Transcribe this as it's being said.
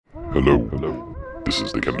Hello. This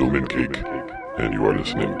is the Candleman Cake, and you are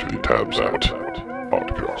listening to the Tabs Out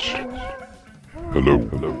podcast. Hello.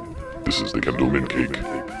 This is the Candleman Cake,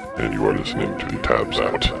 and you are listening to the Tabs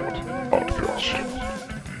Out podcast.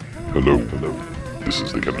 Hello. This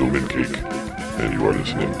is the Candleman Cake, and you are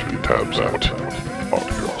listening to the Tabs Out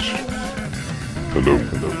podcast. Hello.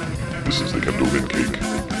 This is the Candleman Cake,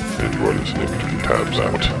 and you are listening to the Tabs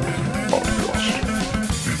Out podcast.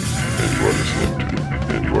 And you are listening to the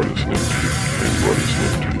and you are listening to and you are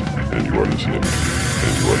listening to and you are listening to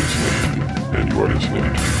and you are listening to and you are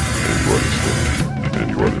listening to and you are listening to and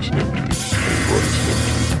you are listening to and you are listening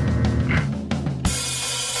to.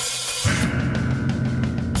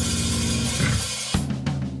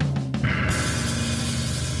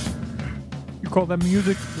 You call that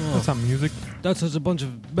music? That's not music. That's just a bunch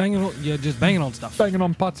of banging on, just banging on stuff. Banging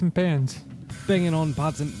on pots and pans. Banging on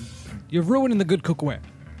pots and... You're ruining the good cookware.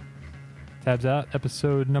 Tabs Out,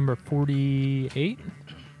 episode number 48.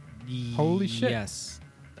 Holy shit. Yes.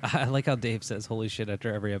 I like how Dave says holy shit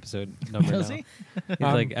after every episode number. Does now. he? He's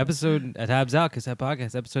like, episode at Tabs Out, Cassette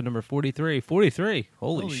Podcast, episode number 43. 43.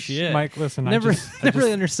 Holy shit. Mike, listen, Never I just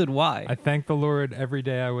really understood why. I thank the Lord every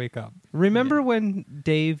day I wake up. Remember when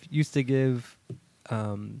Dave used to give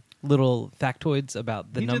little factoids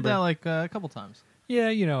about the He number? did that like a couple times. Yeah,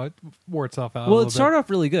 you know, it wore itself out. Well, a it little started off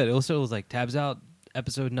really good. It also was like Tabs Out,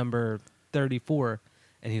 episode number 34.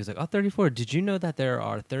 And he was like, oh, 34. Did you know that there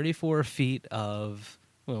are 34 feet of,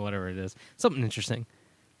 well, whatever it is, something interesting.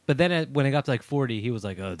 But then when it got to like 40, he was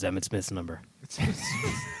like, oh, it's Emmett Smith's number.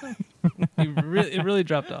 It really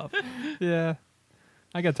dropped off. bit. Yeah.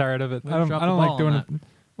 I got tired of it. Way I to don't, drop I don't the like ball doing on it.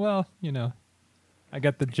 Well, you know, I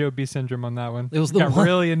got the Joe B syndrome on that one. It was the got one-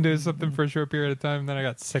 really into something for a short period of time, then I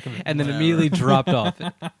got sick of it. And then immediately dropped off.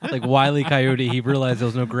 Like Wile E. Coyote, he realized there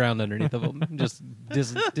was no ground underneath of him. Just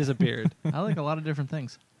disappeared. I like a lot of different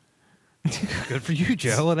things. Good for you,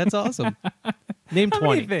 Joe. That's awesome. Name How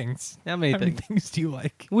 20. many things? How many How many things? things do you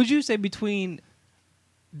like? Would you say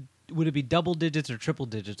would it be double digits or triple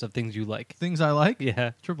digits of things you like? Things I like?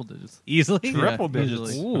 Yeah. Triple digits. Easily? Triple Yeah,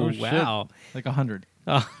 digits. usually. Ooh, Oh, shit. wow. Like 100.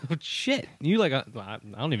 Oh, shit. You like, I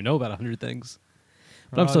don't even know about 100 things.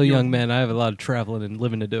 But I'm Well, still a you- young man. I have a lot of traveling and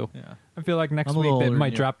living to do. Yeah. I feel like next I'm a week little it older might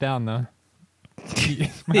than you. drop down, though. I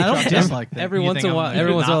don't dislike things. Every You once think in a I'm- while, you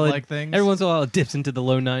every do once in a not while, like things. every once in a while, it dips into the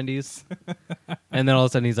low 90s, and then all of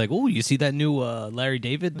a sudden he's like, "Oh, you see that new Larry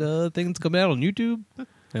David thing that's coming out on YouTube?"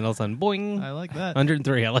 And all of a sudden, boing, I like that.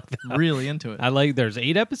 103. I like that. Really into it. I like. There's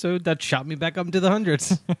 8 episodes that shot me back up into the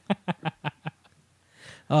hundreds.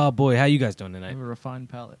 Oh boy, how you guys doing I tonight? have a refined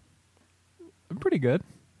palate. I'm pretty good.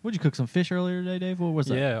 Would you cook some fish earlier today, Dave? What was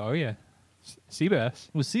that? Yeah, oh yeah. Sea bass.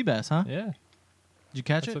 It was sea bass, huh? Yeah. Did you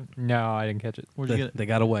catch That's it? no, I didn't catch it. Where'd you get it? They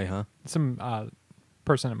got away, huh? Some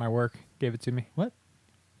person at my work gave it to me. What?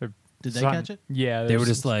 Their Did they son- catch it? Yeah, They their were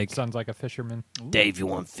just like- son's like a fisherman. Dave, you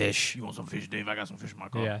want fish? You want some fish, Dave? I got some fish in my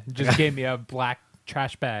car. Yeah, just gave me a black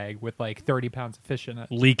trash bag with like 30 pounds of fish in it.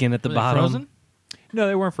 Leaking at the Were they bottom. frozen? No,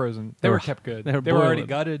 they weren't frozen. They They were were- kept good. they were They were already boiled.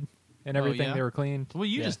 gutted and everything. yeah? They were cleaned. Well,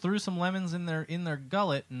 you Yeah. just threw some lemons in their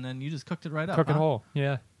gullet, and then you just cooked it right up. cook it huh? whole.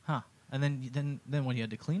 Yeah. Huh. And then when you had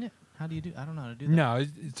to clean it, how do you do? I don't know how to do that. No,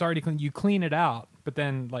 it's already clean. You clean it out, but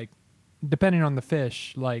then like depending on the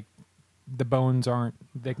fish, like the bones aren't.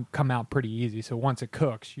 They can come out pretty easy. So once it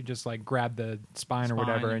cooks, you just like grab the spine or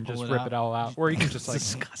whatever and and pull just it rip out. it all out, or you can just like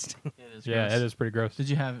Disgusting. It is yeah, gross. it is pretty gross. Did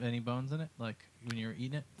you have any bones in it, like when you were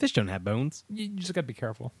eating it? Fish don't have bones. You just got to be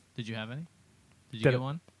careful. Did you have any? Did you Did get it-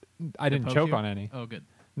 one? I Did it didn't poke choke you? on any. Oh, good.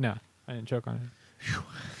 No, I didn't choke on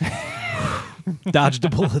it. Dodged a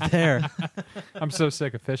bullet there. I'm so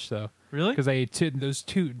sick of fish though, Really? because I ate those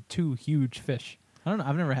two huge fish. I don't know.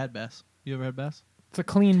 I've never had bass. You ever had bass? It's a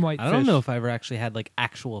clean white I fish. don't know if I ever actually had like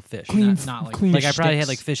actual fish. clean, Not like- clean Like I probably had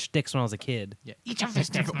sticks. like fish sticks when I was a kid. Yeah. Eat your fish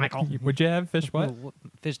sticks, Michael. Would you have fish? What?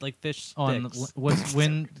 Fish like fish On sticks.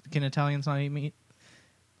 when can Italians not eat meat?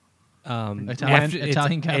 Italian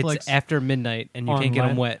Italian Catholics? It's after midnight, and you On can't get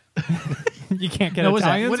them Lent. wet. You can't get No, what is that?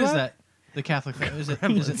 Italians What is wet? that? The Catholic thing. Is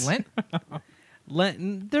it Lent?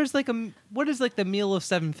 Lent. There's like what is like the meal of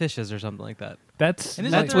 7 fishes or something like that. That's And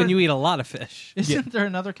isn't That's there- when you eat a lot of fish. Isn't there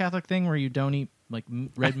another Catholic thing where you don't eat like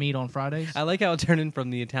red meat on Fridays? I like how it turned in from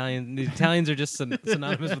the Italian. The Italians are just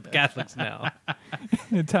synonymous with Catholics now.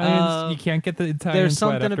 Italians. You can't get the Italians There's wet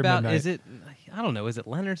something after about. midnight. Is it? I don't know. Is it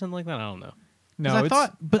Lent or something like that? I don't know. No, 'Cause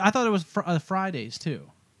it's I thought it was Fridays too.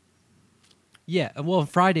 Yeah. Well,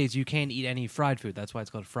 Fridays you can't eat any fried food. That's why it's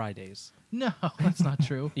called Fridays. No, that's not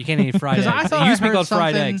true. You can't eat fried 'Cause eggs. I thought It used to I be called heard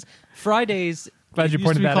fried something- eggs. Fridays. glad it you used to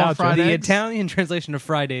pointed be that called out. fried Joe. The eggs? Italian translation of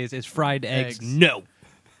Fridays is fried eggs. Eggs. No.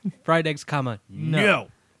 Fried eggs, comma, no.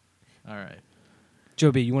 All right.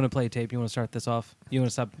 Joe B, you want to play a tape? You want to start this off? You want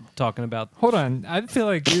to stop talking about? Hold on. I feel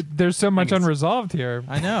like there's so much it's- unresolved here.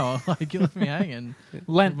 I know. Like, you left me hanging.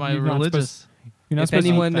 Lent. My you're not religious supposed- You're not If supposed to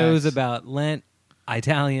anyone eat knows facts. about Lent,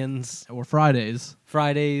 Italians, or Fridays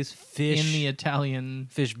Fridays, fish, in the Italian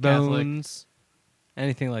fish Catholic. bones,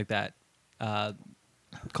 anything like that,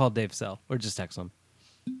 call Dave Sell or just text him.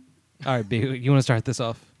 All right, B, you want to start this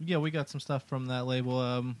off? Yeah, we got some stuff from that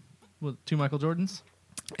label. Two Michael Jordans.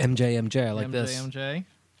 MJ, I like MJ, this. MJ.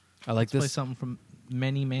 I like Let's play this. something from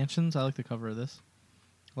Many Mansions. I like the cover of this.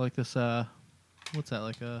 I like this. What's that?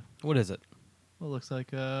 Like a. What is it? Well, it looks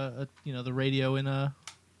like the radio in a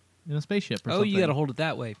spaceship. Or Oh, something. you got to hold it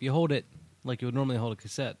that way. If you hold it like you would normally hold a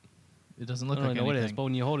cassette, It doesn't I look don't like really know what it is. anything. But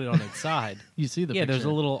when you hold it on its side, You see the yeah, there's a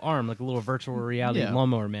picture. little arm, like a little virtual reality Yeah.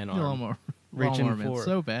 lawnmower man Yeah, arm. lawnmower. Reaching Lawnmower man. for-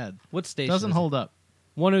 So bad. What station? Doesn't is it? hold up.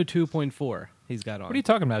 102.4. He's got on. What are you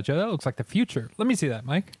talking about, Joe? That looks like the future. Let me see that,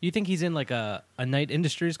 Mike. You think he's in like a Knight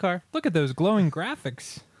Industries car? Look at those glowing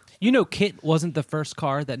graphics. You know, Kit wasn't the first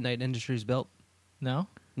car that Knight Industries built. No.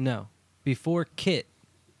 No, before Kit,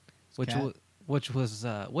 which Cat. was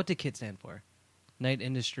what did Kit stand for? Knight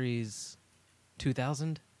Industries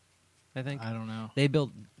 2000, I think. I don't know. They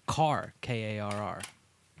built Car, Karr,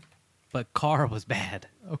 but Car was bad.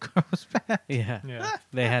 Oh, car was bad. Yeah, Yeah.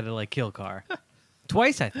 they had to like kill Car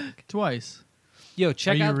twice, I think. Twice. Yo,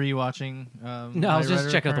 check Are you out. No, rewatching? I was Knight just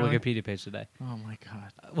Rider checking out the currently? Wikipedia page today. Oh my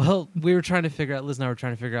god. Well, we were trying to figure out. Liz and I were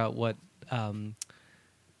trying to figure out what,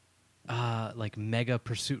 like Mega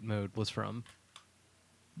Pursuit Mode was from.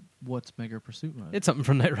 What's Mega Pursuit Mode? It's something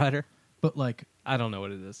from Knight Rider. But like, I don't know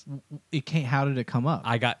what it is. it can't. How did it come up?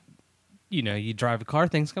 I got, you drive a car,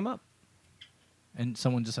 things come up. And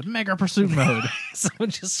someone just said Mega Pursuit Mode. Someone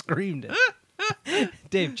just screamed it.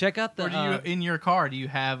 Dave, check out the. Or do you in your car? Do you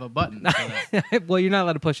have a button? For that? well, you're not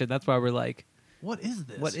allowed to push it. That's why we're like, What is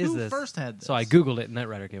this? what is Who this? first had this? So I googled it, and Knight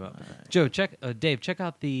Rider came up. Joe, Dave, check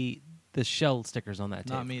out the shell stickers on that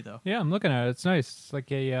tape. Not me though. Yeah, I'm looking at it. It's nice. It's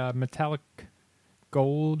like a metallic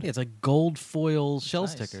gold. Yeah, it's like gold foil shell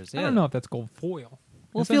nice. stickers. I Yeah. don't know if that's gold foil.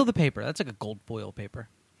 Well, Isn't- feel the paper. That's like a gold foil paper.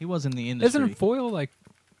 He was in the industry. Isn't foil like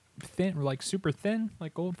thin, like super thin,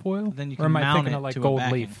 like gold foil? Then you or am can I mount thinking it of like to a gold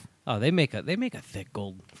backing. leaf? Oh, they make a thick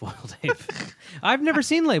gold foil tape. I've never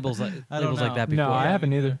seen labels like I don't like know. that before. No, I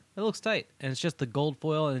haven't either. It looks tight, and it's just the gold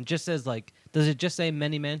foil, and it just says like, does it just say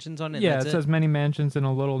Many Mansions on it? and Yeah, that's it says many mansions and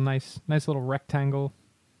a little nice little rectangle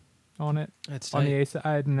on it It's on the tight. A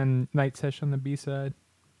side, and then Night Session on the B side.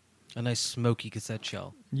 A nice smoky cassette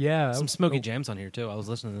shell. Yeah, Some smoky jams on here too. I was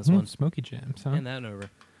listening to this Mm, one. Smoky jams, huh? And that over.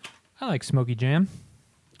 I like smoky jam.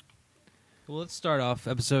 Well, let's start off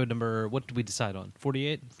episode number. What did we decide on?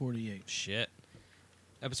 48. 48. Shit.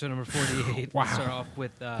 Episode number 48. Wow. We'll start off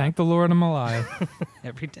with Thank the Lord I'm alive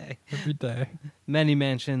every day. every day. Many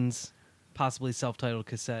Mansions, possibly self-titled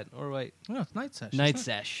cassette, or wait, Oh, it's Night Session. Night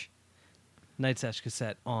Sesh. Night Sesh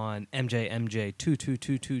cassette on MJ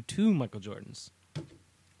 22222 Michael Jordans.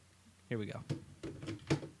 Here we go.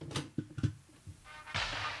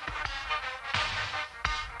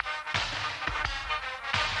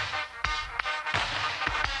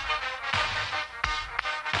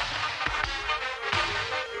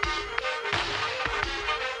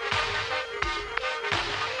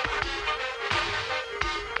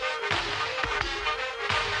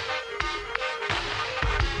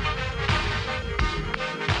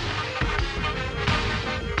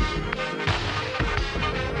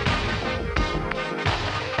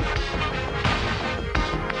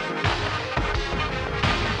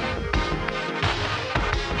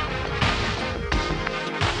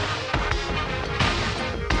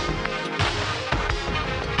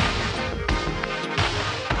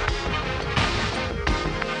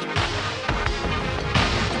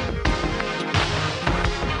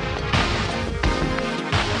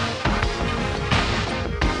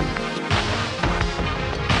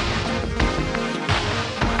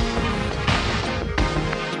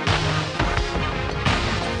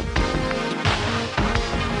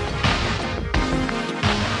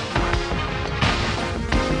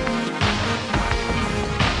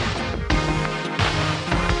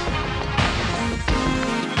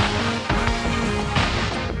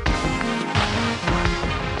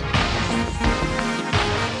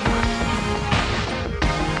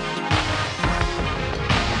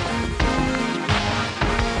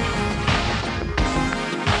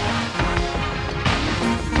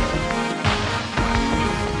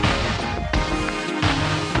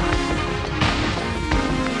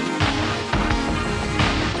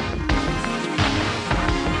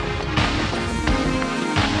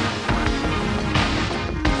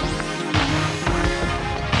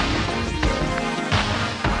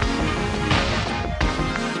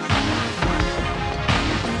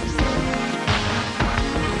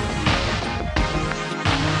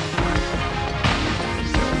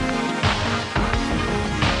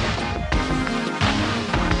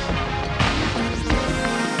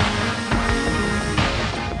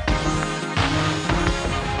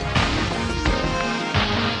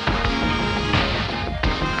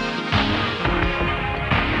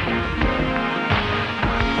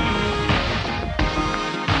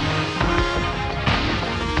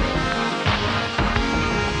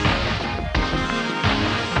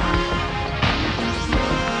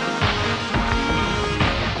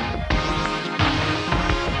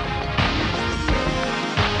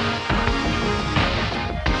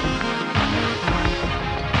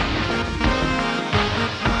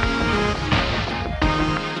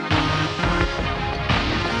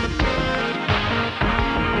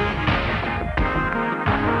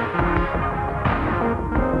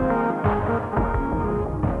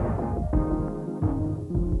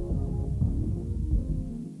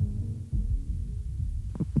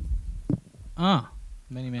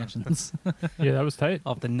 Many Mansions. Yeah, that was tight.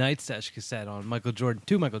 Off the Night Sesh cassette on Michael Jordan.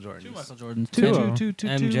 Two Michael Jordans. Two Michael Jordans. Two.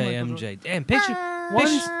 MJ. Damn, picture.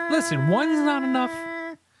 Listen, one's not enough.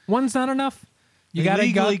 One's not enough. You They gotta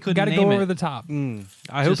legally go, couldn't gotta name go it. over the top.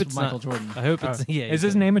 I hope Just it's Michael not. Jordan. I hope it's yeah. Is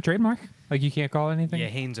his name a trademark? Like you can't call it anything? Yeah,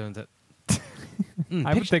 Haynes owns it.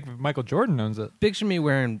 I would think Michael Jordan owns it. Picture me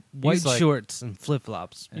wearing white like- shorts and flip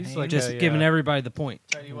flops. He's like Just a, giving everybody the point.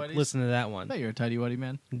 Tidy whities? Listen to that I one. bet you're a tidy whitey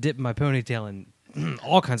man. Dip my ponytail in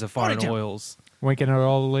all kinds of foreign oils. Winking at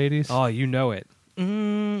all the ladies. Oh, you know it.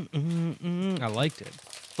 I liked it.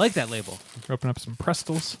 Like that label. Open up some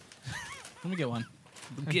Prestals. Let me get one.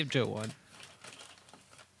 Give Joe one.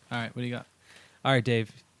 All right, what do you got? All right,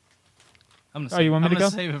 Dave. I'm gonna Oh, you want me I'm to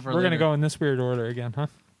gonna go? Save it for We're gonna later. go in this weird order again, huh?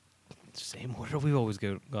 Same order we've always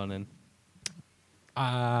gone in. Ain't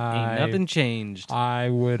I nothing changed. I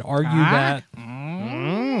would argue that.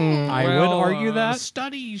 I would argue that.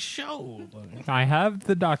 Studies show. I have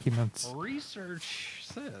the documents. Research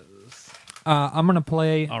says. I'm gonna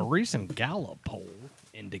play. A recent Gallup poll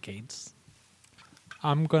indicates.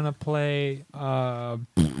 I'm gonna play a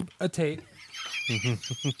tape,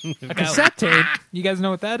 a cassette tape. You guys know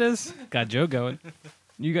what that is? Got Joe going.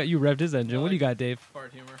 You revved his engine. What do you got, Dave?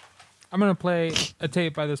 Fart humor. I'm gonna play a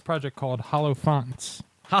tape by this project called Hollow Fonts,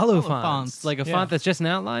 Hollow Hollow fonts. fonts. Like a Yeah. font that's just an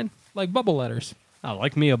outline? like bubble letters. Oh,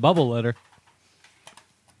 like me, a bubble letter.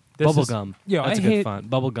 This is- Bubblegum. Yo, That's I a good hate- font.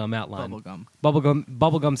 Bubblegum outline. Bubblegum.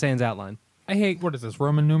 Bubblegum sans outline. I hate what is this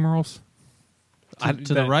Roman numerals? To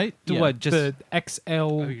the right? To Yeah, what? Just the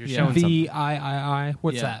XL you're showing V I.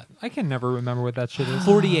 What's Yeah. that? I can never remember what that shit is.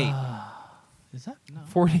 48. Is that? No.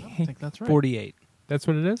 48. I don't think that's right. 48. That's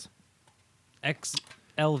what it is.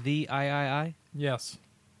 XLVIII. Yes.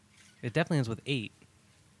 It definitely ends with 8.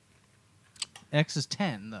 X is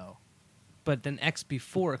 10 though. But then X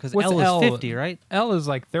before, because What's L is L? 50, right? L is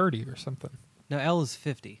like 30 or something. No, L is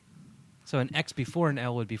 50. So an X before an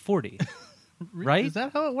L would be 40. Right? Is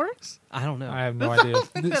that how it works? I don't know. I have no idea.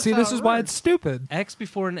 See, how this it is why works. it's stupid. X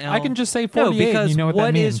before an L. I can just say No, 48 and because you know what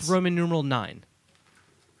that is means. Roman numeral 9?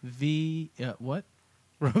 What?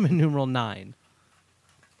 Roman numeral 9.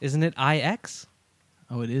 Isn't it IX?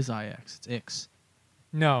 Oh, it is IX. It's Ix.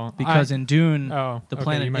 No, Because in Dune, Oh, the okay,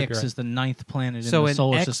 planet you might be X right. is the 9th planet So in the an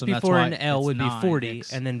solar X system. That's before why an L it's would be 9, 40,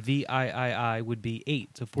 Ix. and then VIII would be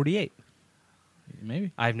 8. So 48.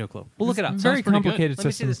 Maybe. I have no clue. We'll look it up. Very Sounds pretty good. complicated Let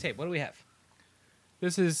me see system. this tape. What do we have?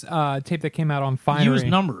 This is a tape that came out on Finery. Use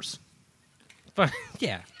numbers.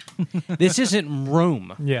 Yeah. This isn't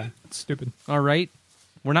Rome. Yeah, it's stupid. All right?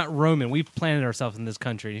 We're not Roman. We've planted ourselves in this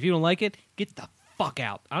country. If you don't like it, get the fuck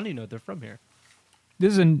out. I don't even know if they're from here.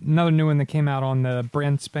 This is another new one that came out on the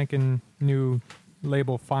brand spanking new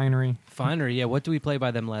label Finery. Fine, or yeah, what do we play by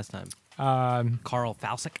them last time? Carl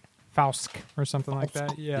Falsick? Fausk or something like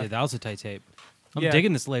that. Yeah. That was a tight tape. I'm Yeah.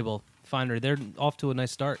 digging this label. Finder. They're off to a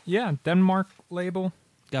nice start. Yeah, Denmark label.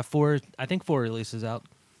 Got 4 releases out.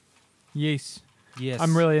 Yes. Yes.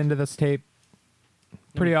 I'm really into this tape.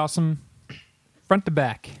 Pretty awesome. Front to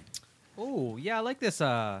back. Oh, yeah, I like this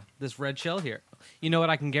this red shell here. You know what,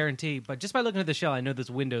 I can guarantee, but just by looking at the shell, I know this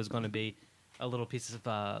window is going to be a little piece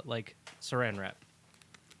of, like, saran wrap.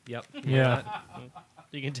 Yep. You know Yeah. that?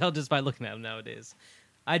 You can tell just by looking at them nowadays.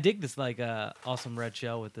 I dig this, like, awesome red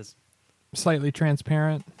shell with this, Slightly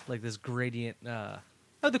transparent. like, this gradient.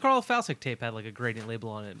 Oh, the Carl Falsick tape had, like, a gradient label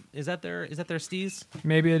on it. Is that their steez?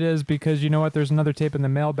 Maybe it is because you know what? There's another tape in the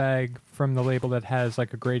mailbag from the label that has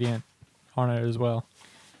like a gradient on it as well.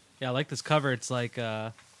 Yeah, I like this cover. It's like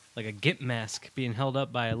a GIMP mask being held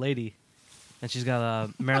up by a lady, and she's got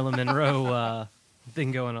a Marilyn Monroe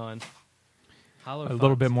thing going on. Hollow A little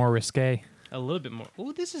fonts. bit more risque. A little bit more.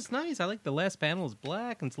 Oh, this is nice. I like the last panel is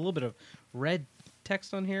black, and it's a little bit of red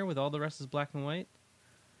text on here with all the rest is black and white.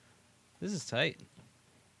 This is tight.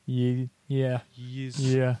 Yeah. Yes.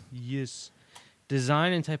 Yeah. Yes.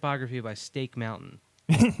 Design and typography by Stake Mountain.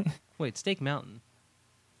 Wait, Stake Mountain.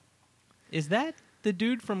 Is that the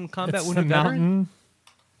dude from Combat It's the Wounded Veteran? mountain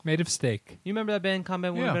made of steak. You remember that band,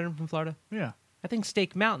 Combat Wounded Yeah. Veteran from Florida? Yeah. I think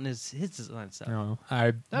Stake Mountain is his design stuff. No,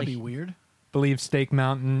 I That'd be weird. believe Steak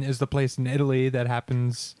Mountain is the place in Italy that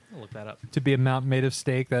happens I'll look that up. to be a mountain made of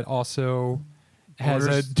steak that also has a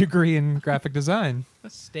Borders. degree in graphic design.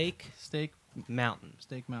 Stake Steak Mountain.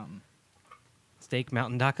 Mountain.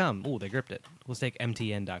 StakeMountain.com. Oh, they gripped it. We'll stake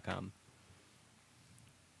MTN.com.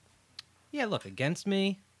 Yeah, look, Against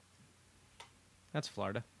Me. That's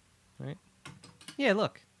Florida, right? Yeah,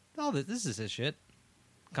 look. All this is his shit.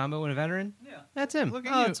 Combat Wounded Veteran. Yeah. That's him. Look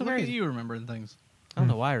at Oh, you. it's Look at amazing. you remembering things. I don't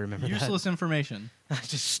know why I remember Useless information. that. I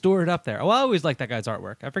just store it up there. Well, I always like that guy's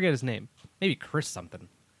artwork. I forget his name. Maybe Chris something.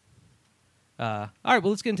 All right,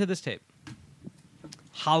 well, let's get into this tape.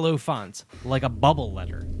 hollow fonts, like a bubble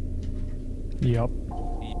letter. Yep.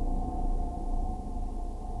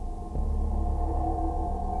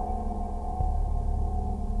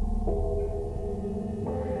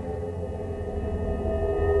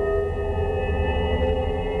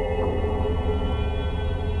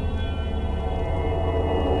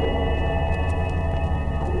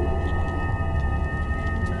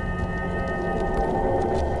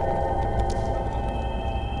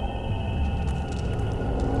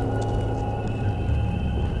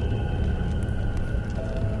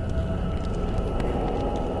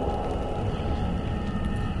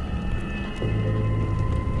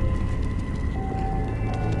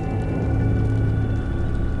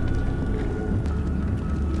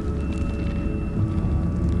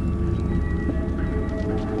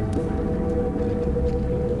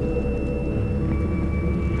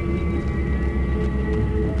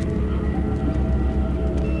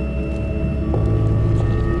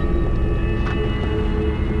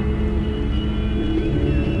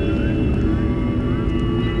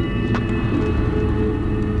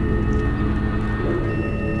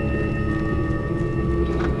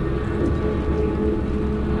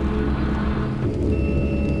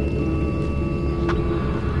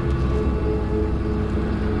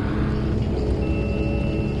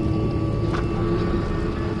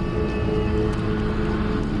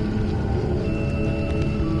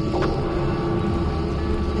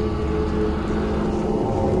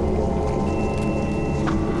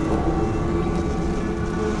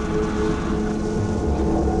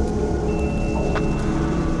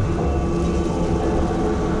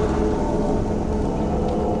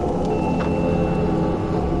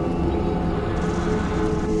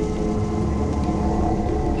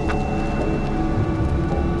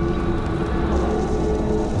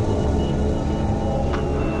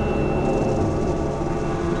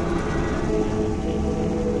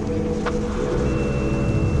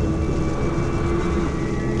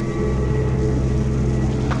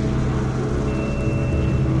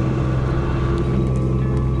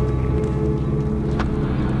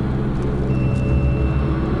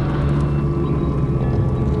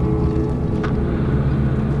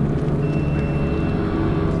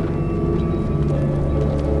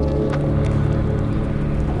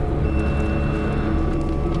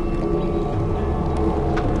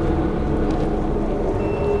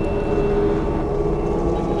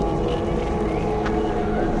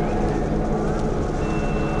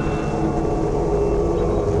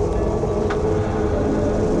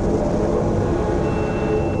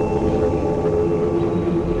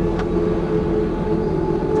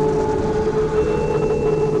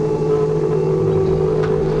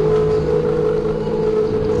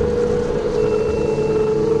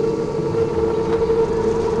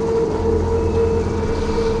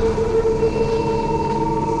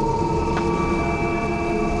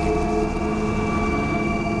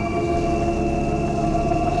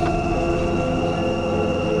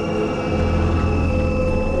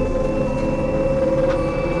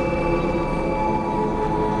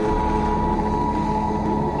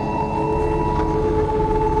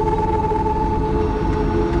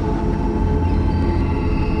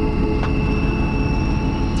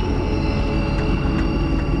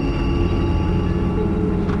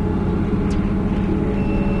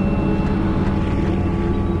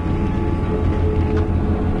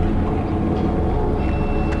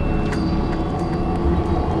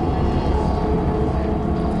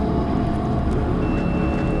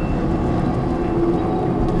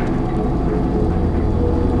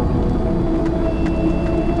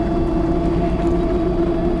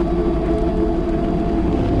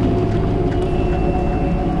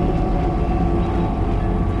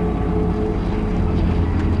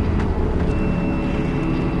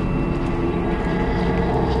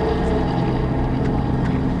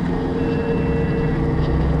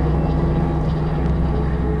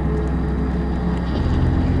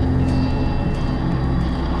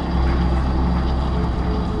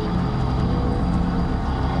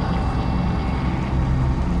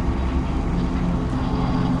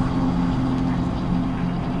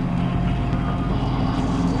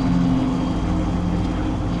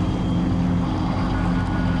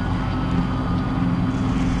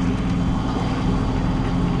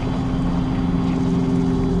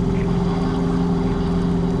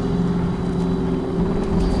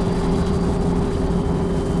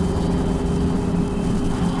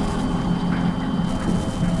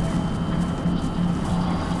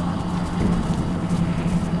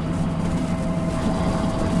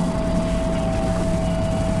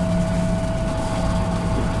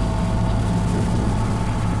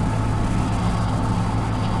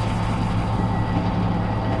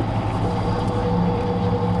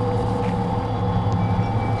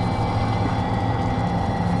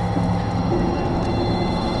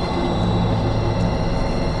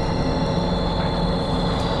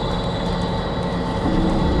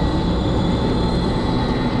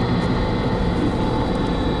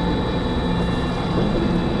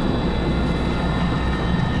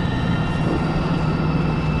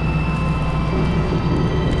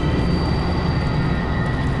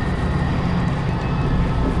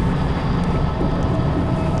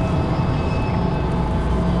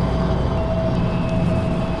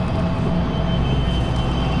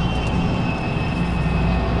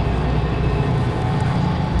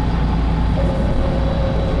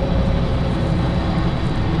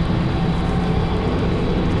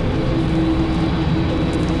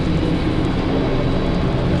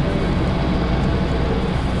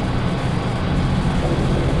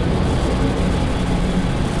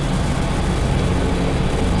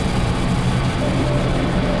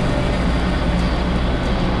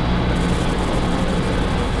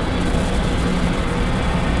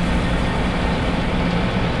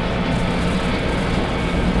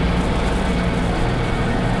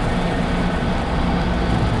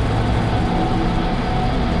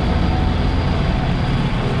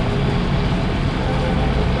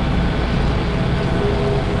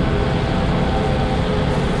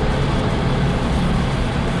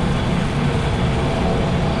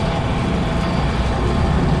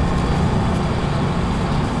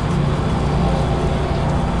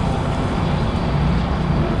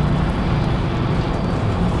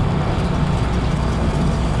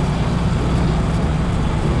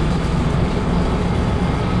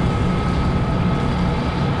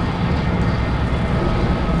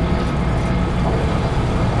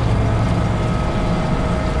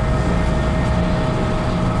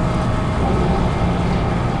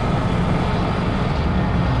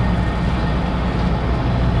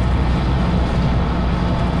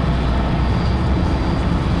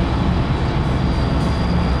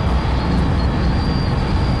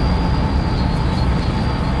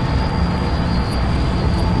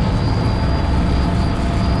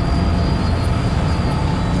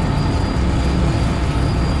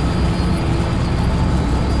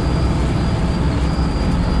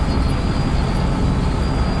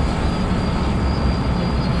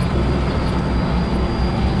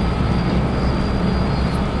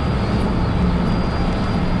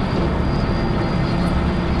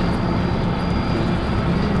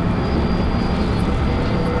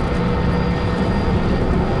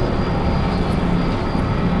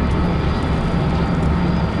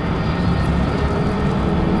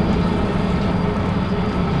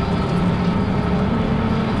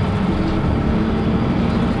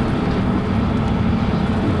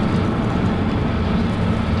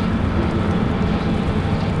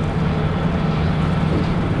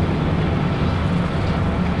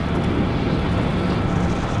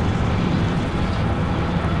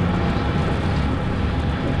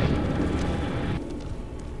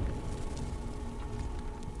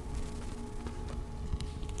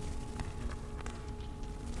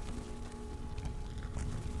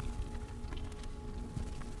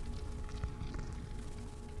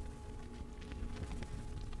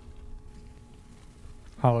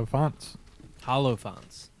 Hollow fonts. Hollow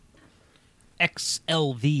fonts.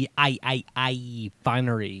 XLVIII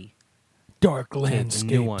Finery. Dark The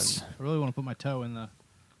landscapes. new one. I really want to put my toe in the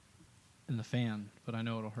fan, but I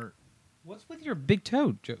know it'll hurt. What's with your big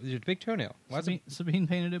toe? Your big toenail? Why is Sabine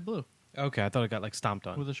painted it blue Okay, I thought it got like stomped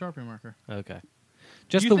on. with a Sharpie marker. Okay.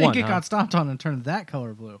 Just you the think one. it huh? got stomped on and turned that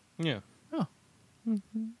color blue? Yeah. Oh.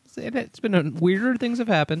 It's been weirder things have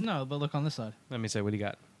happened. No, but look on this side. Let me say, what do you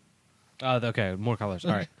got? Oh, okay, more colors.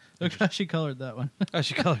 All right. Look how she colored that one. Oh,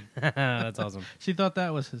 she colored. That's awesome. She thought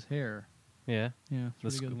that was his hair. Yeah. Yeah, The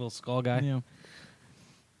pretty good. little skull guy. Yeah.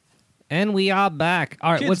 And we are back.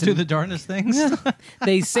 All right. Kids what's do in- the darndest things.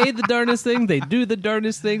 They say the darndest thing. They do the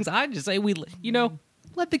darndest things. I just say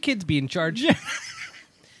let the kids be in charge.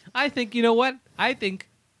 I think you know what? I think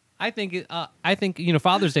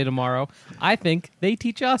Father's Day tomorrow. I think they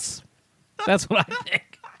teach us. That's what I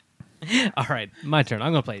think. All right, my turn.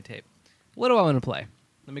 I'm gonna play a tape. What do I want to play?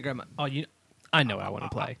 Let me grab my. I know what I want to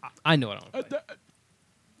play. I know what I want to play.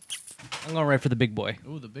 I'm going right for the big boy.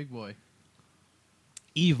 Ooh, the big boy.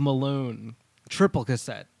 Eve Malone, triple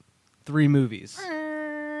cassette, 3 movies.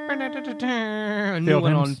 A new Field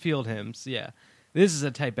one Hymns? on Field Hymns. Yeah, this is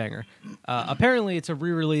a type banger. Apparently, it's a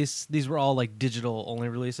re-release. These were all like digital only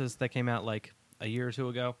releases that came out like a year or two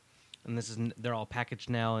ago, and they're all packaged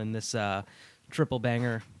now in this triple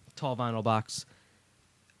banger tall vinyl box.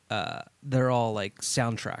 They're all like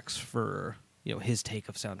soundtracks for his take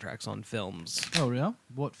of soundtracks on films. Oh, yeah?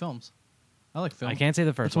 What films? I like film. I can't say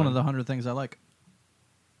the first It's one of the 100 things I like.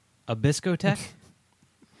 Abyssotech.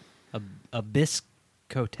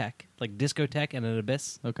 Abyssotech, like discotheque and an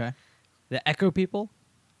abyss. Okay. The Echo People,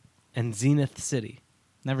 and Zenith City.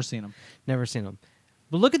 Never seen them. Never seen them.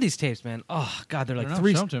 But look at these tapes, man. Oh God, they're like They're not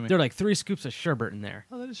three. shown to me. They're like 3 scoops of sherbet in there.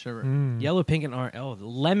 Oh, that is Sherbert. Mm. Yellow, pink, and orange. Oh,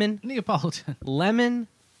 lemon, Neapolitan. lemon.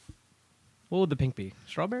 What would the pink be?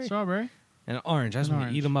 Strawberry Strawberry. and orange. I was And going to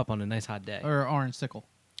orange. eat them up on a nice hot day. Or orange sickle.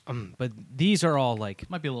 But these are all like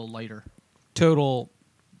Might be a little lighter. total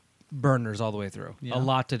burners all the way through. Yeah. A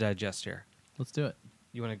lot to digest here. Let's do it.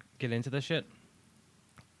 You want to get into this shit?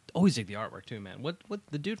 Always dig the artwork too, man. What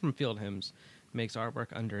the dude from Field Hymns makes artwork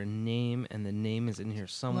under a name, and the name is in here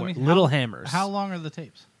somewhere. Let me- Little how- Hammers. How long are the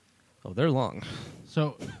tapes? Oh, they're long.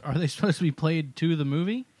 So, are they supposed to be played to the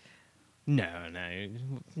movie? No,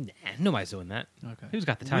 nobody's doing that. Okay. Who's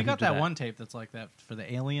got the time? We to got do that one tape that's like that for the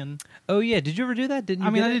Alien. Oh yeah, did you ever do that? Didn't you?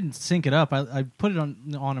 I mean, get I it? didn't sync it up. I put it on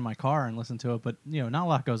in my car and listened to it, but not a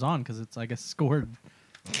lot goes on because it's, I guess, scored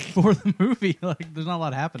for the movie. Like, there's not a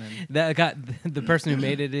lot happening. That got the person who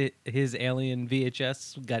made it. His Alien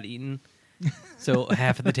VHS got eaten, so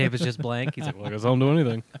half of the tape is just blank. He's like, "Well, I guess I don't do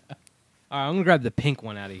anything." All right, I'm gonna grab the pink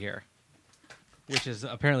one out of here, which is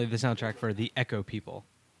apparently the soundtrack for the Echo People.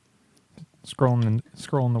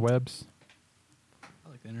 Scrolling the webs. I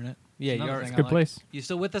like the internet. Yeah, Another you are. thing It's I a good like. place. You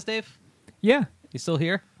still with us, Dave? Yeah. You still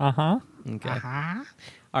here? Uh-huh. Okay. Uh-huh.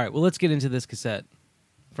 All right. Well, let's get into this cassette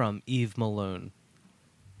from Eve Malone.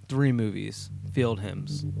 3 movies, Field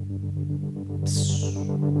Hymns.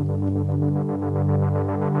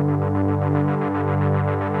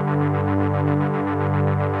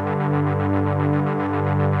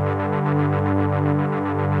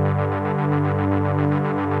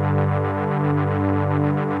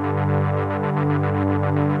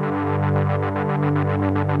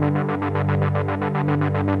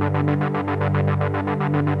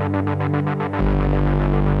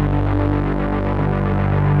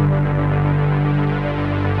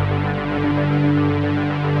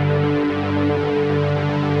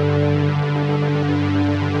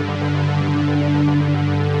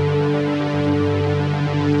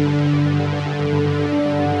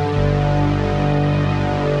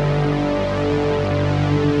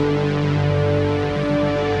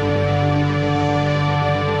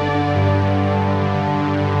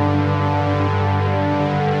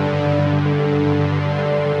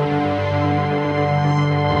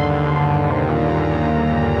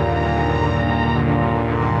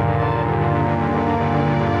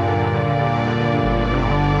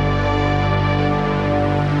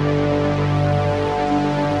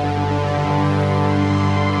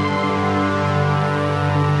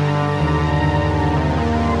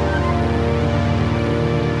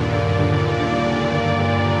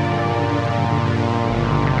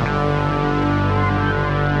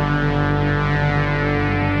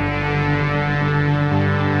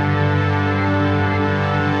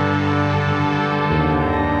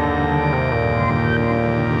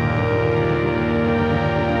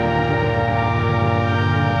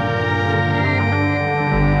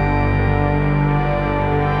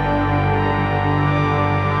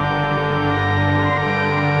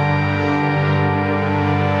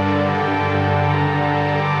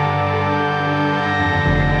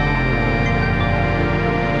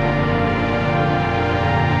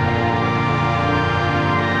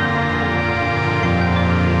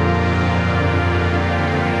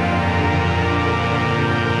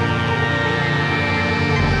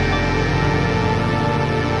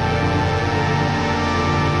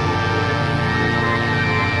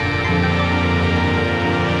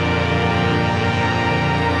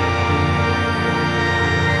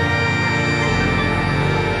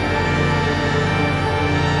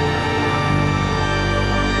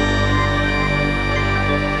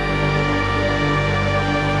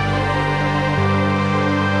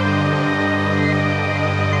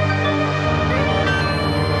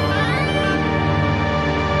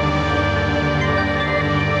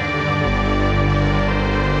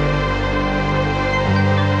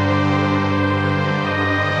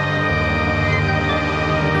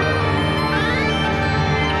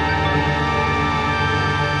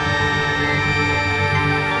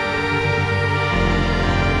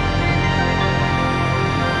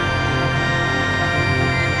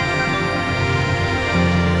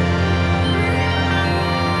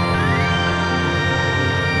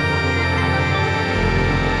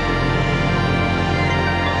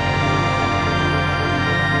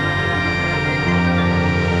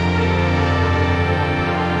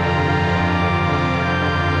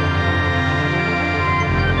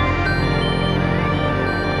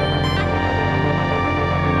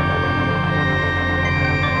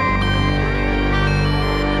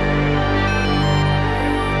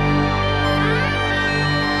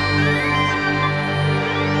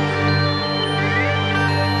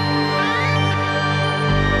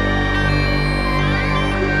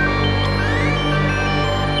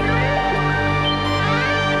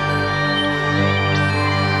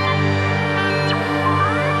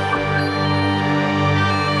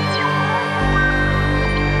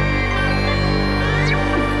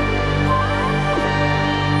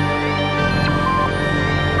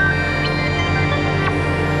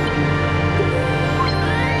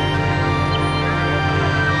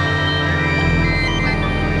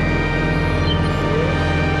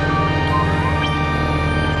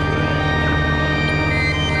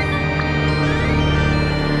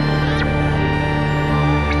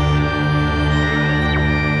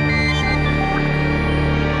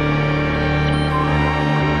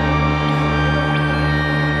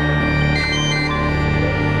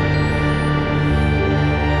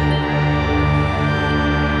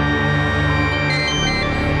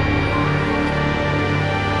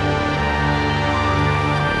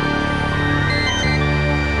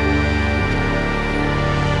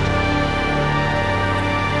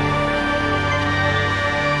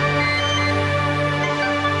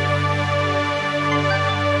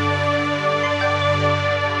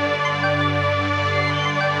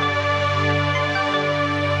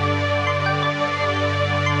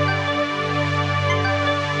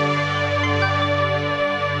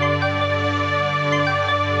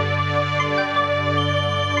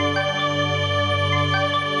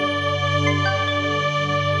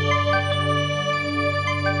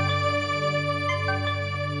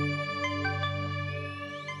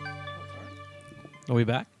 Are we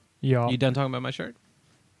back? Yeah. You done talking about my shirt?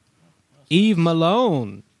 Eve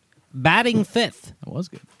Malone, batting fifth That was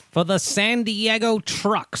good. for the San Diego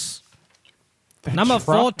Trucks. The Number Trucks?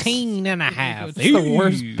 14 and a half. It's the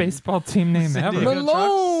worst baseball team name San ever. Diego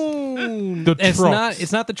Malone. The it's Trucks. not.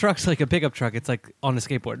 It's not the trucks like a pickup truck. It's like on a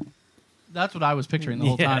skateboard. That's what I was picturing the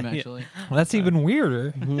whole Yeah, time, yeah. actually. Well, that's even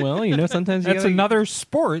weirder. Well, you know, sometimes you That's gotta- another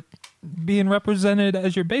sport being represented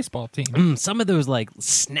as your baseball team. Some of those like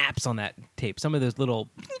snaps on that tape. Some of those little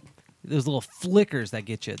flickers that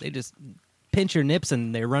get you. They just pinch your nips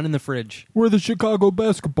and they run in the fridge. We're the Chicago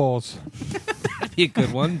Basketballs. That'd be a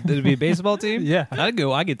good one. Would it be a baseball team? Yeah. I'd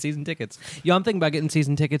go. I get season tickets. Yo, I'm thinking about getting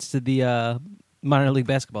season tickets to the minor league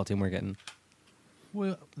basketball team we're getting.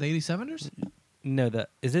 Well, the 87ers? No,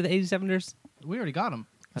 is it the 87ers? We already got them.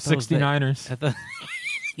 I thought it was the- 69ers. I thought,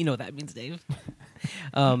 you know what that means, Dave.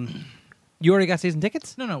 You already got season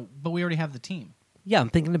tickets? No, but we already have the team. Yeah, I'm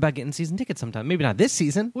thinking about getting season tickets sometime. Maybe not this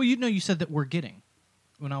season. Well, you said that we're getting.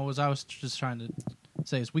 When I was just trying to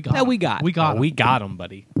say is we got. No, 'em. we got. We got. 'em. We got them,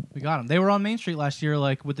 buddy. We got them. They were on Main Street last year,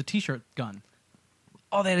 like with the T-shirt gun.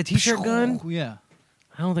 Oh, they had a T-shirt gun. Yeah.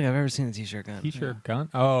 I don't think I've ever seen a T-shirt gun. T-shirt gun?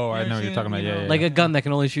 Oh, I ever know what seen you're talking it, about. you Yeah, know, yeah, Like a gun that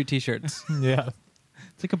can only shoot T-shirts. yeah.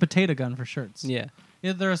 It's like a potato gun for shirts. Yeah,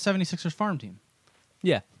 Yeah, they're a 76ers farm team.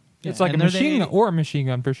 yeah. It's Yeah, like a and they're the machine 80 gun or a machine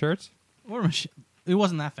gun for shirts, Or a it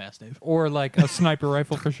wasn't that fast, Dave. or like a sniper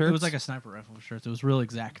rifle for shirts. It was like a sniper rifle for shirts. It was real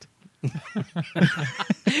exact.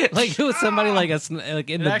 Like it was somebody like like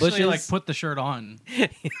in It the actually bushes. like put the shirt on.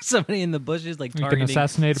 Somebody in the bushes, like You can targeting.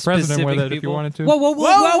 assassinate a president with specific it if you people. wanted to. Whoa, whoa, whoa,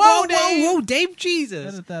 Whoa, whoa, whoa, whoa, Dave! whoa, Dave,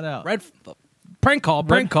 Jesus! Edit that out. Red, prank call,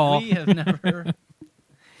 prank call. We have never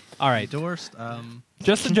All right, endorsed.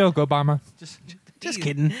 Just a joke, Obama. Just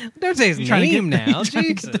kidding. don't say his You trying to name get, now. you trying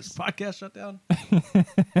to get this Jesus, podcast shut down?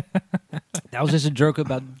 that was just a joke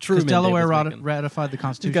about Truman. Because Delaware Dave was making. ratified the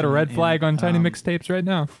Constitution. He's got a red in, flag on Tiny Mixtapes right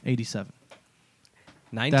now. 87.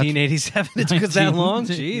 1987. It took us that 19 long.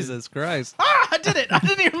 Jesus Christ! I did it. I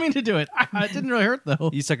didn't even mean to do it. It didn't really hurt though.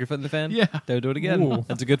 You stuck your foot in the fan. Yeah. Don't do it again. Ooh.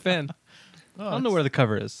 That's a good fan. Oh, I don't know where the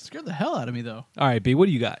cover is. scared the hell out of me though. All right, B. What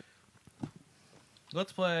do you got?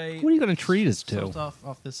 Let's play. What are you going to treat us to? First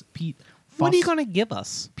off this Pete. What are you going to give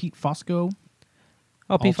us? Pete Fosco?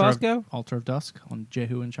 Oh, P. Altar of- Fosco? Altar of Dusk on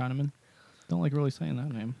Jehu and Chinaman. Don't like really saying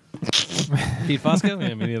that name. Pete Fosco?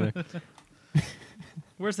 Yeah, me neither.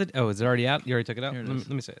 Where's the... Oh, is it already out? You already took it out? Here it Let is.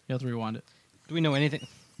 me see it. You have to rewind it. Do we know anything?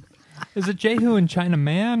 Is it Jehu and China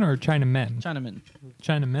Man or China Men? Chinaman.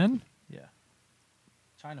 China Men? Yeah.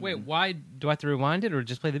 Chinaman. Wait, why do I have to rewind it or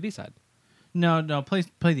just play the B-side? No, play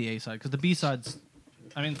the A side because the B side's.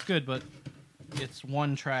 I mean, it's good, but it's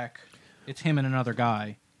one track. It's him and another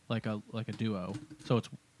guy, like a duo. So it's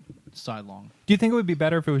side long. Do you think it would be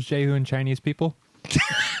better if it was Jehu and Chinese people?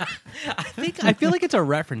 I feel like it's a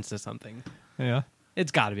reference to something. Yeah.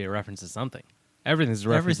 It's got to be a reference to something. Everything's a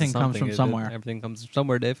reference Everything to comes something. from somewhere. Everything comes from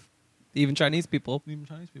somewhere, Dave. Even Chinese people. Even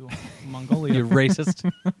Chinese people, Mongolia. You racist.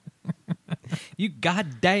 You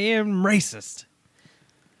goddamn racist.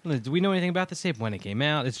 Do we know anything about this tape when it came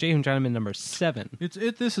out? It's Jehu and Chinaman number 7.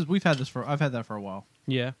 We've had this for. I've had that for a while.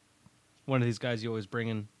 Yeah. One of these guys you always bring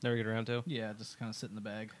in, never get around to. Yeah, just kind of sit in the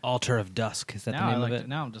bag. Altar of Dusk. Is that Now the I name like of it? it.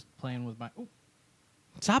 Now I'm just playing with my. Ooh.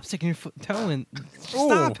 Stop sticking your toe in.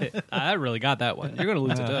 Stop it. I really got that one. You're going to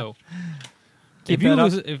lose a toe. Keep If you that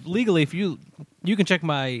up. lose, if legally, if you can check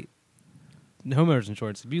my homeowners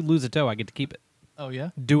insurance. If you lose a toe, I get to keep it. Oh yeah.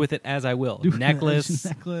 Do with it as I will. Necklace,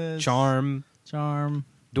 necklace, charm,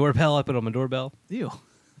 doorbell. I put on my doorbell. Ew. All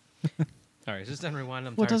right, just done rewind.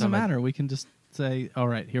 I'm Well, it tired doesn't talking about- matter. We can just say, "All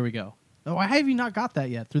right, here we go." Oh, why have you not got that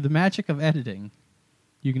yet? Through the magic of editing,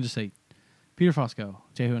 you can just say, "Peter Fosco,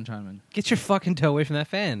 Jehu and Chinaman." Get your fucking toe away from that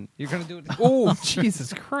fan. You're gonna do it. Oh,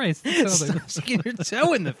 Jesus Christ. That sounds like- Stop sticking your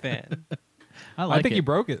toe in the fan. I think it. you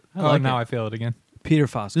broke it. I Oh, like now it. I feel it again. Peter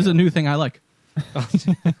Fosco. This is a new thing I like.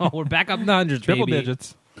 Oh, we're back up in the hundreds, Triple baby.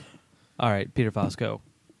 digits. All right, Peter Fosco,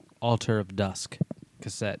 Altar of Dusk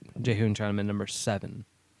cassette, Jehu and Chinaman number 7,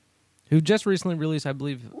 who just recently released, I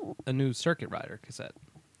believe, a new Circuit Rider cassette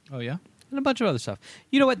Oh yeah. and a bunch of other stuff.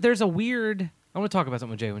 You know what? There's a weird. I want to talk about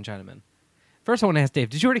something with Jehu and Chinaman. First, I want to ask Dave.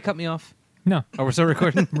 Did you already cut me off? No, Oh, we're still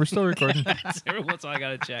recording. we're still recording. Every once in a while, I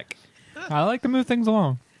gotta check. I like to move things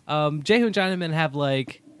along. Jehu and Chinaman have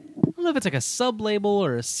like, I don't know if it's like a sub label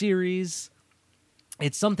or a series.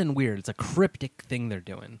 It's something weird. It's a cryptic thing they're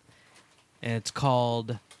doing, and it's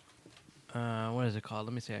called what is it called?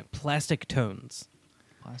 Let me see. Plastic Tones.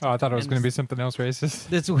 Oh, I thought it was And going to be something else racist.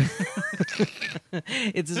 This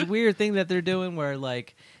it's this weird thing that they're doing where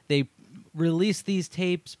like they release these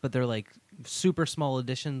tapes, but they're like super small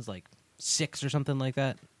editions, like 6 or something like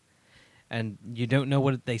that. and you don't know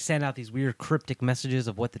what they send out these weird cryptic messages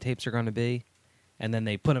of what the tapes are going to be, and then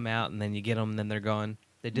they put them out, and then you get them, and then they're gone.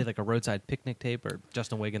 They did like a roadside picnic tape, or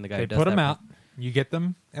Justin Wigan, the guy They who does put that them for- out. You get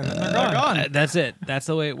them, and then they're They're gone. gone. That's it. That's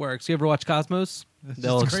the way it works. You ever watch Cosmos? It's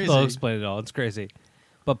They'll, just they'll crazy. explain it all. It's crazy.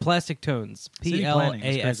 But Plastic Tones, City planning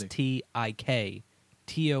is crazy.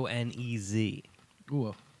 PLASTIKTONEZ.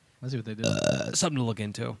 Ooh, let's see what they did. Something to look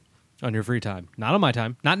into on your free time. Not on my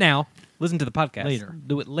time. Not now. Listen to the podcast. Later.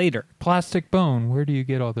 Do it later. Plastic Bone. Where do you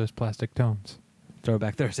get all those plastic tones?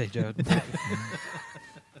 Throwback Thursday, Joe.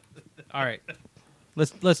 All right.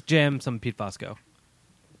 Let's jam some Pete Fosco.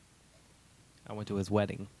 I went to his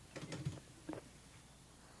wedding.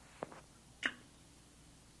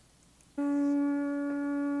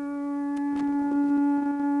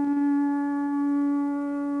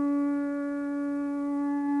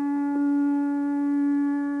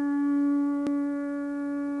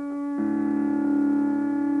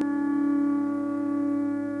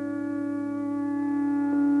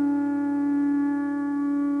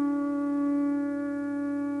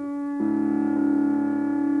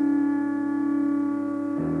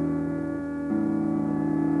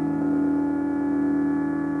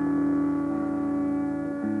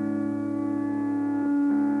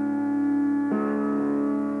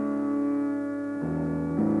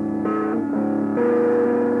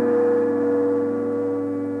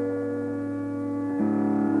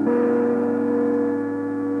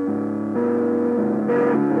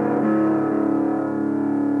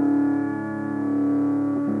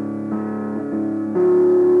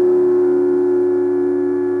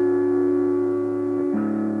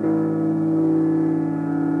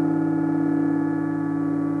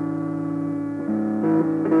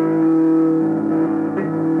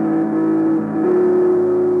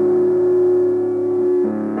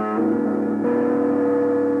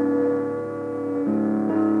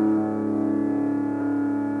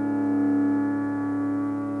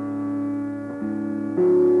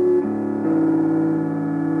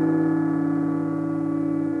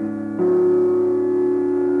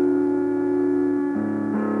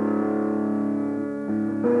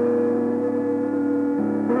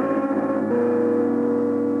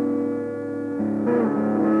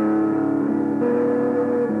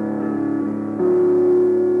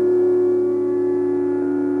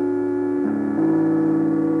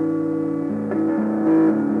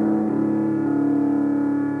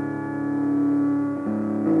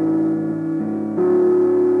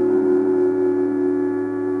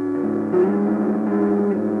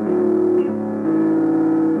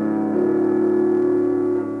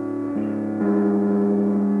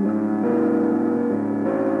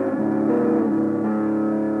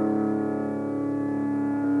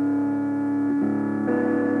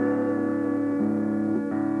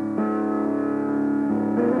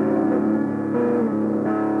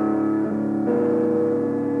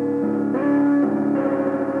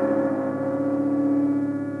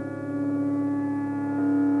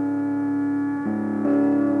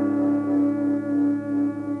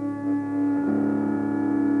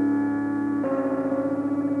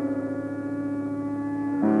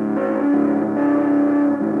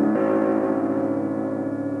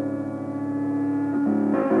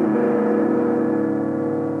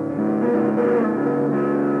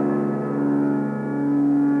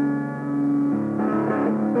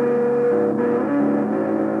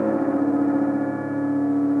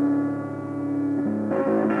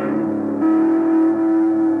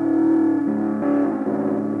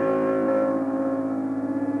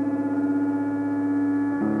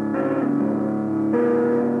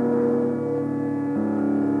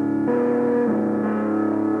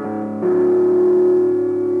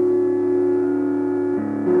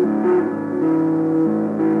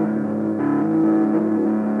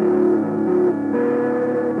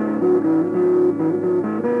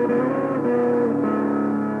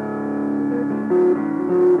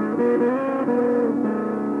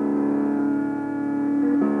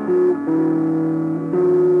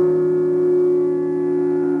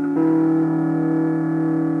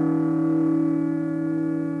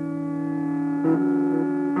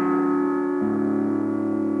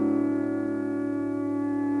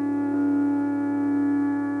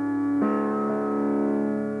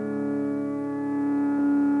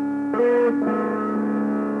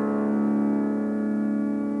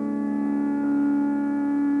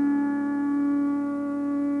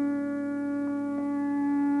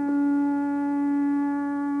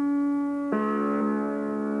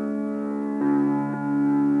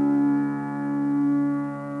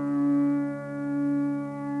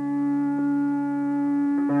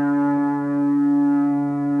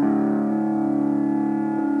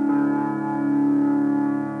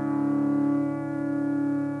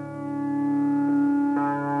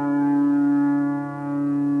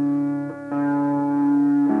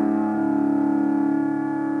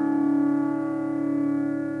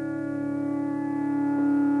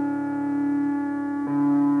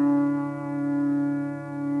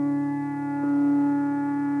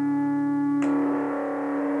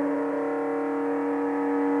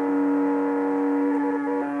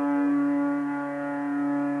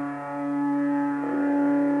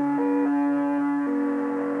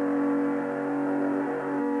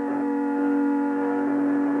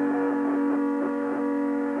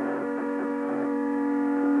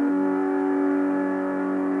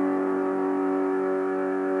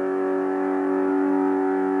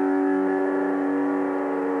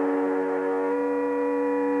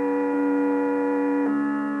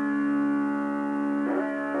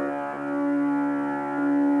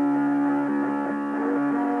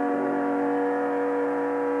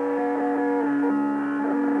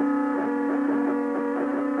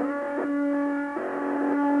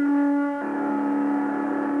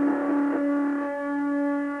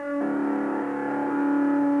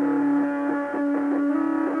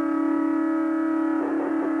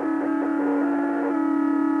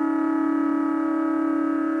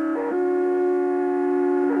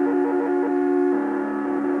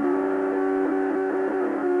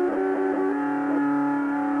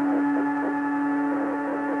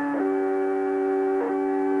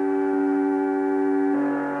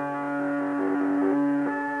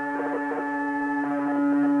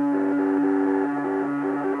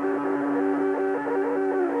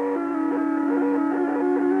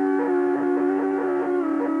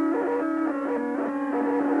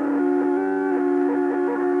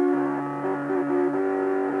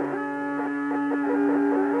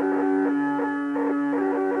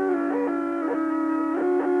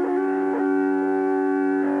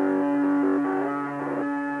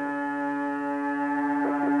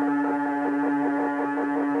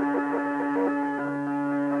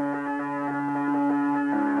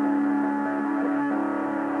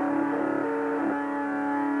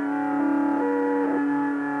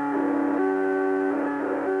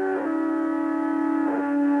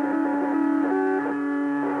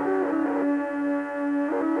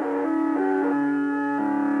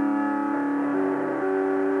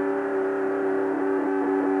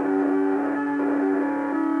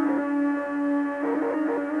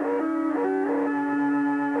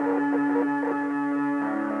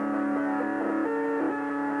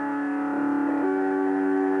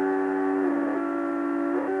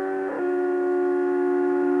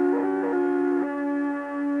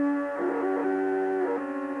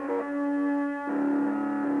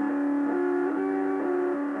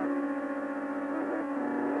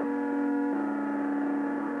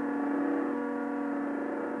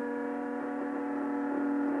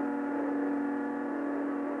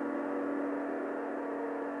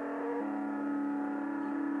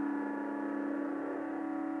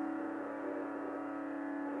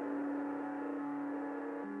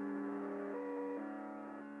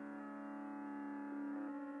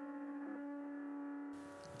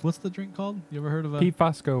 What's the drink called? You ever heard of a Pete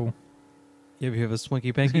Fosco. You ever have a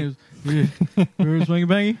Swinky Panky? Where's Swingy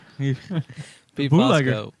Bangy? Pete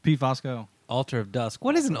Bootlegger. Fosco. Pete Fosco. Altar of Dusk.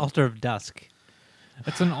 What is an Altar of Dusk?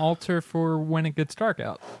 It's an altar for when it gets dark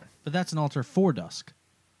out. But that's an altar for dusk.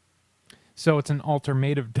 So it's an altar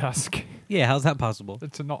made of dusk. Yeah, how's that possible?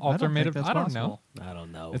 It's an altar made of. I don't know. I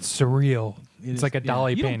don't know. It's surreal. It It's is- like a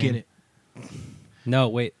Dolly you painting. don't get it. No,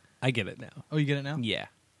 wait. I get it now. Oh, you get it now? Yeah.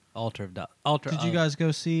 Altar of Dusk. Altar Did of, you guys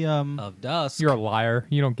go see of Dusk. You're a liar.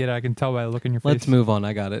 You don't get it. I can tell by the look in your face. Let's move on.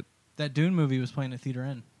 I got it. that Dune movie was playing at Theater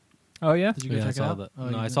N? Oh yeah. Did you go Yeah, I check it saw out? that. Oh, no,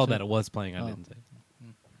 you I didn't saw see that it was playing. I Oh. didn't say.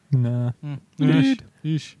 Nah. Yeesh.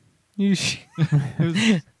 Yeesh.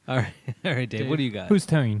 Yeesh. All right, all right, Dave. What do you got? Whose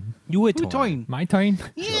turn? you were Who toying? My turn.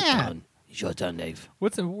 Yeah. It's your turn, Dave.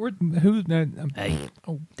 What's the word? Who's? Hey,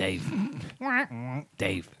 Oh. Dave.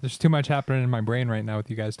 Dave. There's too much happening in my brain right now with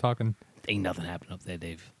you guys talking. Ain't nothing happening up there,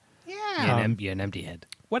 Dave. Yeah. You're an empty head.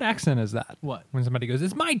 What accent is that? What? When somebody goes,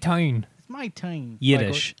 "It's my turn." It's my time.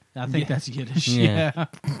 Yiddish. I think that's Yiddish. Yeah. Yeah.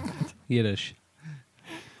 Yiddish.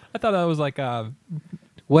 I thought that was like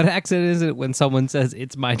What accent is it when someone says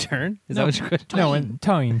it's my turn? Is that what you're going no, and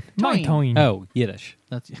turn. My Turn. turn. Oh, Yiddish.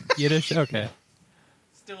 That's Yiddish. Okay.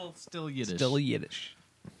 still Yiddish. Still Yiddish.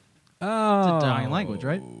 Oh, It's a dying language,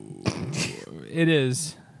 right? it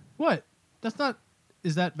is. What? That's not.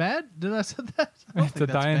 Is that bad? Did I say that? I don't It's a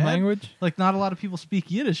think that's dying bad. language. Like, not a lot of people speak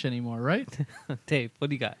Yiddish anymore, right? Dave, what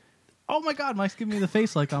do you got? Oh my God, Mike's giving me the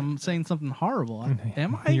face like I'm saying something horrible.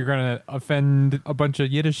 Am I? You're gonna offend a bunch of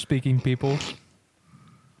Yiddish-speaking people.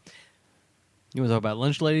 You want to talk about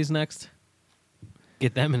lunch ladies next?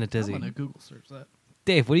 Get them in a I'm tizzy. gonna Google search that.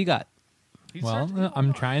 Dave, what do you got? He's Well, searching?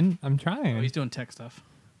 I'm trying. I'm trying. Oh, he's doing tech stuff.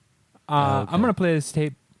 Okay. I'm gonna play this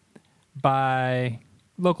tape by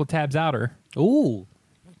local Tabs Outer. Ooh.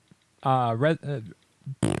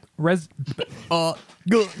 Res.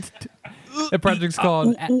 The project's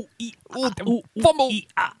called Fumble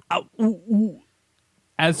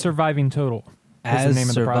As Surviving Total. is As the name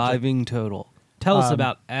of the project. Surviving Total. Tell us Um,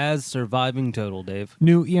 about As Surviving Total, Dave.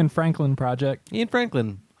 New Ian Franklin project. Ian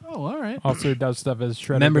Franklin, Oh, all right. Also does stuff as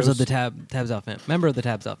Shredder. members of Ghost. the Tabs Out member of the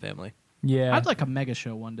Tabs Out family. Yeah. I'd like a mega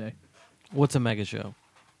show one day. What's a mega show?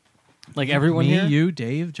 Like everyone Me, here? you,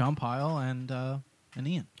 Dave, John Pyle, and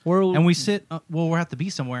Ian. We're, And we sit. Well, we're at the B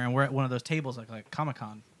somewhere, and we're at one of those tables like Comic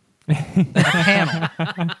Con. Panel.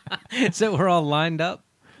 so we're all lined up.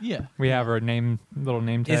 Yeah. We have our little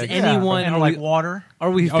name Is tag. anyone- and like water. Are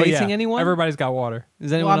we Oh, facing yeah. anyone? Everybody's got water. Is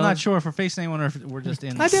Well, anyone I'm not else? sure if we're facing anyone or if we're just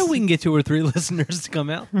in. I bet we can get 2 or 3 listeners to come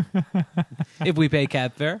out if we pay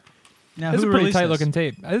cab fare. Now, It's a who pretty released tight this? looking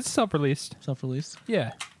tape. It's self-released. Self-released.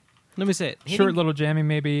 Yeah. Let me say it. He Short didn't- little jammy,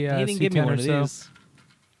 maybe He didn't give me C10 one or of so. these.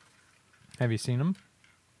 Have you seen them?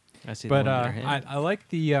 I see. But the one in your hand. I like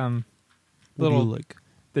the What do you little like?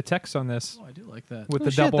 the text on this Oh, I do like that. with Oh,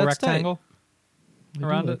 the shit, double that's tight. rectangle I do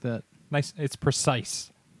around like it. that. Nice. It's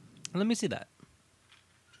precise. Let me see that.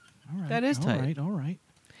 All right. That is tight. All right. All right.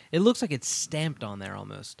 It looks like it's stamped on there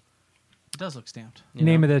almost. It does look stamped.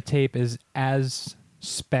 Name of the tape is As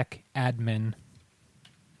Spec Admin.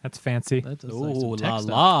 That's fancy. That's Oh like some la tech stuff.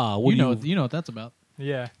 la! What You do know. you? You know what that's about.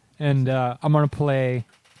 Yeah. And I'm gonna play.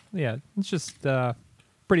 Yeah, it's just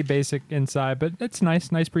pretty basic inside, but it's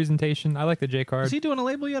nice. Nice presentation. I like the J card. Is he doing a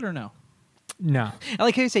label yet or no? No, I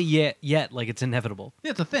like how you say yet, like it's inevitable.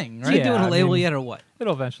 Yeah, it's a thing, Is right? he Yeah, doing a I label mean- yet or what?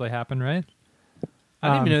 it'll eventually happen, right? I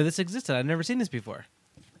didn't even Um, know this existed. I've never seen this before.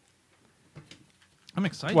 I'm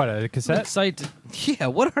excited. What, a cassette? Excited. Yeah,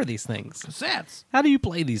 what are these things? Cassettes. How do you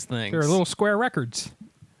play these things? They're little square records.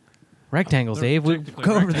 rectangles, They're Dave. We technically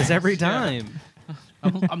go over this every rectangles,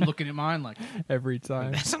 time. I'm looking at mine like Every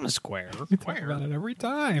time. That's not a square. We talk about it every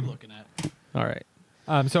time. looking at All right.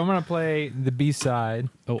 So I'm gonna play the B side,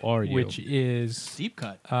 Oh, are which is deep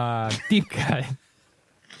cut. Deep Cut,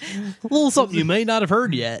 a little something you may not have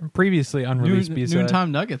heard yet? previously unreleased B side.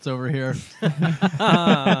 Noontime Nuggets over here.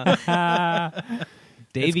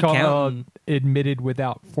 Davey It's called Counting. Admitted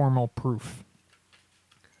Without Formal Proof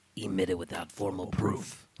Emitted without formal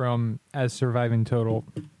proof. from As Surviving Total.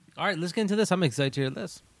 All right, let's get into this. I'm excited to hear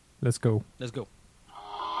this. Let's go. Let's go.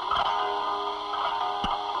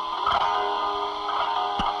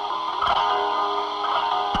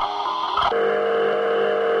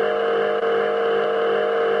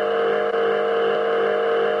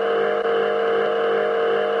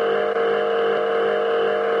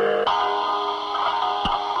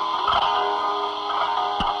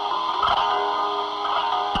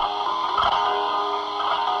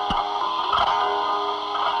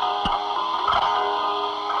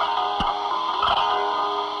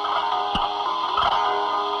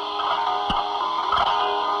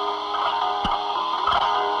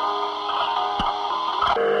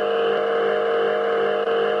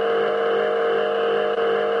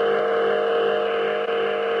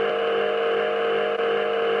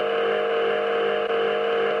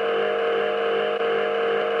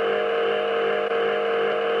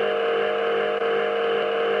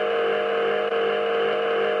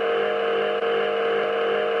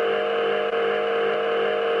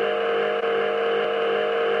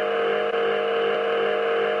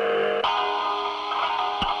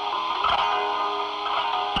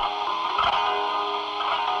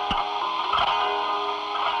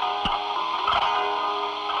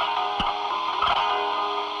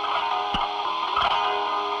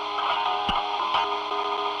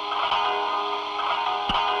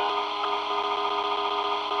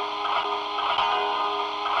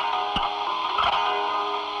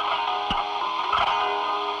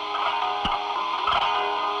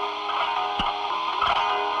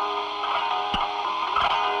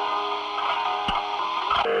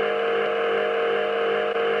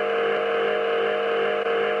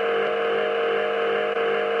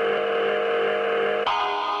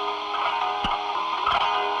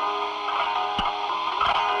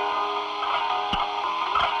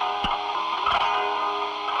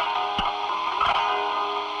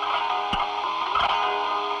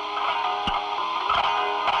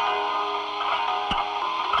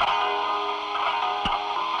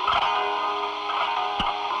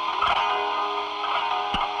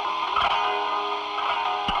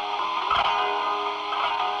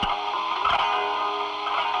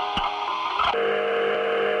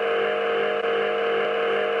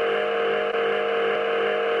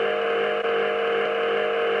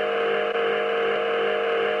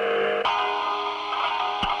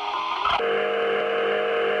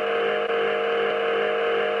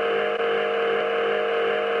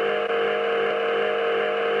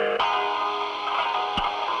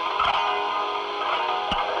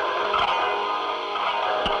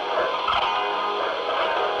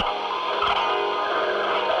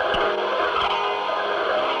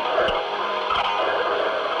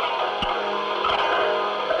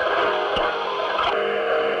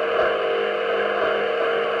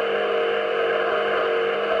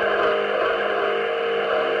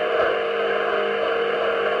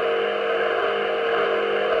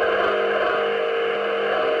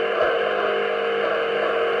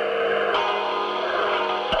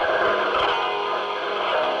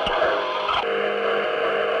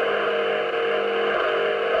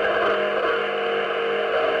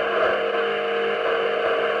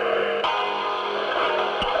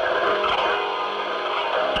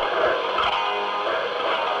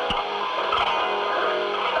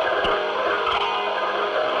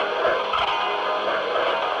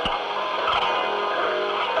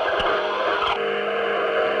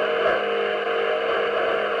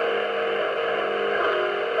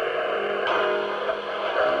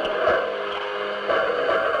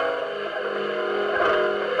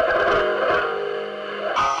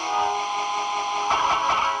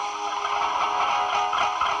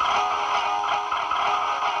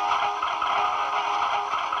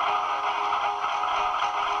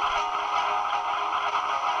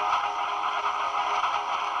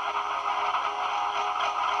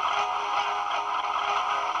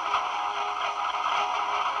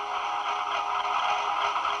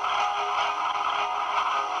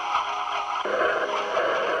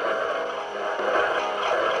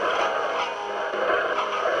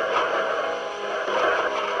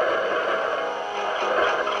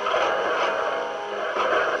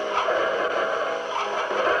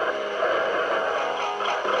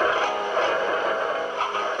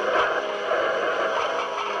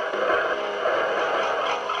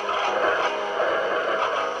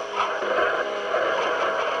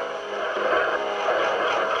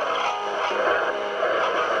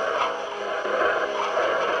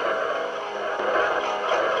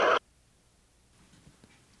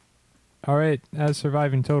 All right, as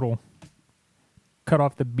surviving total. Cut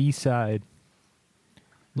off the B side.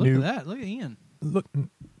 Look New- at that. Look at Ian. Look,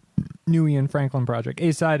 new Ian Franklin project.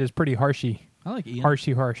 A side is pretty harshy. I like Ian.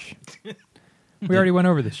 Harshy harsh. We already went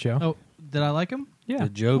over this, Joe. Oh, did I like him? Yeah. The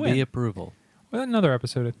Joe When? B approval. Well, another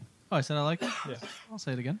episode. Oh, I said I like him? Yeah. I'll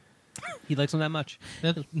say it again. He likes him that much.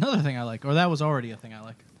 That's another thing I like. Or that was already a thing I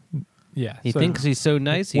like. Yeah. He so thinks he's so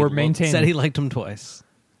nice. we're He maintaining. said he liked him twice.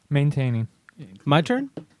 maintaining. My turn.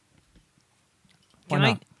 Why Can I,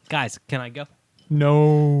 not? guys? Can I go?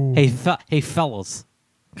 No. Hey, hey, fellas.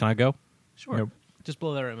 Can I go? Sure. Nope. Just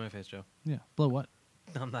blow that right in my face, Joe. Yeah. Blow what?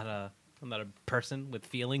 I'm not a person with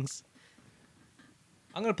feelings.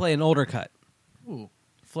 I'm gonna play an older cut. Ooh.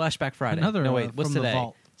 Flashback Friday. Another, no wait, what's from the today?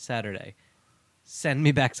 vault. Saturday. Send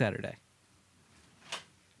me back Saturday.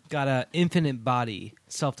 Got a Infinite Body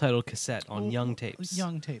self-titled cassette on Oh, Young Tapes.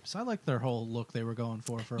 Young Tapes. I like their whole look they were going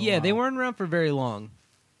for a Yeah, while. they weren't around for very long.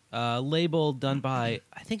 Label done by,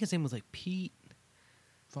 I think his name was like Pete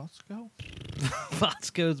Fosco?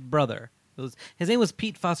 Fosco's brother. His name was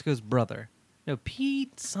Pete Fosco's brother. No,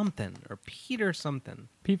 Pete something or Peter something.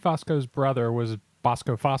 Pete Fosco's brother was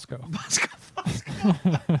Bosco Fosco.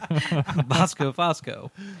 Bosco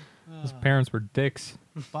Fosco. His parents were dicks.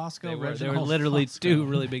 Bosco. They were Reginald literally Fosco. two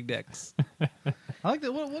really big dicks. I like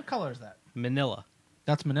that. What color is that? Manila.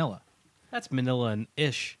 That's Manila. That's Manila and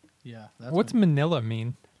ish. Yeah. That's What's Manila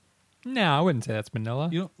mean? No, I wouldn't say that's Manila.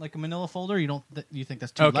 you don't like a Manila folder? You don't? You think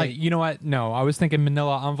that's too Okay, light? you know what? No, I was thinking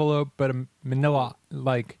Manila envelope, but a Manila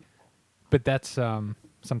but that's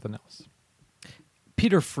something else.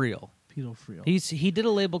 Peter Friel. Pedophile. He did a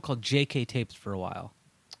label called JK Tapes for a while,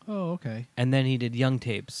 Oh, okay. and then he did Young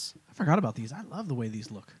Tapes. I forgot about these. I love the way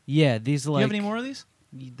these look. Yeah, these Do like. you have any more of these?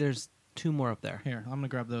 There's two more up there. Here, I'm gonna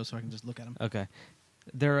grab those so I can just look at them. Okay.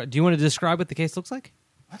 Do you want to describe what the case looks like?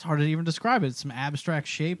 That's hard to even describe it. It's some abstract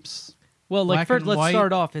shapes. Well, like Black first, and let's white.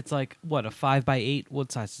 start off. It's like what, a 5x8?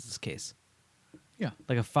 What size is this case? Yeah.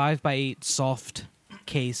 Like a 5x8 soft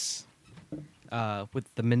case,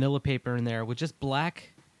 with the Manila paper in there, with just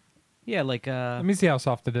black. Yeah, like Let me see how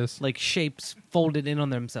soft it is. like shapes folded in on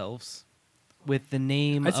themselves, with the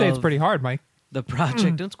name. I'd say it's of pretty hard, Mike. The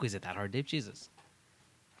project. Don't squeeze it that hard, Dave. Jesus.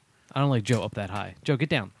 I don't like Joe up that high. Joe, get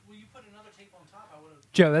down. Well, you put another tape on top. I would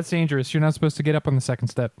have. Joe, that's dangerous. You're not supposed to get up on the second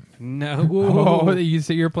step. No. Oh,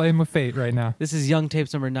 you're playing with fate right now. This is Young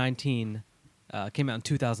Tapes number 19. Came out in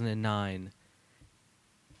 2009.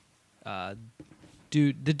 The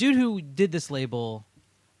dude who did this label,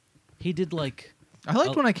 he did like I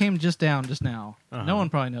liked Oh. when I came just down just now. Uh-huh. No one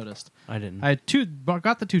probably noticed. I didn't. I had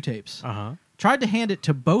got the two tapes. Uh-huh. Tried to hand it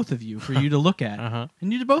to both of you for you to look at, Uh-huh.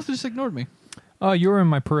 and you both just ignored me. Oh, you were in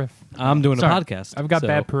my periph. I'm doing Sorry. a podcast. I've got so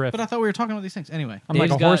bad periph. But I thought we were talking about these things anyway. I'm like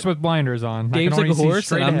Dave's a horse got- with blinders on. I Dave's can like only a see horse,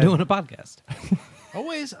 straight and I'm ahead. doing a podcast.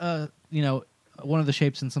 Always, one of the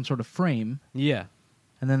shapes in some sort of frame, Yeah.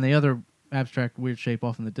 and then the other abstract weird shape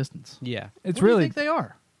off in the distance. Yeah. It's What do you really, think they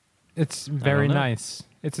are? it's very know. nice.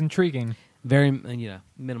 It's intriguing. Very,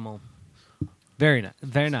 minimal. Very nice.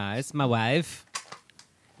 Very nice. My wife.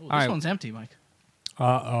 Ooh, this right. one's empty, Mike.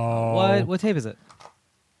 Uh-oh. What tape is it?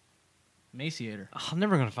 Emaciator. Oh, I'm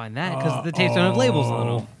never going to find that because the tapes don't have labels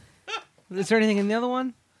on them. Is there anything in the other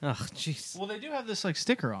one? Ugh, jeez. Well, they do have this like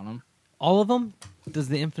sticker on them. All of them? Does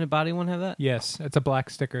the Infinite Body one have that? Yes, it's a black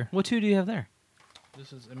sticker. What two do you have there?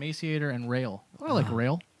 This is Emaciator and Rail. I like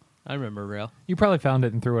Rail. I remember Rail. You probably found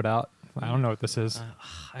it and threw it out. I don't know what this is.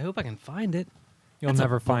 I hope I can find it. You'll that's a-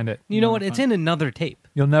 never find it. You know never what? It's find in another tape.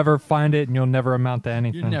 You'll never find it, and you'll never amount to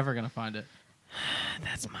anything. You're never gonna find it.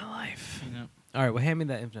 That's my life. You know? All right, well, hand me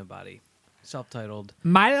that Infinite Body. Self-titled.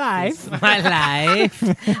 My life. My life.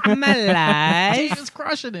 My life. Dave is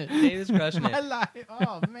crushing it. Dave is crushing My it. life.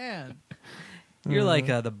 Oh man. You're like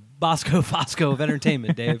the Bosco Fosco of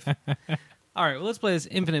entertainment, Dave. All right, well, let's play this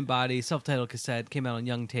Infinite Body self-titled cassette. Came out on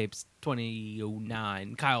Young Tapes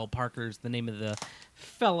 2009. Kyle Parker's the name of the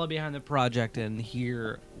fella behind the project, and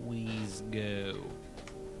here we go.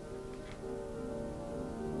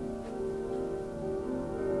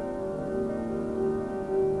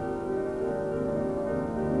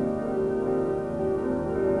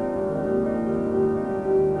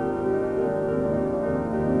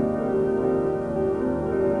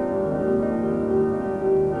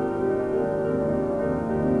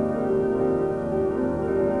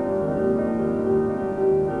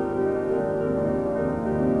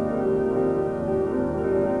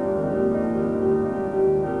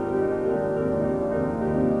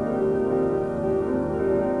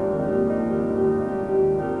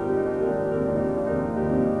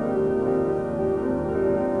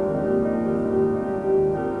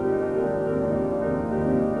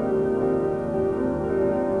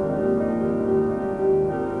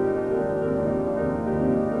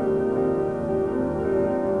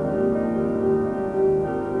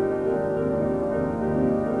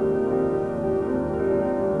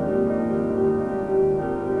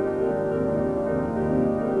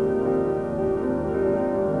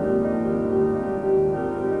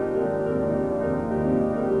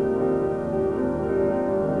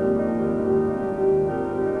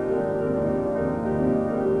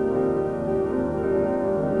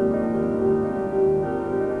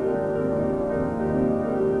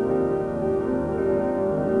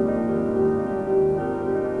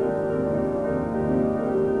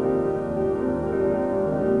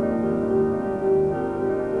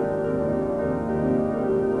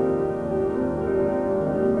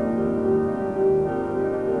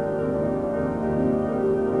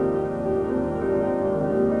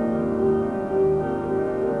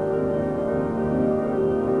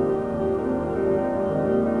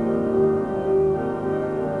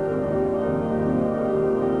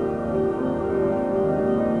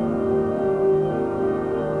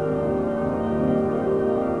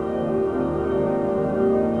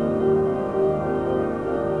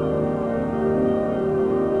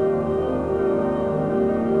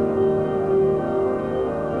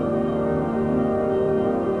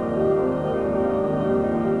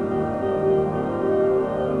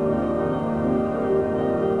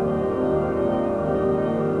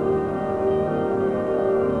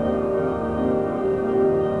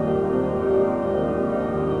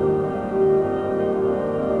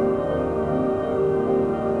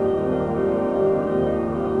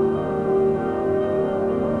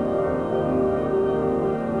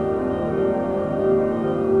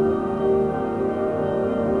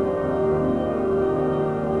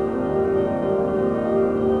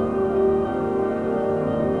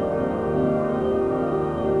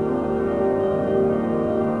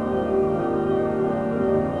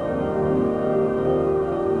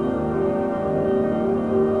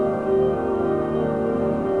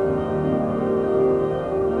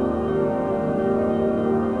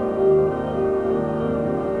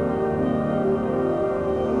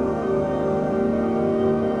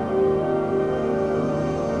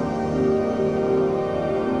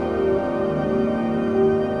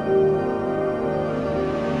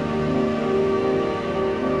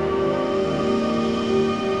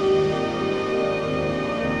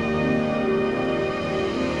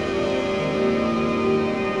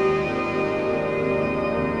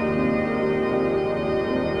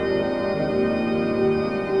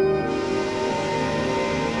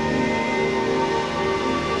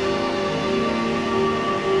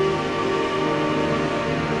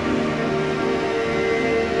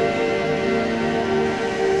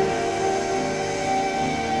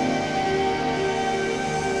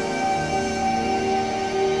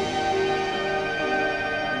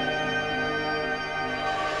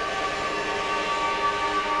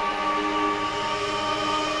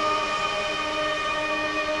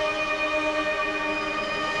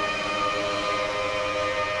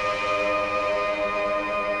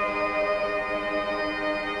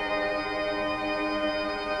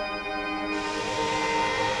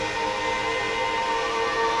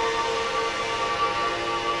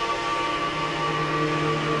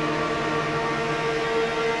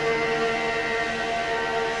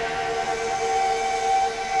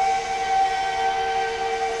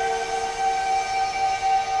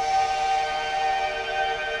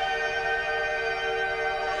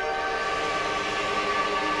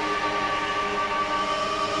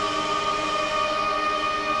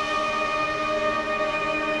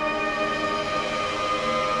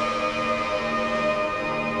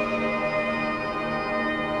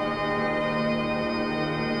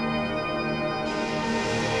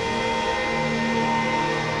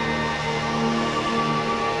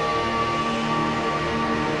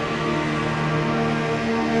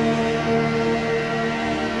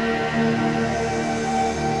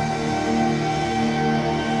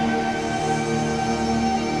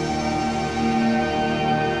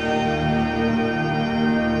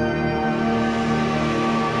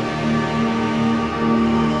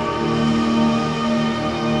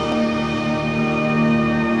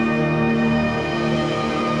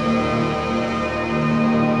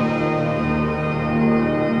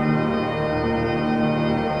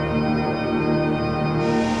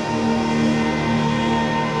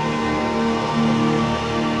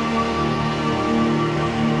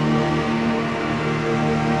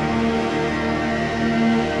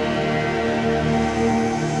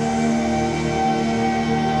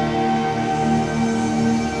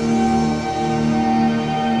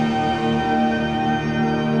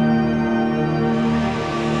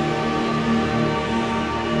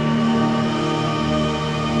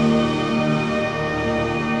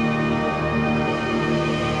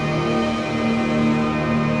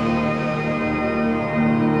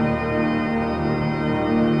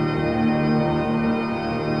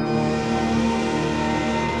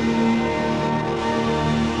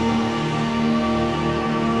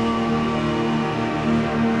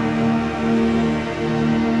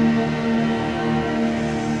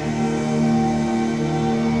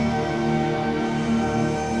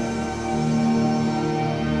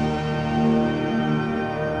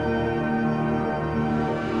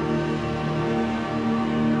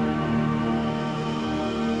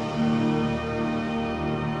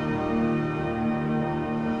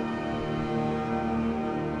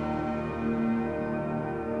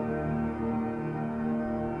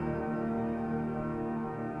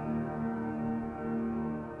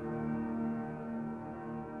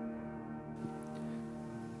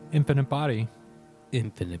 Infinite Body.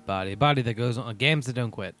 Infinite Body. Body that goes on. Games that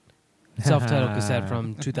don't quit. Self-titled cassette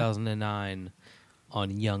from 2009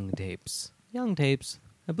 on Young Tapes. Young Tapes.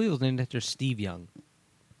 I believe it was named after Steve Young.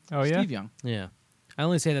 Oh yeah. Steve Young. Yeah. I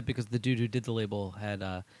only say that because the dude who did the label had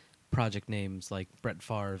project names like Brett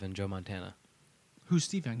Favre and Joe Montana. Who's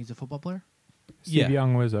Steve Young? He's a football player? Steve Yeah.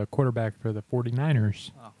 Young was a quarterback for the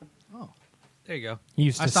 49ers. Oh. There you go. He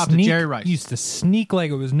used I to stopped at sneak. Jerry Rice. He used to sneak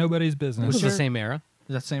like it was nobody's It business. was the your- same era,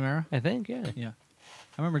 Is that the same era? I think. Yeah. Yeah.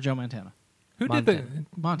 I remember Joe Montana. Who did Montana.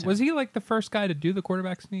 the? Montana. Was he like the first guy to do the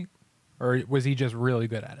quarterback sneak, or was he just really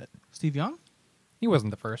good at it? Steve Young? He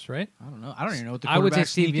wasn't the first, right? I don't know. I don't even know what the I would say quarterback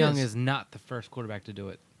Steve sneak Young is. is not the first quarterback to do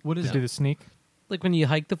it. What is To it? do the sneak, Like when you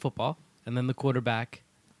hike the football and then the quarterback.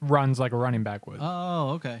 runs like a running back would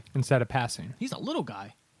Oh, okay. instead of passing. He's a little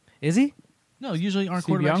guy. Is he? No, usually aren't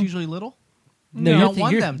Steve quarterbacks Young? usually little? No, You you're, don't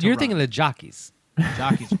want them to you're run. thinking of the jockeys.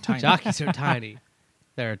 Jockeys are tiny. Jockeys are tiny.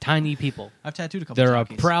 They're tiny people. I've tattooed a couple They're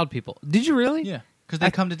jockeys. proud people. Did you really? Yeah, because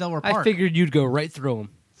they come to Delaware Park. I figured you'd go right through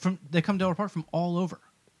them. They come to Delaware Park from all over.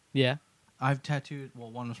 Yeah. I've tattooed, well,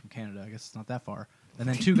 one was from Canada. I guess it's not that far. And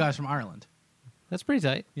then 2 guys from Ireland. That's pretty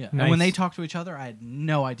tight. Yeah. Nice. And when they talked to each other, I had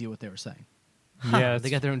no idea what they were saying. Yeah, They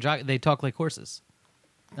got their own jockey. They talk like horses.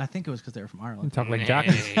 I think it was because they were from You Ireland. talk like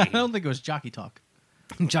jockeys. I don't think it was Jockey Talk.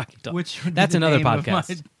 Jockey Talk. Which would be That's the another name of podcast.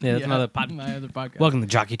 my- That's another podcast. My other podcast. Welcome to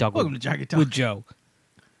Jockey Talk. Welcome with, to Jockey Talk. with Joe.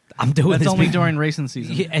 I'm doing That's this only big- during racing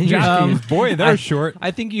season. Yeah, and you're- Jockeys, boy, they're short. I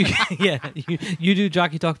think you, yeah, you do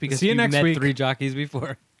Jockey Talk because See you next met week. 3 jockeys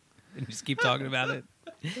before, and you just keep talking about it.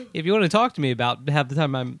 If you want to talk to me about half the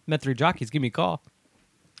time I met 3 jockeys, give me a call.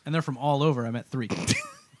 And they're from all over. I met 3.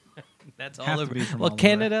 That's Have all to over. be from Well, all over.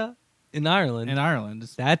 Canada and Ireland. In Ireland.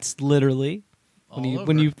 It's That's literally when all you over.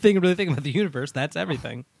 when you really think about the universe. That's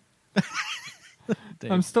everything.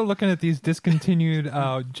 Dave. I'm still looking at these discontinued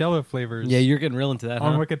Jello flavors. Yeah, you're getting real into that.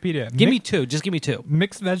 on Huh? Wikipedia. Give me 2. Just give me 2.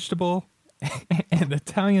 mixed vegetable and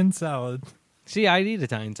Italian salad. See, I'd eat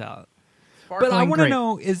Italian salad. But I Sparkling want to grape.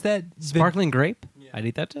 know: is that Sparkling grape? I'd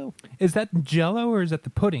eat that too. is that Jello or is that the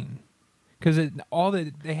pudding? Because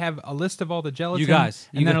they have a list of all the gelatin, You guys,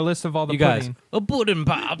 and you then guys- a list of all the You guys, pudding. a pudding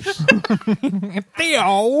pops.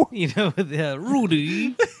 Theo. You know,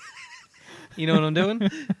 Rudy. You know what I'm doing?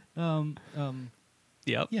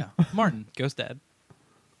 Yep. Yeah. Martin. Ghost Dad.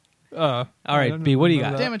 All All right, B, what do you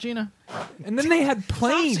got? Damn it, Gina. And then they had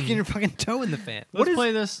plain. Sticking your fucking toe in the fan. Let's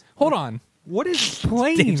play this. Hold on. What is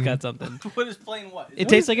plain? Dave's got something. What is plain what? It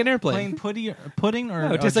tastes like an airplane. Plain pudding or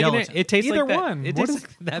No, it tastes like gelatin? it tastes Either like that. one. It What tastes is-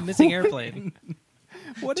 like that missing airplane.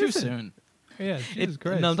 What Too is it? soon. Yeah, Jesus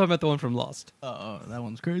Christ. No, I'm talking about the one from Lost. Oh, that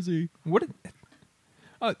one's crazy. What?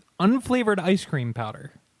 Unflavored ice cream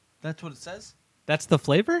powder. That's what it says? That's the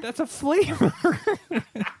flavor? That's a flavor.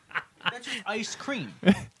 That's just iced cream.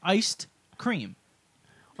 Iced cream.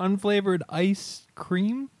 Unflavored ice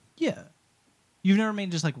cream. Yeah. You've never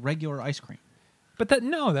made just like regular ice cream. But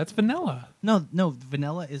that's vanilla. No,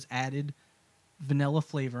 vanilla is added vanilla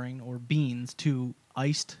flavoring or beans to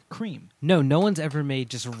iced cream. No, no one's ever made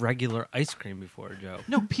just regular ice cream before, Joe.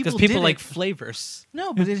 No, people Because people did like it. flavors.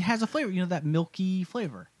 No, but it has a flavor. You know, that milky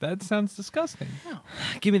flavor. That sounds disgusting. No.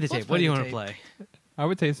 Give me the Let's tape. What do play you the want to tape. play? I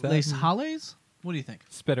would taste that. Les Halles? What do you think?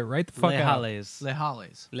 Spit it right the fuck Les out. Halles. Les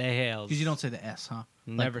Halles. Les Halles. Because you don't say the S, huh?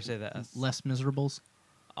 Never Like say the S. Less miserables.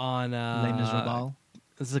 On Les Miserables.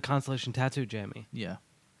 This is a Constellation Tattoo Jammy. Yeah.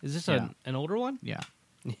 Is this Yeah. an older one? Yeah.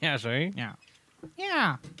 Yeah, sorry. Yeah.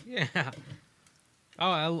 Yeah. Yeah.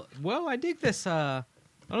 Oh, I dig this. I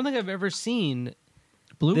don't think I've ever seen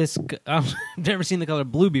Blue? this. I've never seen the color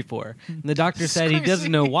blue before. And the doctor said he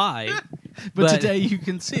doesn't know why. but today you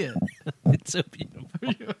can see it. It's so beautiful.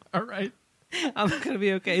 All right. I'm gonna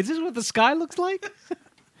be okay. Is this what the sky looks like?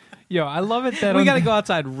 Yo, I love it that We on- gotta go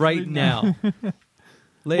outside right now.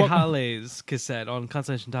 Les What- Halles cassette on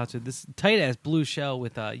Constellation Tattoo. This tight ass blue shell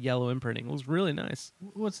with yellow imprinting. It was really nice.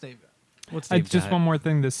 What's Dave got? What's I, Dave's just got? one more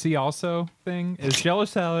thing. The see also thing is Jello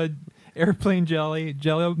salad, airplane jelly,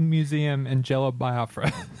 Jello museum, and Jello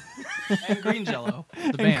Biafra. And green jello. The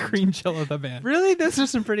and band. green Jello the band. Really? Those are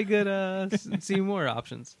some pretty good see more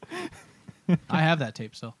options. I have that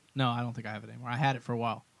tape still. No, I don't think I have it anymore. I had it for a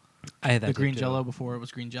while. I had that The green too. jello before it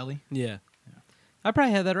was green jelly. Yeah. I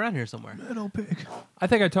probably had that around here somewhere. Little pig. I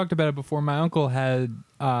think I talked about it before. My uncle had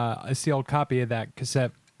a sealed copy of that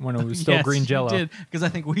cassette when it was still green Jello. Because I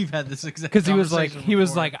think we've had this exact. Because he was like,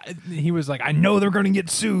 conversation I know they're gonna get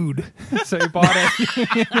sued, so he bought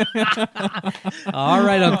it. All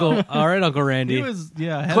right, Uncle. All right, Uncle before. Randy. He was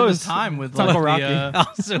ahead Close. of his time with It's Uncle like, Rocky.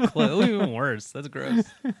 Oh, so close. Even worse. That's gross.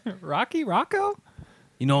 Rocky Rocco,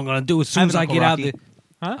 You know what I'm gonna do as soon as I Uncle get out Rocky. the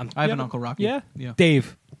huh? I have You an Uncle Rocky. Yeah, Yeah.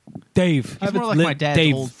 Dave. Dave. He's more like my dad's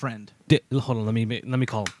Dave. old friend. Hold on, let me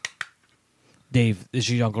call him. Dave, this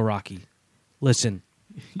is your Uncle Rocky. Listen,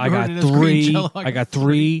 I got ordered us green three. Jell-O. I got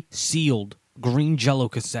three sealed green Jello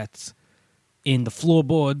cassettes in the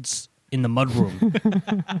floorboards in the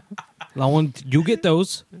mudroom. I want you get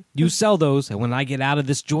those. You sell those, and when I get out of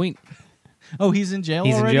this joint, Oh, he's in jail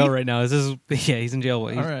he's already? in jail right now. Yeah, he's in jail. All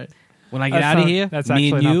right. When I get out of here, That's me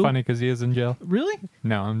actually and not you, funny because he is in jail. Really?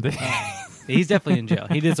 No, I'm. he's definitely in jail.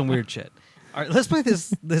 He did some weird shit. All right, let's play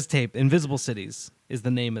this tape. Invisible Cities is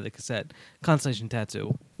the name of the cassette. Constellation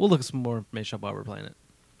Tattoo. We'll look at some more information up while we're playing it.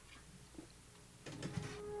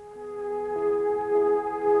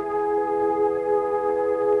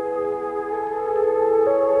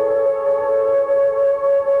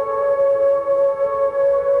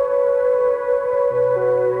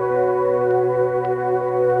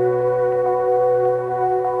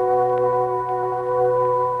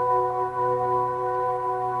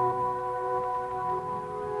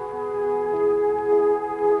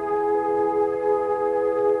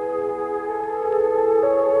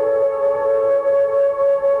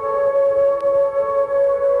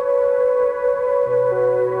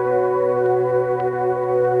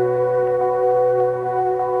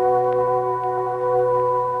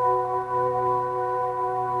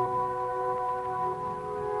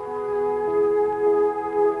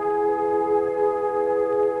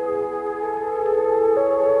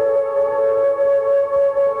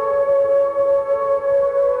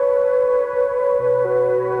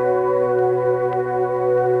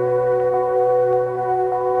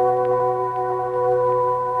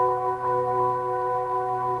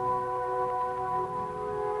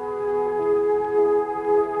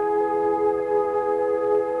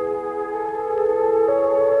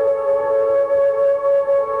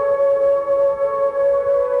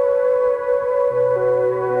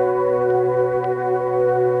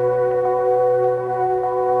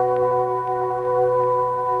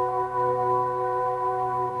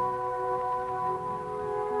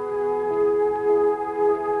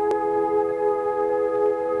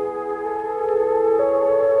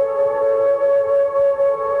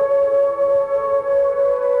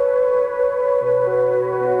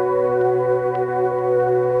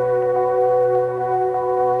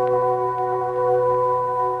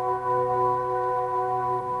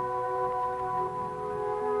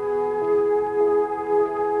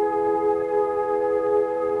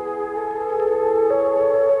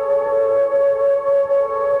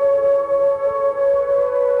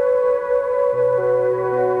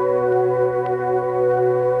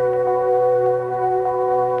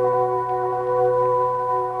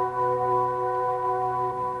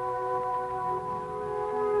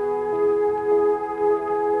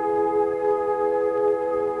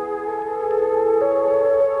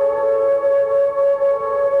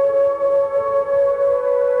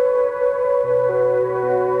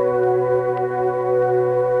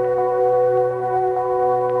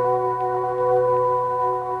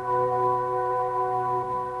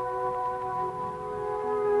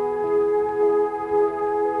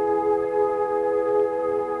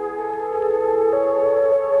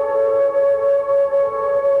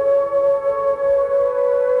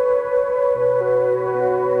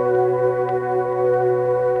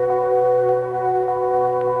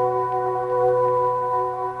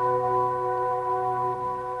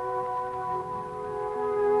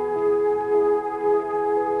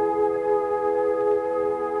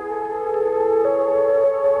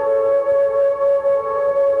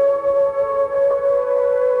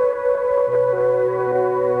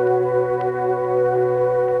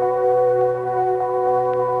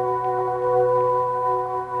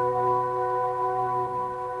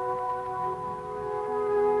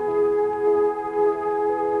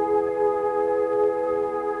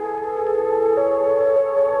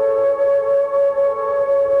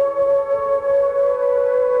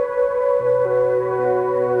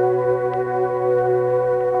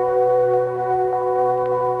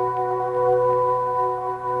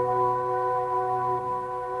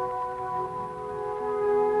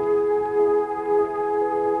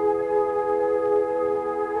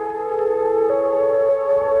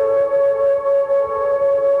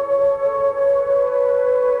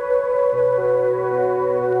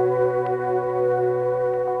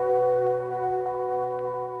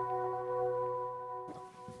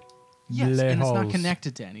 Yes, and it's not Lejos.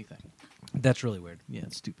 connected to anything. That's really weird. Yeah,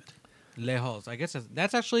 it's stupid. Lejos. I guess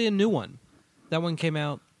that's actually a new one. That one came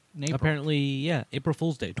out In April. apparently, yeah, April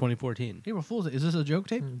Fool's Day, 2014. April Fool's Day. Is this a joke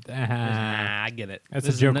tape? Ah, I get it. That's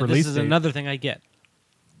This a is joke ano- release This is date. another thing I get.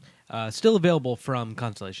 Still available from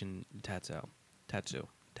Constellation Tattoo.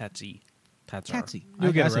 Tatsar. Tatsy. You'll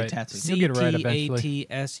I get it say right. Tatsy. You'll get it right eventually.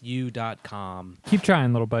 CTATSU.com Keep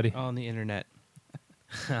trying, little buddy. on the internet.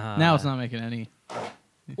 Now it's not making any.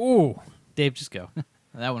 Ooh, Dave, just go.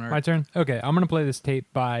 That one hurt. my turn. Okay, I'm gonna play this tape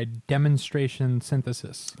by Demonstration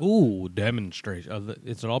Synthesis. Ooh, demonstration.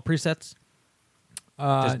 Is it all presets?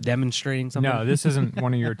 Just demonstrating something? No, this isn't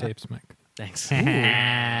one of your tapes, Mike. Thanks.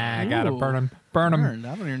 I gotta Ooh. burn him. Burn him. Burned.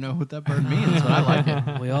 I don't even know what that bird means, but I like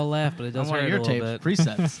it. We all laugh, but it does On one hurt of a your little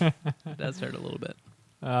tapes, bit. presets. It does hurt a little bit.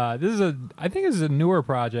 I think this is a newer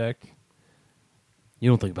project. You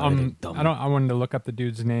don't think about anything dumb. I wanted to look up the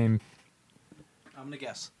dude's name. I'm gonna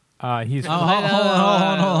guess. He's Hold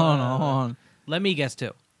on. Let me guess,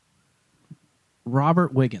 too.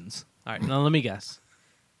 Robert Wiggins. All right, now let me guess.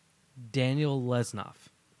 Daniel Lesnoff.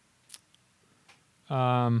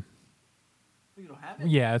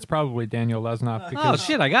 yeah, it's probably Daniel Lesnoff Oh, because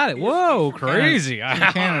shit, I got it. Whoa, crazy.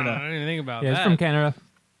 Canada. I didn't even think about yeah, that. he's from Canada,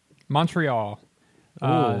 Montreal.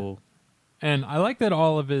 Ooh. And I like that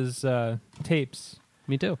all of his tapes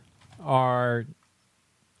Me too. are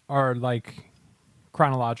like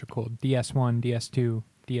chronological: DS1, DS2,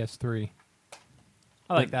 DS3.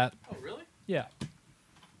 I like that. Oh, really? Yeah.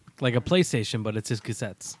 Like a PlayStation, but it's his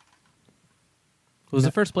cassettes. Was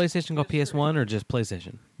the first PlayStation called PS1 or just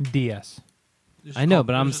PlayStation? DS. I know,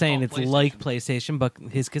 but I'm saying it's like PlayStation, but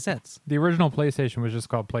his cassettes. The original PlayStation was just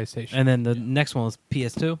called PlayStation. And then the next one was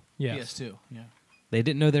PS2. yes. PS2. Yeah. They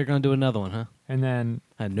didn't know they were going to do another one, huh? And then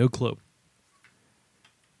I had no clue.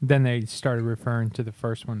 they started referring to the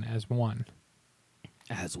first one as one.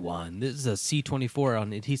 As one. This is a C24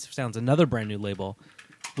 on Adhesive Sounds, another brand new label.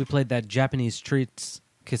 We played that Japanese Treats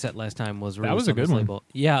cassette last time. Was That was released a on good this one. label.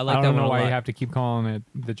 Yeah, I like I that don't one know a why lot. you have to keep calling it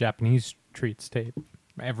the Japanese Treats tape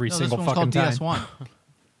every No, single this one's fucking called time. DS1.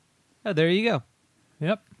 Oh, there you go.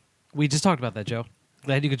 Yep. We just talked about that, Joe.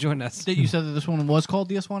 Glad you could join us. You said that this one was called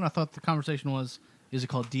DS1? I thought the conversation was, is it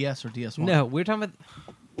called DS or DS1? No, we're talking about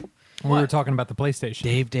We were talking about the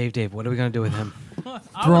PlayStation. Dave. What are we going to do with him?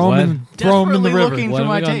 Throw him in the desperately river. looking What for are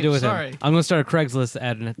my we going to tape. do with Sorry. him? I'm going to start a Craigslist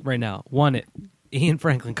ad right now. Want it. Ian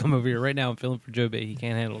Franklin, come over here right now. I'm feeling for Joe B. He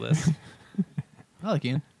can't handle this. I like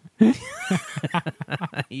Ian.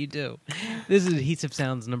 You do. This is Adhesive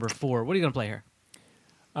Sounds number 4. What are you going to play here?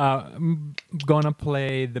 I'm gonna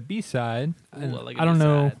play the B side. Ooh, I like a I don't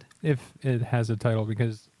know B-side. if it has a title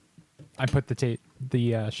because I put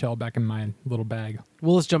the shell back in my little bag.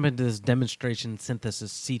 Well, let's jump into this demonstration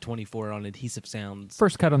synthesis C24 on Adhesive Sounds.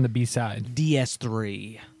 First cut on the B side.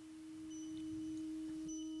 DS3.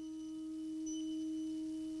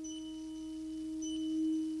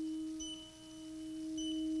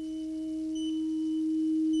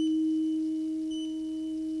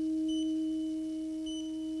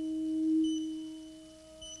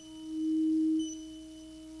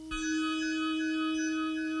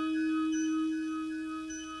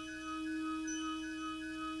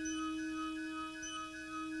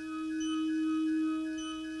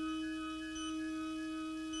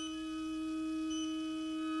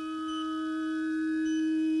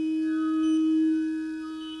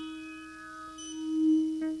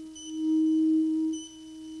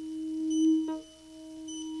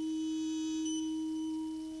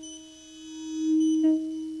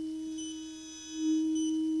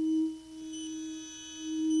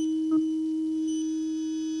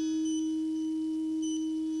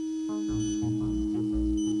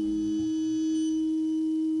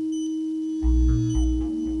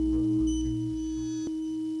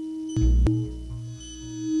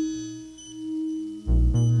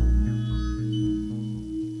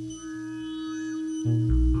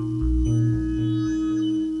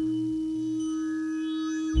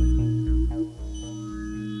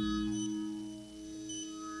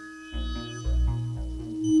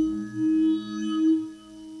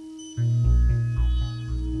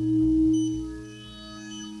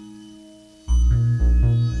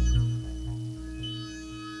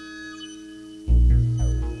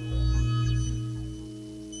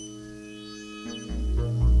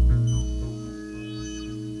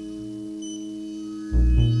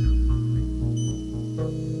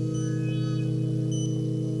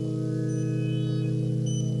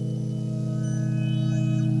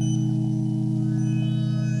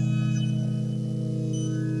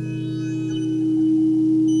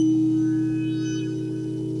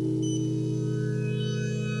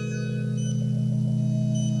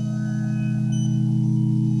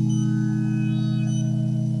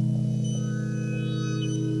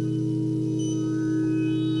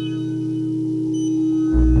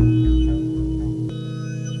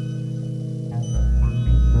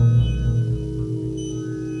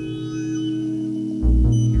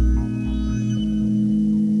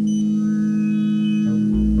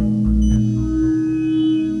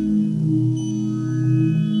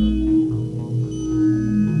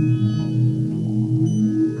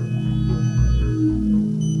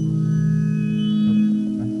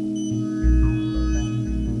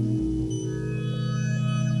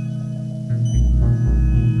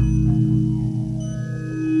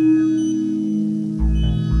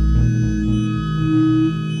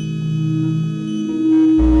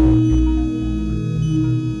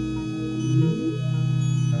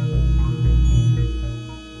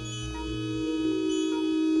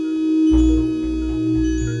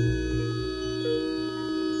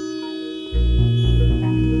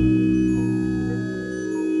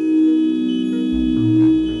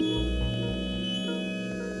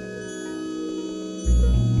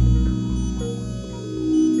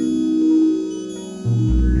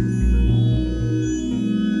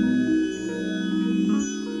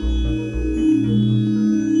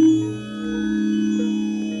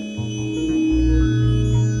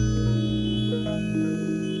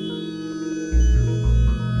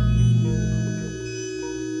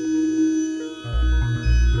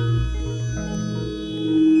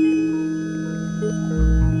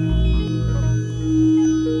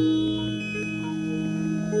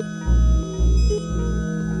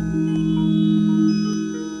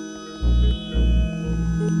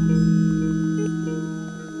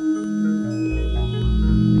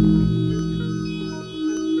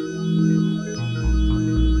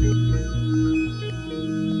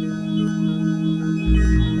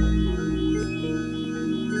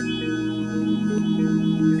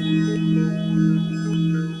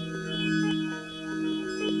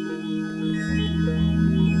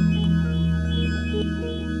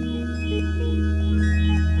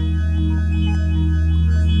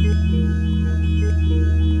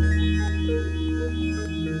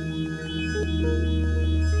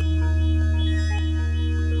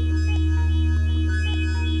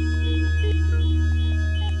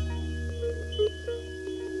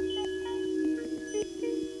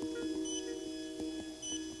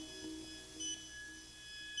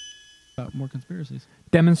 Got more conspiracies.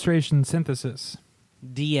 Demonstration synthesis.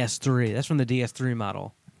 DS3. That's from the DS3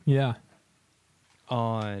 model Yeah.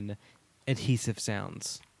 on Adhesive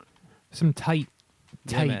Sounds. Some tight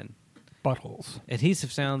Yeah, man. buttholes.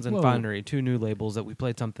 Adhesive Sounds and Whoa. Foundry, 2 new labels that we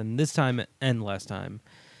played something this time and last time,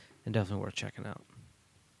 and definitely worth checking out.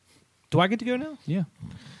 Do I get to go now? Yeah.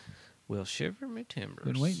 We'll shiver my timbers.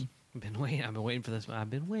 Been waiting. I've been waiting for this. I've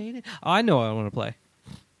been waiting. Oh, I know what I want to play.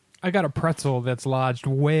 I got a pretzel that's lodged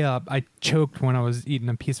way up. I choked when I was eating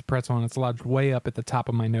a piece of pretzel, and it's lodged way up at the top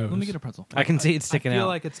of my nose. Let me get a pretzel. I can see it sticking I feel out.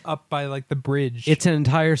 like it's up by like the bridge. It's an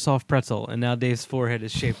entire soft pretzel, and now Dave's forehead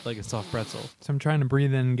is shaped like a soft pretzel. So I'm trying to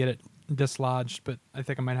breathe in and get it dislodged, but I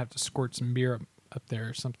think I might have to squirt some beer up there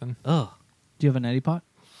or something. Oh, Do you have a neti pot?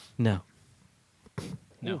 no.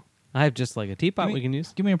 No. I have just like a teapot we can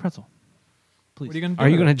use. Give me a pretzel. Please. What are you going to do? Are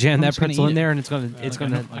you with going to it? jam I'm that just gonna pretzel eat in it. there, and it's going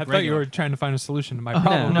to... Like I thought you regular. were trying to find a solution to my Oh,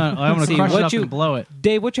 problem. No, I'm going See, to crush it what up you- and blow it.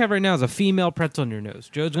 Dave, what you have right now is a female pretzel in your nose.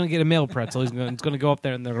 Joe's going to get a male pretzel. It's going to go up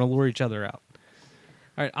there, and they're going to lure each other out.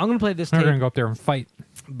 All right, I'm going to play this We're going to tape go up there and fight.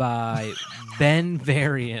 by Ben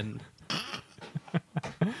Varian.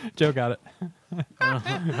 Joe got it.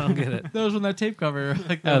 I don't get it. That was when that tape cover,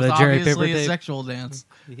 like Oh, that was the Jerry obviously Paper a tape? sexual dance.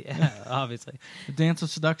 Yeah, obviously. The dance of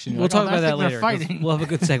seduction. You're We'll like, talk oh, about that they're later. 'cause Fighting. We'll have a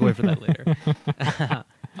good segue for that later.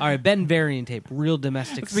 All right, Ben Varian tape, real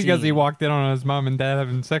domestic It's because he scene. walked in on his mom and dad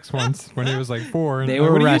having sex once when he was like 4. And They like,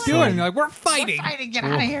 were what wrestling. are you doing? They're like, we're fighting. Get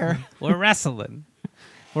out of here. We're wrestling.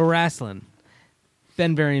 We're wrestling.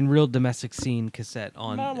 Ben Varian, real domestic scene cassette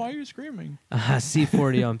on Mom, why are you screaming?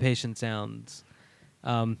 C40 on Patient Sounds.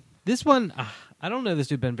 This one, I don't know this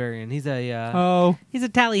dude Ben Varian. He's a he's a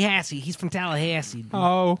Tallahassee. He's from Tallahassee,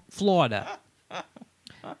 Florida.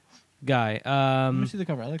 Guy. Let me see the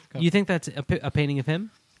cover. I like the cover. You think that's a painting of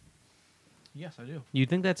him? Yes, I do. You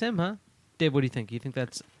think that's him, huh? Dave, what do you think? You think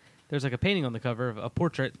there's like a painting on the cover of a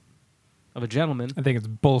portrait of a gentleman? I think it's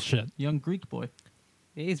bullshit. Young Greek boy.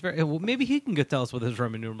 He's very well. Maybe he can go tell us what those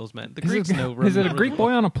Roman numerals meant. The Is Greeks it, know. Roman is it a numerals Greek boy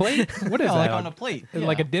well. on a plate? What is Yeah, that? like on a plate.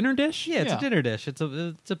 Like a dinner dish? Yeah, it's Yeah. a dinner dish. It's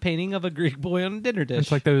a painting of a Greek boy on a dinner dish.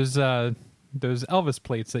 It's like those Elvis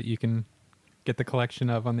plates that you can get the collection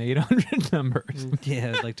of on the 800 numbers.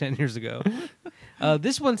 Yeah, like 10 years ago.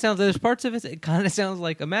 This one sounds. There's parts of it kind of sounds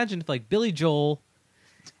like. Imagine if like Billy Joel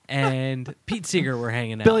and Pete Seeger were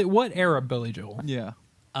hanging out. Billy, what era Billy Joel? Yeah.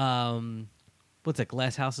 What's that?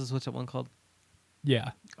 Glass Houses. What's that one called?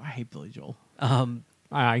 Yeah. I hate Billy Joel.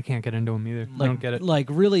 I can't get into him either. I don't get it. Like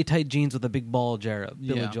really tight jeans with a big ball jar.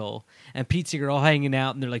 Billy Yeah. Joel and Pete Seeger all hanging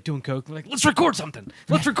out, and they're like doing coke. They're like, let's record something.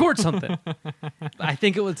 Let's record something. I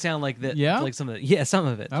think it would sound like that. Yeah? Like some of it. Yeah, some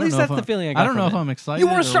of it. I At don't least know that's if the feeling I got. I don't know if from I'm it. excited. You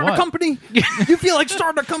want to or start what. a company? You feel like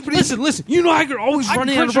starting a company? Listen. You know how you're always I can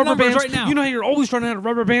running out of crunch your rubber numbers bands right now. You know how you're always running out of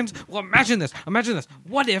rubber bands. Well, imagine this.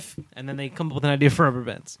 What if? And then they come up with an idea for rubber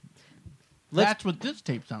bands. That's what this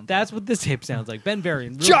tape sounds That's what this tape sounds like. Ben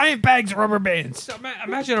Varian. real- Giant bags of rubber bands. So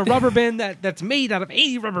imagine a rubber band that's made out of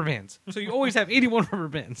 80 rubber bands. So you always have 81 rubber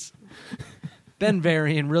bands. Ben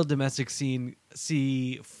Varian, Real Domestic Scene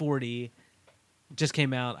C40, just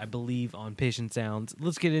came out, I believe, on Patient Sounds.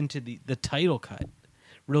 Let's get into the title cut.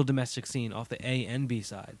 Real Domestic Scene off the A and B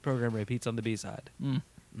side. Program repeats on the B side.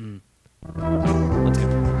 Let's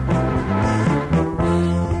go.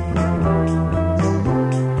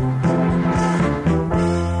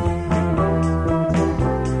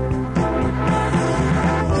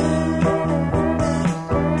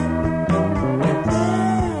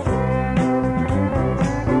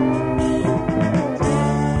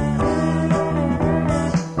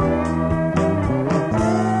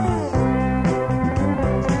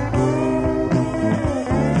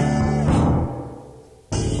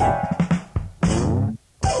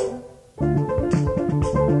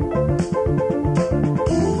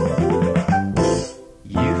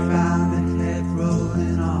 You found the head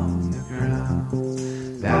rolling on the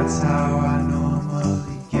ground. That's how I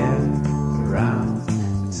normally get around.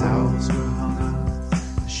 The towels were hung up,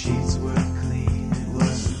 the sheets were clean. It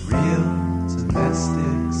was a real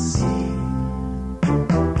domestic scene.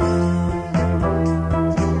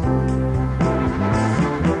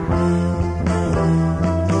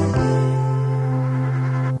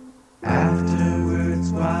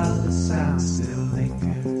 Afterwards, while the sound still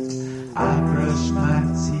lingered, I brushed my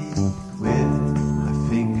teeth with my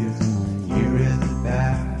finger. You read the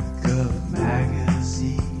back of a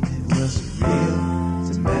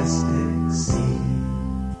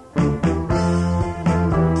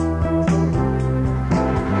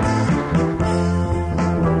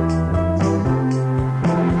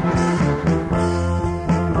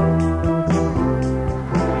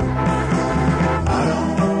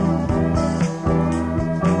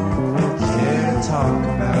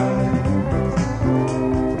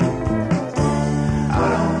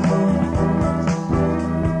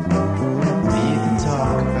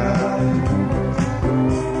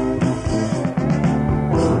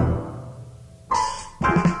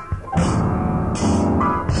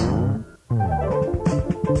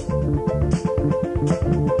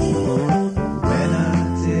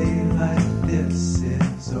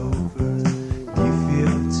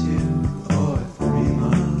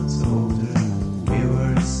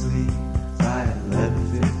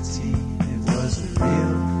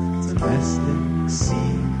restless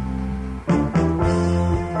sea.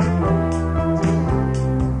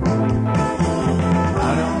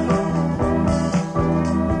 I don't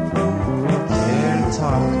care to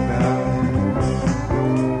talk about it.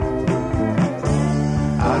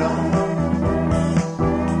 I don't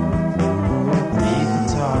need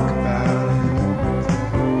to talk about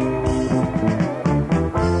it.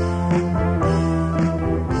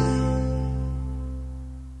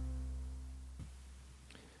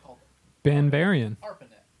 Ben Varian.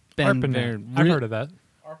 Ben Arpanet. Ver- I've re- heard of that.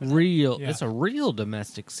 Real. Yeah. It's a real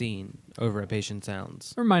domestic scene over at Patient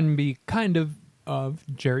Sounds. Reminded me kind of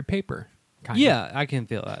Jerry Paper. Kind of. Yeah, I can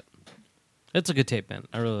feel that. It's a good tape, man.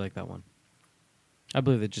 I really like that one. I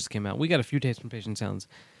believe it just came out. We got a few tapes from Patient Sounds.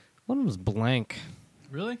 One of them was blank.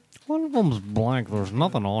 Really? One of them was blank. There's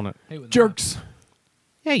nothing on it. Hey, with Jerks.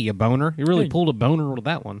 Hey, you boner. You really Hey. pulled a boner with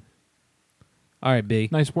that one. All right, B.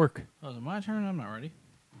 Nice work. Oh, is it my turn? I'm not ready.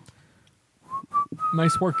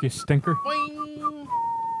 Nice work, you stinker. Boing.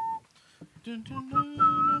 Dun, dun, dun,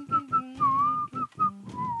 dun, dun,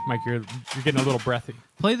 dun. Mike, you're getting a little breathy.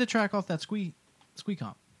 Play the track off that squee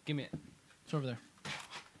comp. Give me it. It's over there.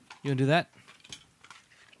 You want to do that?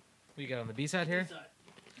 What you got on the B side here?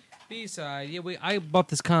 B side. Yeah, I bought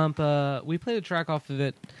this comp. We played a track off of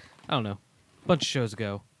it. I don't know, a bunch of shows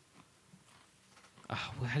ago.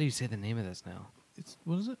 How do you say the name of this now? It's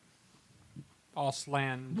what is it?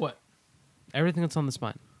 Ausland. What? Everything that's on the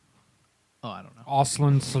spine. Oh, I don't know.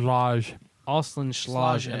 Ausland Slage. Auslin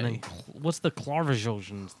Schlage, and then Schlage. what's the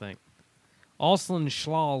Klarvajolgens thing? Auslin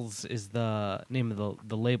Schlage is the name of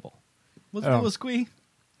the label. What's Oh. the deal with squee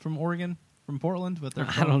from Oregon, from Portland, but they're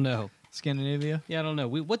I don't know. Scandinavia. Yeah, I don't know.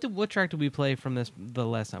 What track did we play from this the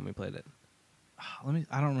last time we played it? I don't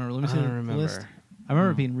remember. Let me I see don't the remember. list. I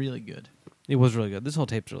remember it being really good. It was really good. This whole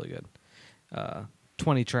tape's really good.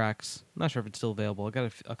 20 tracks. Not sure if it's still available. I got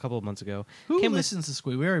it a couple of months ago. Who Came with listens to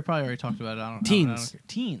squee? We probably already talked about it. I don't know. Teens.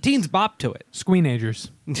 Teens. teens bop to it. Squeenagers.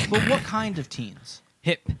 But what kind of teens?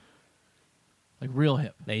 Hip. Like real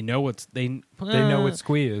hip. They know what's They know what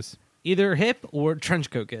squee is. either hip or trench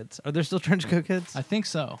coat kids. Are there still trench coat kids? I think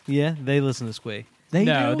so. Yeah, they listen to Squee. They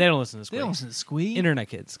no, do? they don't listen to Squee. They don't listen to squee. Internet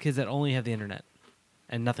kids that only have the internet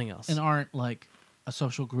and nothing else. and aren't like a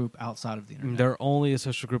social group outside of the internet. They're only a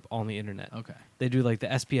social group on the internet. Okay. They do like the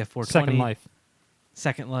SPF 420. Second Life.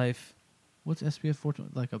 Second Life. What's SPF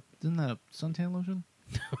 420? Like isn't that a suntan lotion?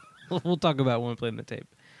 We'll talk about it when we play in the tape.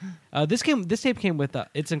 This tape came with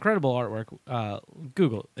it's incredible artwork.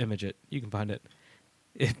 Google image it. You can find it.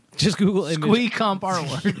 Just Google image. Squee comp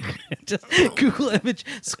artwork. Just Google image.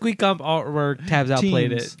 Squeak comp artwork. Tabs out.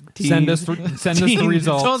 Played it. Teens. Send us the Teens.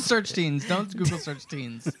 results. Don't search teens. Don't Google search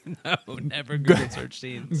teens. No, never Google search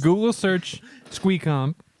teens. Google search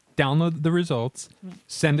Squeecomp, download the results,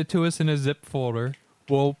 send it to us in a zip folder.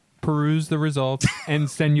 We'll peruse the results and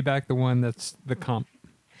send you back the one that's the comp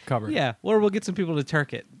cover. Yeah, or we'll get some people to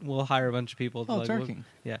Turk it. We'll hire a bunch of people. To Oh, like, Turking.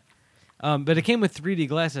 Yeah. But it came with 3D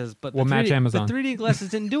glasses. But We'll the match 3D Amazon. The 3D glasses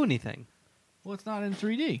didn't do anything. Well, it's not in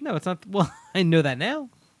 3D. No, it's not. Well, I know that now.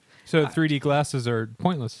 So 3D glasses are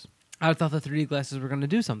pointless. I thought the 3D glasses were going to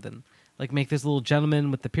do something, like make this little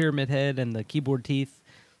gentleman with the pyramid head and the keyboard teeth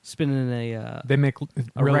spinning a They make a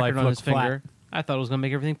real life record on look his finger. flat. I thought it was going to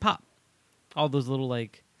make everything pop. All those little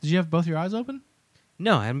like. Did you have both your eyes open?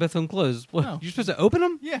 No, I had both of them closed. What? No. You're supposed to open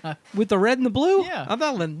them Yeah. with the red and the blue? Yeah. I'm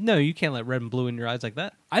not letting. No, you can't let red and blue in your eyes like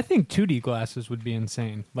that. I think 2D glasses would be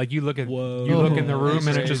insane. Like you look at Whoa. you look in the Oh, room and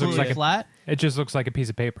it that's just looks crazy. like flat. it just looks like a piece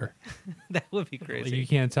of paper. That would be Like, crazy. you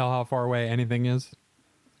can't tell how far away anything is.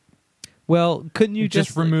 Well, couldn't you It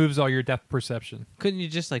just like, removes all your depth perception. couldn't you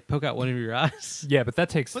just like poke out one of your eyes? Yeah, but that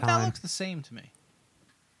takes But time. that looks the same to me.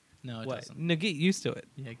 No, it What? doesn't. No, get used to it.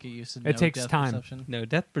 Yeah, get used to It no takes depth time. Perception. No,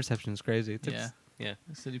 depth perception is crazy. Yeah. Yeah.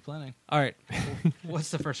 City planning. All right.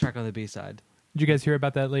 What's the first track on the B side? Did you guys hear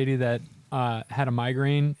about that lady that had a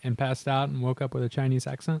migraine and passed out and woke up with a Chinese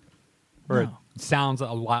accent? Or No. it sounds a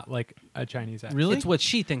lot like a Chinese accent. Really? It's what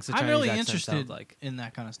she thinks a I'm Chinese really accent interested sounds like. in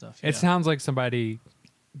that kind of stuff. It sounds like somebody.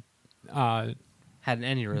 Had an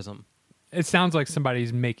aneurysm. It sounds like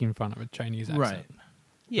somebody's making fun of a Chinese accent. right.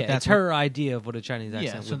 Yeah, that's it's her idea of what a Chinese accent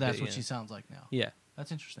Yeah, would so that's be. what yeah. she sounds like now. Yeah.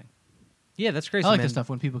 That's interesting. Yeah, that's crazy. I like man. this stuff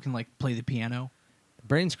when people can like play the piano. The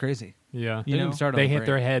brain's crazy. Yeah. You Don't know, even start on They the hit brain.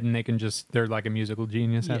 their head and they can they're like a musical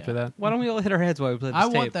genius Yeah. after that. Why don't we all hit our heads while we play this I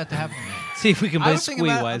tape? want that to happen. See if we can I play was thinking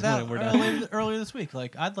Squee about Wise that when we're done. earlier this week.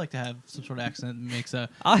 Like, I'd like to have some sort of accent that makes a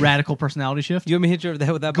I- radical personality shift. You want me to hit you over the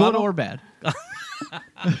head with that Good bottle? or bad.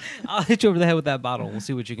 I'll hit you over the head with that bottle. We'll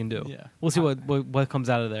see what you can do. Yeah. We'll see what comes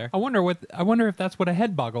out of there. I wonder if that's what a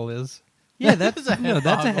head boggle is. Yeah, that's That's a head no,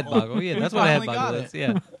 that's a head boggle. boggle. Yeah, We that's what a head finally boggle got is. it.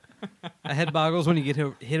 Yeah. A head boggles when you get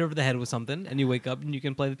hit over the head with something, and you wake up and you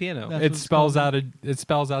can play the piano. That's It what it's spells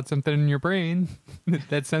called. out something in your brain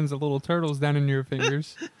that sends the little turtles down in your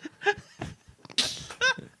fingers.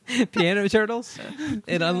 Piano turtles.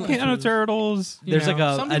 Piano turtles. There's like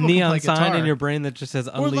Some a people can neon play sign guitar. in your brain that just says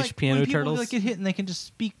Or "Unleash like Piano when people, Turtles." like, get hit and they can just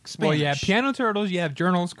speak Spanish. Well, yeah, piano turtles. You have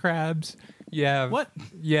journals, crabs. You have What?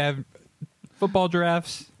 You have football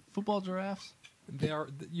giraffes. Football giraffes.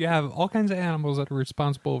 You have all kinds of animals that are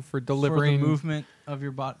responsible for For delivering the movement of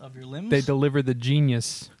your limbs. They deliver the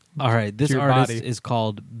genius. All right, this to your artist body. is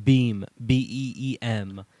called Beam,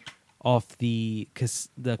 Beem, off the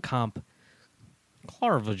comp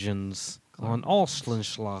Klarvagens on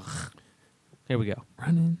Alslenschlag. Here we go.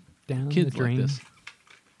 Running down Kids the drain. like this.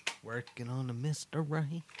 Working on a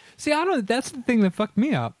mystery. See, I don't. That's the thing that fucked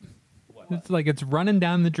me up. It's like it's running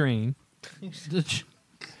down the drain,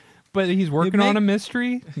 but he's working on a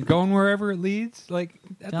mystery, going wherever it leads. Like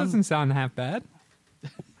that Down- doesn't sound half bad.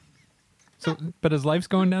 So, but his life's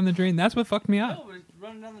going down the drain. That's what fucked me up. we're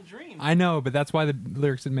running down the dream. I know, but that's why the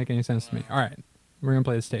lyrics didn't make any sense to me. All right, we're gonna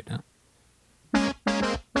play this tape now.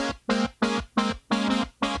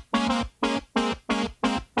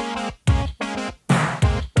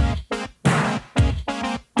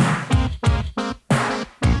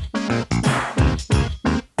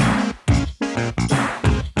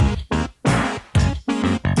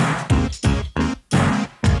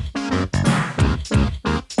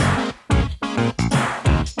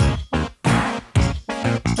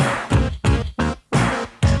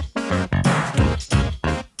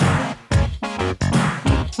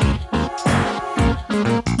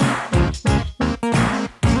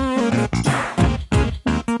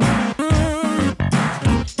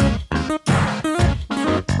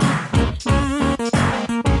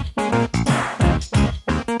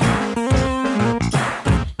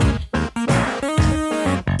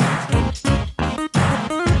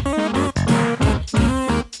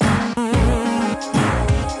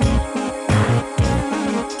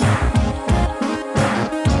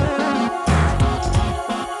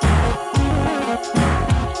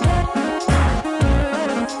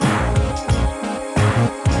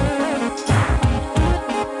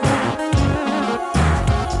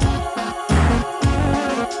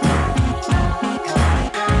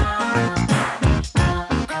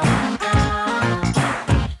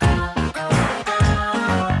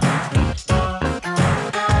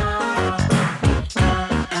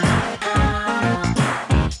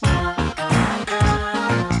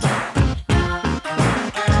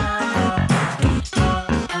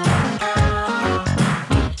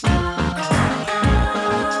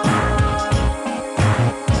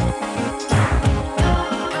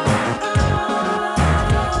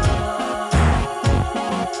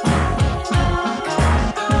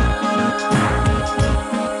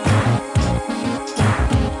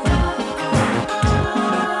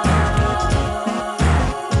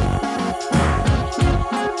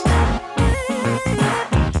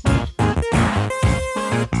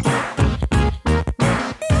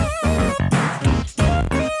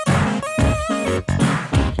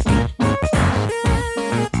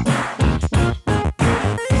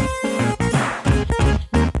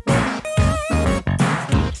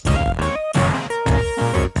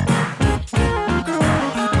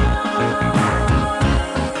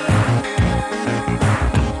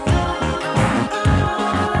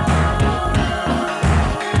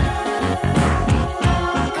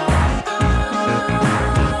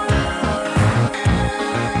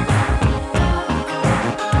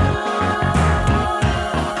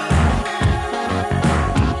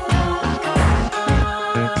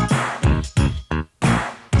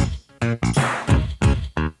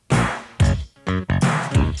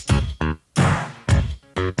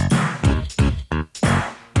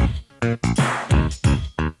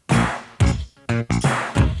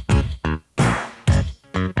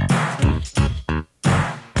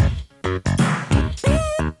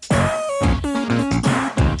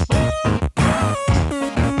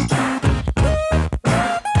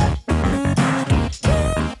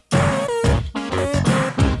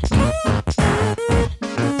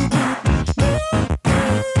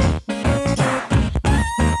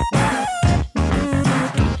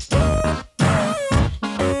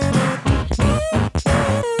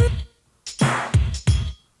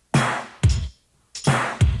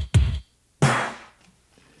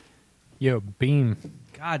 Yo, Beam.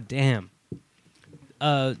 God damn.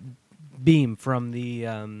 Beam from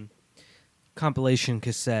the compilation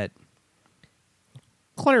cassette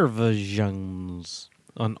Klarvagens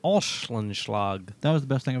on Alslenschlag. That was the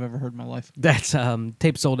best thing I've ever heard in my life. That's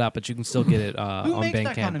tape sold out, but you can still get it Who on makes Bandcamp.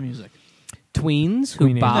 that kind of music? Tweens who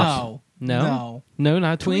Tween bop. No. No? No,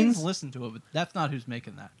 not Tweens tweens. listen to it, but that's not who's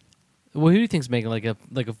making that. Well, who do you think's making like a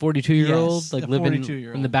 42-year-old Yes, like a living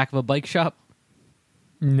 42-year-old. in the back of a bike shop?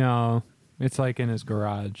 No, it's like in his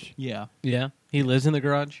garage. Yeah. Yeah, he lives in the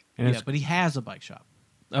garage. And Yeah, it's, but he has a bike shop.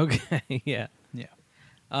 Okay, yeah. Yeah.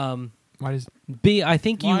 why does B, I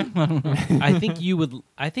think you, Why? I think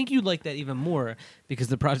you'd like that even more because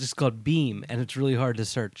the project's called Beam and it's really hard to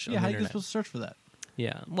search. Yeah, on how the you internet. supposed to search for that?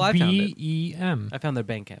 Yeah, well, I found it. BEM? I found their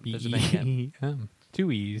Bandcamp. There's a Bandcamp. BEM.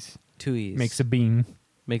 2 E's. 2 E's. Makes a beam.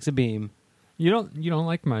 Makes a beam. You don't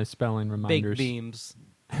like my spelling Baked reminders. beams.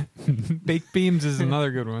 Baked beams is another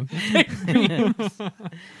good one. If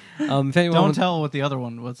anyone Don't wants- tell what the other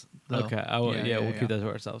one was. Though. Okay, we'll keep that to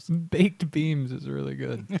ourselves. Baked beams is really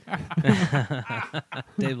good.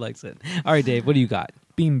 Dave likes it. All right, Dave, what do you got?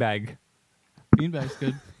 Beanbag. Beanbag's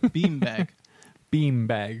good. Beanbag.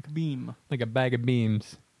 Beanbag. Beam. Like a bag of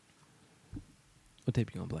beams. What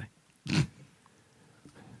tape you gonna play?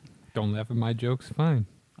 Don't laugh at my jokes. Fine.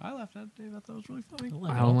 I laughed at it, Dave. I thought it was really funny.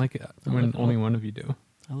 I don't like it when love it only all. one of you do.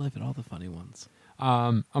 I laugh at all the funny ones.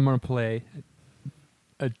 I'm gonna play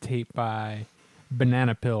a tape by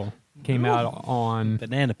Banana Pill. Came out on.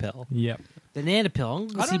 Banana Pill. Yep. Banana Pill.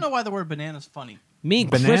 I don't know why the word banana's funny. Me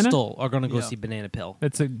and Banana? Crystal are gonna go Yeah. see Banana Pill.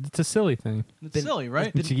 It's a silly thing. It's silly,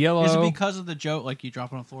 right? It's yellow. Is it because of the joke? Like you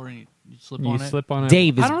drop it on the floor and you slip You on it? slip on it.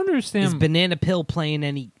 Dave, I don't understand. Is Banana Pill playing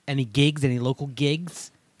any gigs? Any local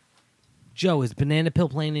gigs? Joe, is Banana Pill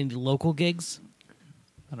playing any local gigs?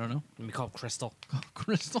 I don't know. Let me call Crystal.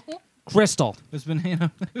 Crystal? Crystal, It's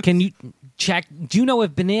banana. can you check? Do you know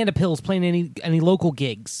if Banana Pill is playing any local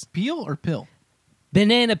gigs? Peel or pill?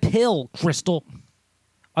 Banana Pill, Crystal.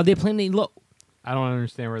 Are they playing any? I don't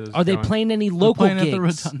understand where this. Are is they going. playing any They're local playing gigs? at the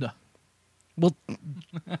Rotunda. Well,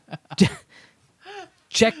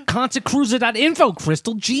 check concertcruiser.info,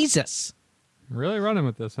 Crystal. Jesus, Really running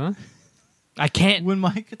with this, huh? I can't. When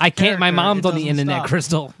Mike gets I a can't. My character, mom's it on the doesn't internet, stop.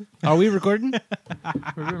 Crystal. Are we recording?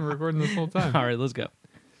 We've been recording this whole time. All right, let's go.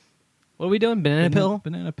 What are we doing? Banana Pill?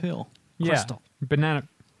 Banana pill. Yeah. Crystal. Banana.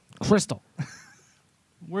 Crystal.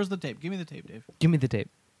 Where's the tape? Give me the tape, Dave. Give me the tape.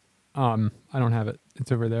 I don't have it.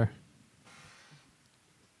 It's over there.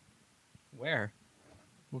 Where?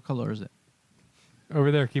 What color is it?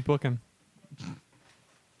 Over there. Keep looking.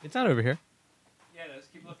 It's not over here. Yeah, let's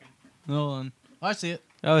keep looking. Hold on. Oh, I see it.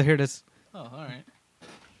 Oh, here it is. Oh, all right.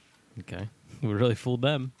 Okay. We really fooled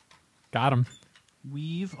them. Got him.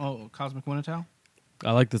 Weave. Oh, Cosmic Winnetow.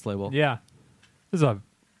 I like this label. Yeah. This is a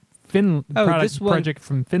this one- project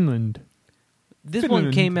from Finland. This one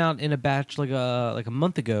Finland. came out in a batch like a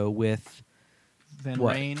month ago with Van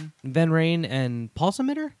What? Rain. Van Rain and Pulse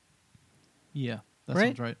Emitter. Yeah, that Right?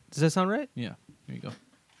 sounds right. Does that sound right? Yeah, here you go.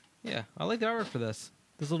 Yeah, I like the artwork for this.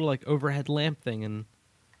 This little like overhead lamp thing and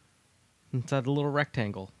inside the little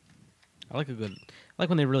rectangle. I like I like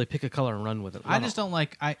when they really pick a color and run with it. I just don't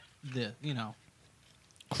like the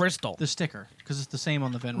Crystal. the sticker because it's the same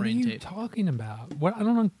on the Van What are Rain you tape. talking about? What? I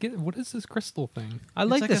don't get. What is this crystal thing? I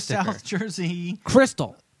like it's like this a sticker. South Jersey.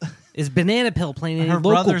 Crystal. Is Banana Pill playing any Her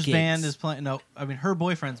local brother's gigs? band is playing. No, I mean her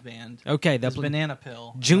boyfriend's band. Okay, That's that's Banana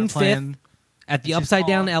Pill. June They're playing- 5th at the she's Upside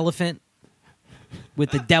Down calling- Elephant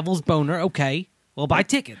with the Devil's Boner. Okay, well, buy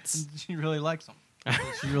tickets. She really likes him.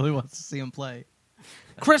 She really wants to see him play.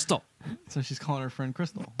 Crystal. So she's calling her friend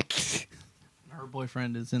Crystal. Her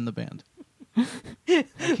boyfriend is in the band. I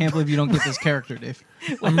can't believe you don't get this character, Dave.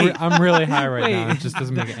 I'm really high right Wait. now. It just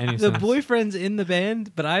doesn't make any The sense. boyfriend's in the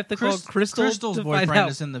band, but I have to call Crystal. Crystal's to find boyfriend out.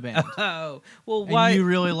 is in the band. Oh, well, And why? you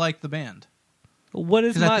really like the band. What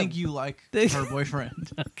is Because my? I think you like her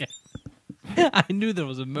boyfriend. Okay. I knew there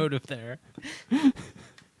was a motive there.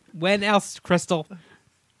 When else, Crystal?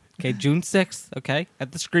 Okay, June 6th. Okay,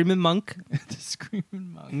 at the Screaming Monk. the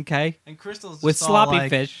Screaming Monk. Okay, And Crystal's with just all sloppy like-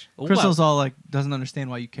 fish. Crystal's What? all like doesn't understand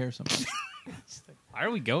why you care so much. Why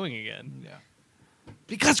are we going again? Yeah.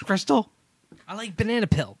 Because Crystal, I like Banana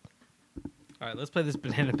Pill. All right, let's play this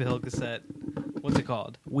Banana Pill cassette. What's it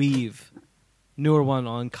called? Weave, newer one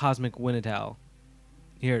on Cosmic Winnetow.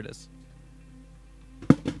 Here it is.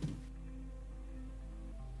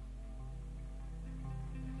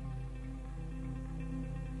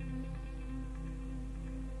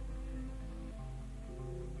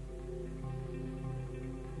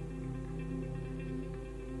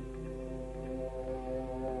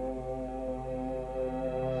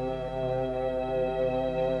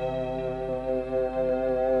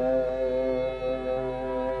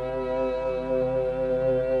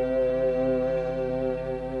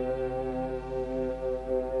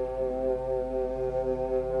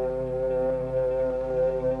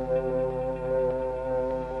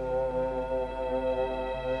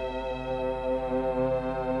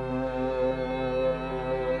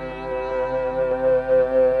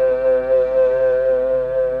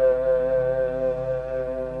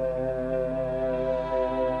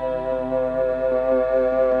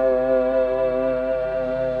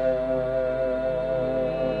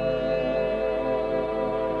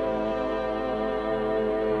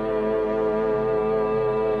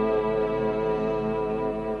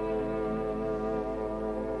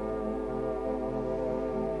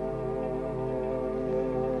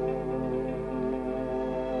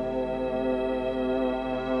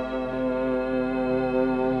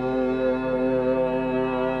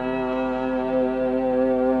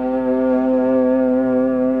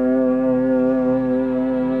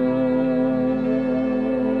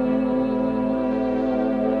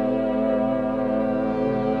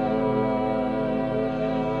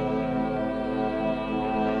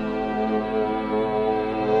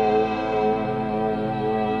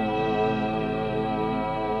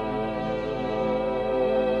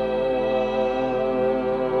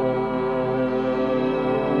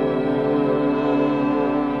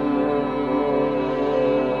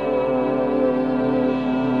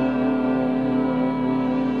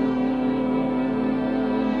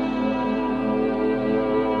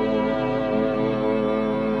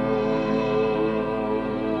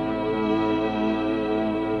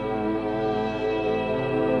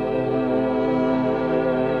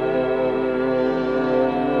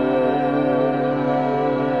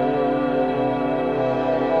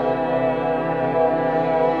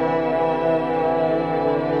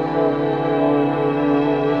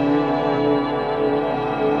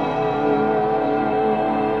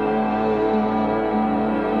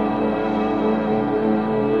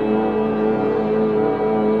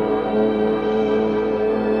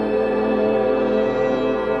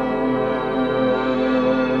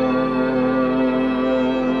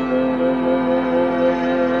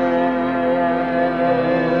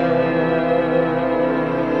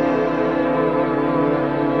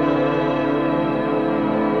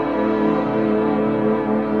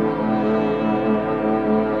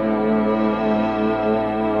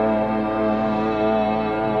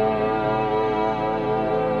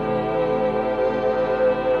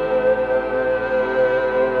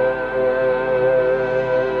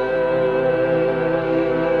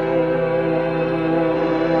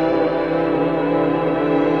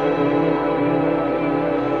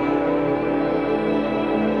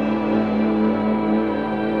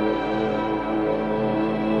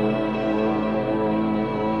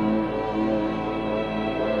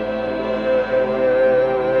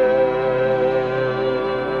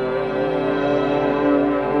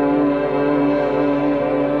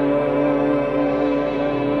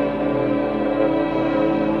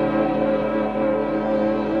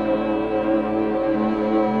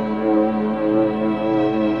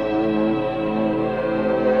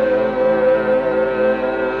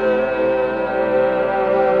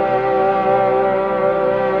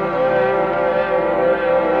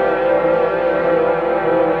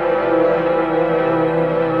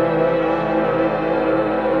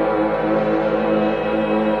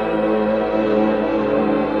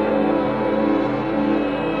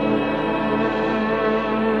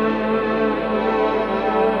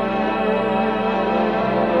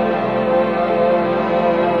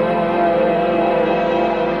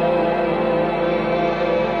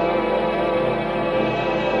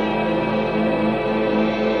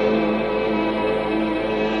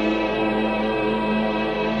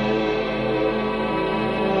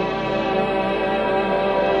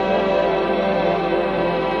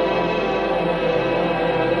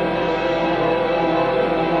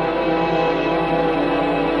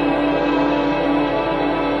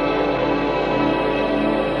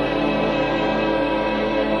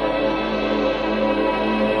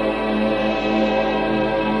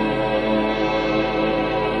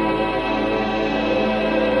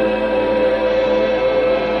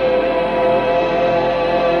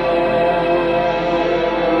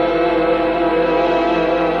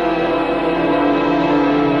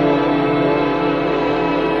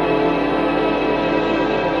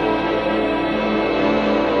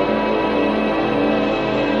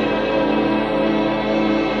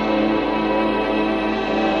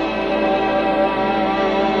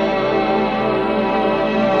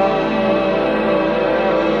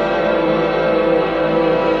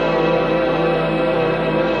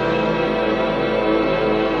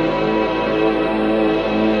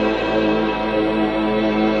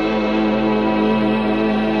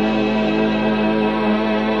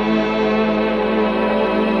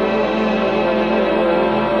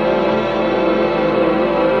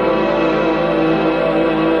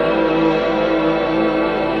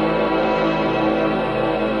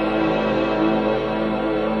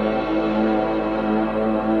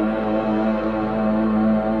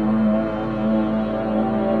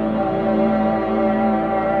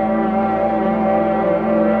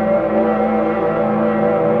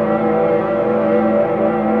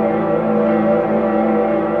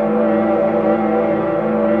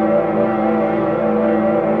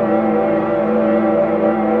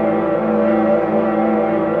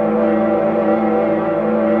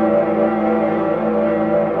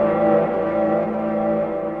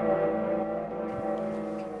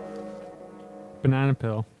 Banana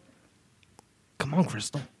Pill. Come on,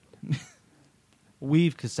 Crystal.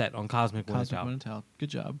 Weave cassette on Cosmic When it's Cosmic Out. When it's Out. Good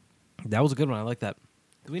job. That was a good one. I like that.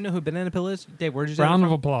 Do we know who Banana Pill is? Dave, where'd you say Round that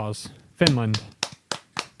of from? applause. Finland.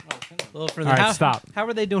 Little for All right, how, stop. How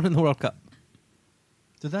are they doing in the World Cup?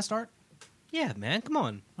 Did that start? Yeah, man. Come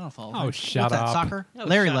on. I don't follow. Oh, What's shut that, up. Soccer? Oh,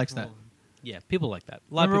 Larry shot- likes that. Yeah, people like that.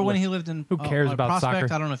 A lot of Remember people when like- he lived in Who cares about Prospect?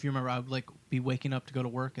 soccer? I don't know if you remember. I would like be waking up to go to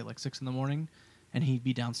work at like 6 a.m, and he'd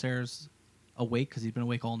be downstairs awake because he'd been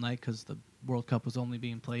awake all night because the World Cup was only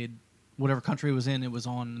being played. Whatever country it was in, it was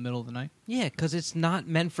on in the middle of the night. Yeah, because it's not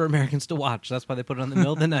meant for Americans to watch. That's why they put it on the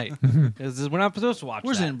middle of the night. 'Cause we're not supposed to watch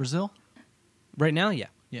Where's that. it in Brazil? Right now, yeah.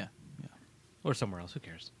 Yeah. Or somewhere else. Who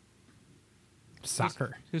cares?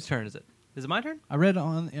 Soccer. Whose turn is it? Is it my turn? I heard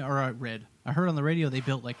on the radio they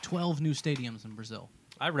built like 12 new stadiums in Brazil.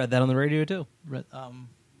 I read that on the radio, too.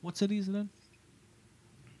 What city is it in?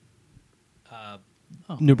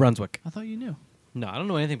 Oh, New Brunswick. I thought you knew. No, I don't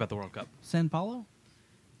know anything about the World Cup. San Paulo,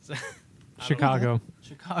 Chicago.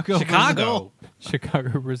 Chicago, Chicago. Brazil.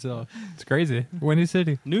 Chicago, Brazil. It's crazy. Windy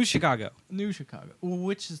City New Chicago. New Chicago.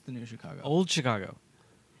 Which is the new Chicago? Old Chicago.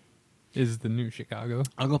 is the new Chicago.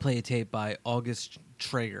 I'm going to play a tape by August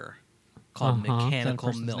Traeger called Uh-huh. Mechanical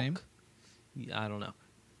Is that a person's Milk. name? Yeah, I don't know.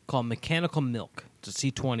 Called Mechanical Milk. It's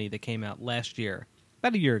a C20 that came out last year.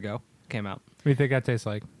 About a year ago. Came out. What do you think that tastes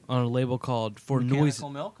like? On a label called For Noise. Mechanical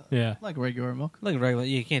milk. Yeah. Like regular milk. Like regular,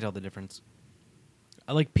 you can't tell the difference.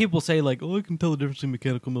 Like people say, like, oh, I can tell the difference between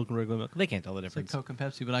mechanical milk and regular milk. They can't tell the It's like difference. Coke and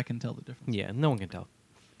Pepsi, but I can tell the difference. Yeah, no one can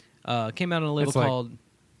tell. Came out on a label It's like- called.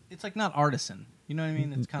 It's like not artisan. You know what I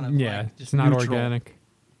mean? It's kind of Yeah, like it's just not neutral. organic.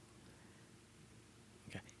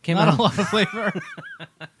 Came Not out a lot of flavor.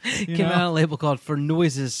 You came know? out on a label called For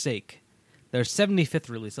Noise's Sake. Their 75th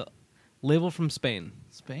release. A label from Spain.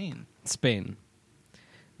 Spain. Spain.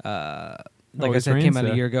 Like I Always said, came out a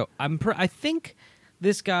rains year ago. I think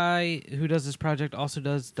this guy who does this project also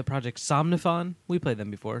does the project Somnifon. We played them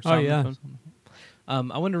before. Oh, yeah.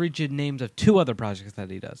 Somnifon. I want to read you names of two other projects that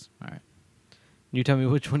he does. All right. You tell me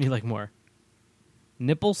which one you like more.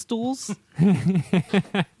 Nipple stools?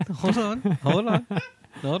 Hold on.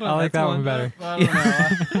 I like That's that one better. I don't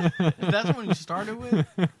know. If that's what you started with.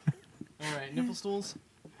 All right, nipple stools.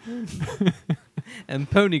 And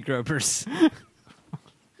pony gropers.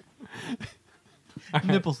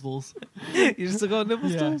 Nipple stools. You just call it nipple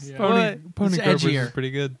stools? yeah. What? Pony It's Gropers edgier. is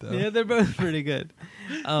pretty good though. Yeah, they're both pretty good.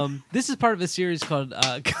 This is part of a series called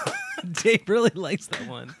Dave really likes that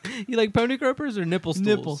one. You like pony gropers or nipple stools?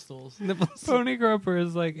 Nipple stools. Nipple stools. Pony Groper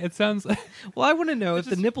is like it sounds like Well, I want to know if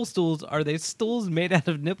the nipple stools are they stools made out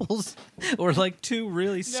of nipples or like two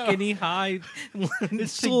really skinny high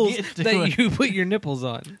stools get to that it. you put your nipples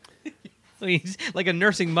on. Like a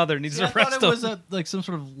nursing mother needs See, I to thought rest it was on. like some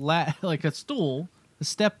sort of like a stool, a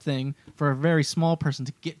step thing for a very small person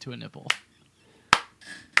to get to a nipple.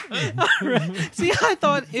 See, I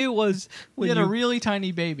thought it was We when had you a really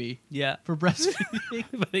tiny baby yeah, for breastfeeding.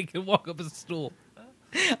 but he can walk up a stool.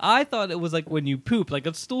 I thought it was like when you poop, like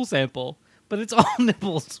a stool sample, but it's all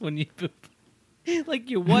nipples when you poop. Like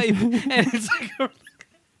you wipe, and it's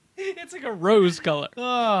like a rose color. Oh,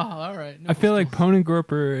 all right. I feel like Pony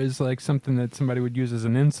Groper is like something that somebody would use as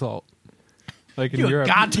an insult. Like in you a Europe.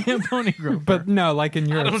 goddamn pony groper. But no, like in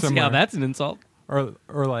I Europe don't see somewhere. how that's an insult. or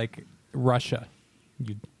like Russia.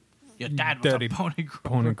 You your dad was dirty a pony groper.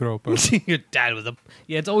 Pony Groper. Your dad was a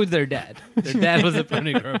it's always their dad. Their dad was a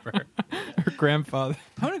pony groper. Her grandfather.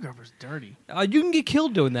 Pony groper's dirty. You can get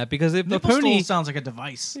killed doing that because if Nipple the pony stool sounds like a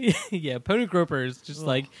device. yeah, pony groper is just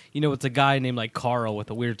like it's a guy named like Carl with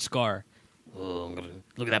a weird scar. Oh,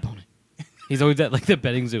 look at that pony. He's always at like the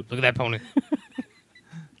petting zoo. Look at that pony.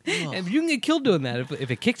 And you can get killed doing that if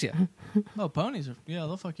it kicks you. Oh, ponies are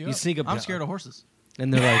they'll fuck you You up. sneak up I'm behind- scared of horses.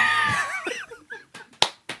 And they're like,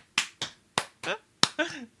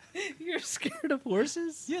 "You're scared of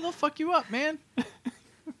horses?" Yeah, they'll fuck you up, man.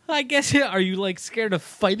 I guess. Yeah. Are you like scared of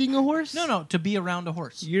fighting a horse? No, to be around a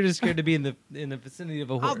horse. You're just scared to be in the vicinity of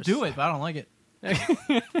a horse. I'll do it, but I don't like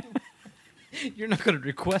it. You're not going to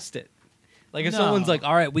request it. Like if No. someone's like,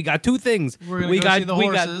 "All right, we got two things. We're gonna we go got see the we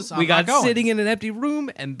horses. got I'm we got not going." sitting in an empty room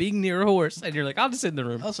and being near a horse," and you're like, "I'll just sit in the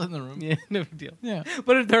room." I'll sit in the room. Yeah, no big deal. Yeah.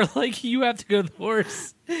 But if they're like, "You have to go to the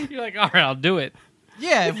horse," you're like, "All right, I'll do it."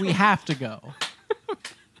 Yeah, if we have to go.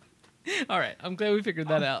 All right, I'm glad we figured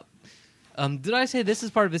that out. Did I say this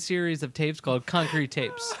is part of a series of tapes called Concrete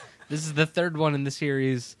Tapes? This is the third one in the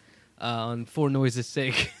series on For Noise's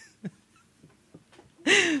Sake.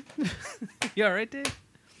 You all right, Dave?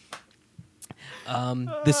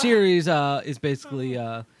 The series is basically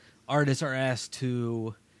artists are asked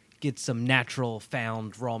to get some natural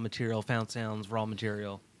found sounds, raw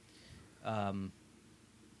material,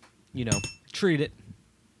 treat it,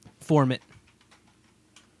 form it,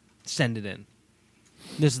 send it in.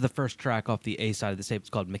 This is the first track off the A side of the tape. It's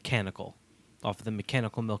called Mechanical, off of the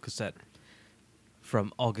Mechanical Milk cassette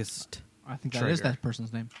from August. I think that is Traeger. that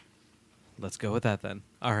person's name. Let's go with that then.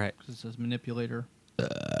 All right. 'Cause it says manipulator, Here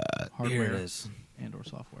hardware, it is. and or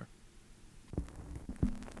software.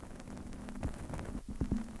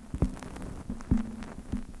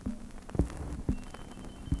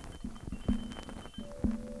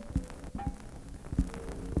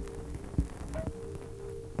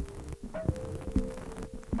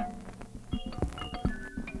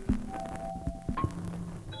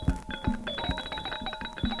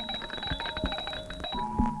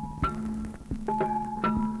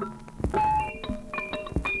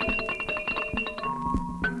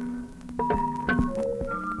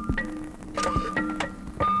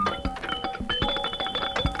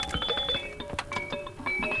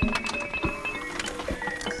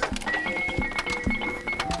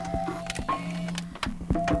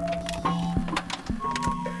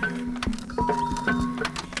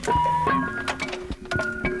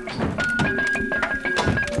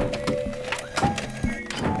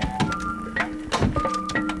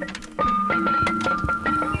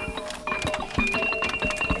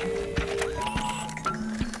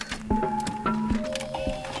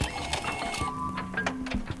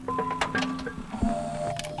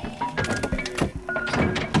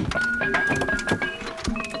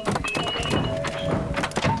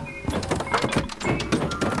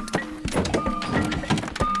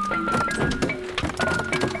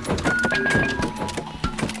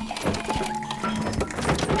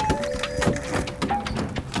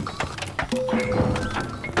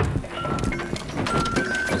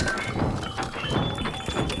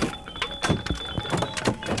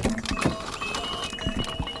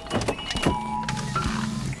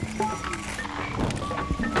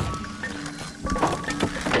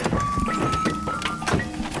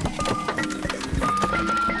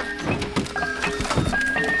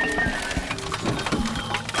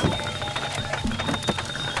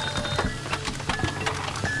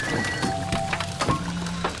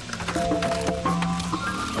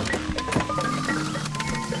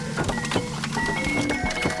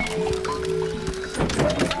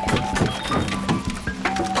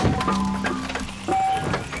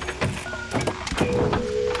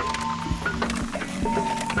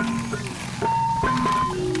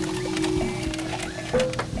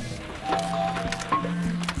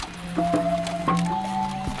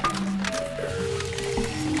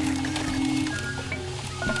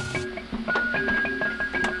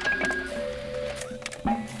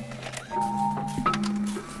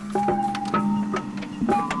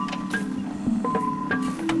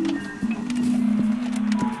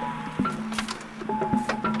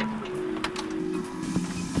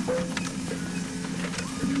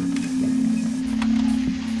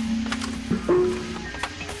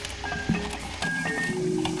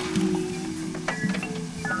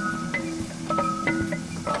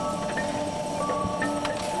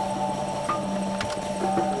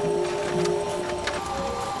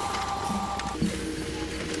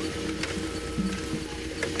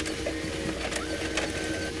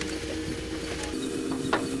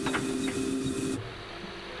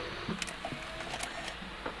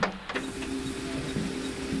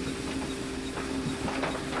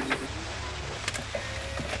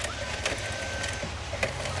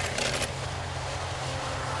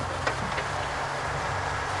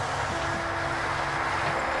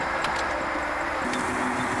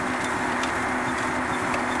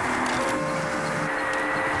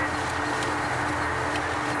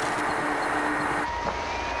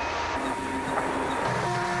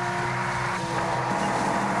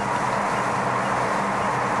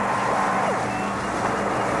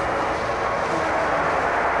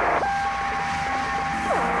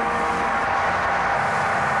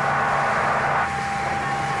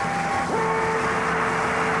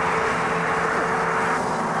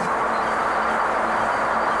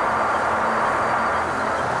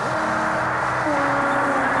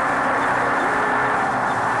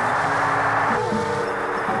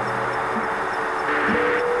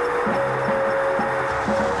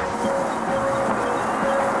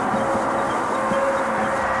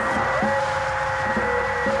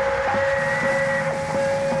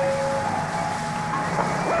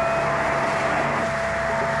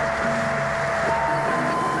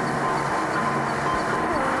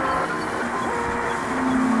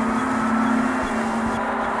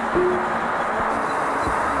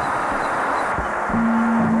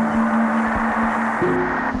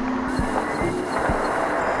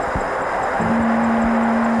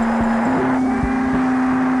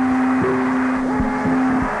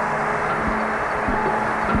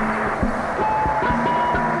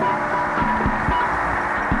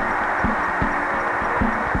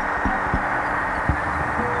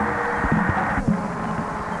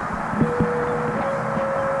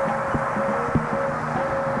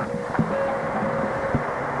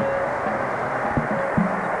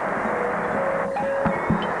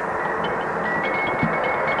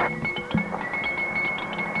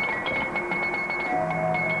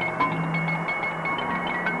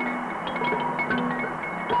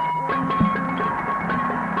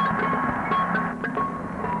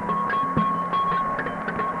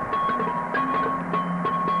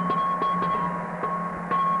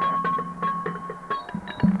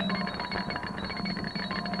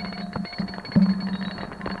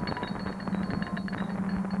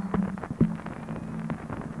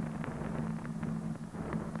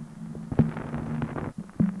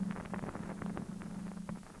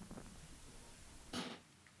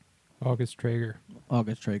 August Traeger.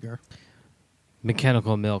 August Traeger.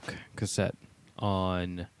 Mechanical Milk cassette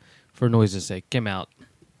on For Noise's Sake came out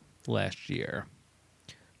last year.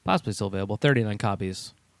 Possibly still available. 39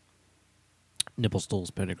 copies. Nipple stools,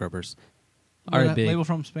 pony grubbers. All right, big Label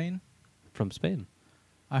from Spain. from Spain.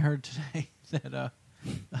 I heard today that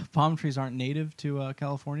palm trees aren't native to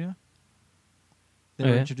California. They Oh,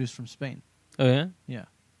 were yeah? introduced from Spain. Oh yeah, Yeah.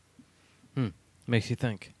 makes you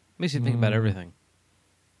think. Makes you think about everything.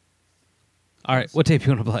 All right, what tape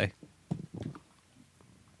you want to play?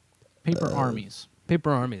 Paper Armies.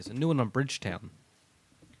 Paper Armies, a new one on Bridgetown.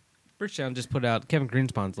 Bridgetown just put out Kevin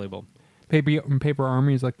Greenspan's label. Paper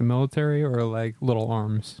armies like the military or like little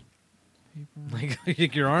arms? Like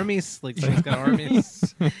your armies, like someone's got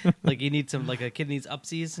armies. Like you need some, like a kid needs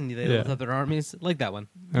upsies and they lift up their armies, like that one.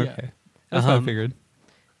 Okay. That's what I Um, figured.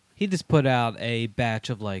 He just put out a batch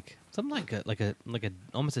of like something like a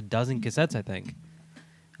almost a dozen cassettes, I think.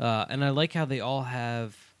 And I like how they all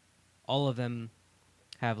of them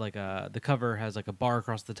have like the cover has like a bar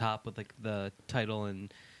across the top with like the title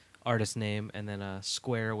and artist name, and then a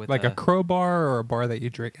square with Like a crowbar or a bar that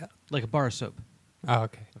you drink out? like a bar of soap Oh,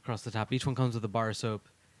 okay. across the top. Each one comes with a bar of soap,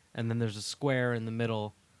 and then there's a square in the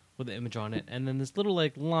middle with the image on it, and then this little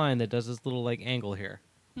like line that does this little like angle here.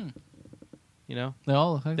 You know, They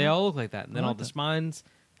all look like they that? all look like that, and then I all like the that. spines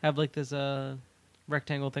have like this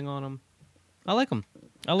rectangle thing on them. I like them. I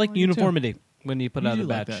like I like it too. uniformity when you put You out do a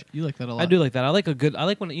like batch. that. You like that a lot. I do like that. I like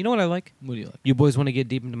when you know what I like. What do you like? You boys want to get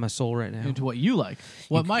deep into my soul right now. Into what you like.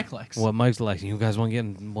 What Mike likes. What Mike's like. You guys want to get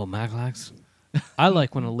in what Mike likes? I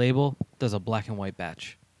like when a label does a black and white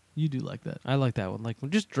batch. You do like that. I like that one. Like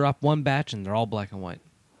just drop one batch and they're all black and white.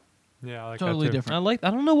 Yeah, I like Totally that too. different. I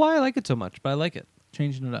don't know why I like it so much, but I like it.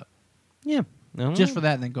 Changing it up. Yeah. Just for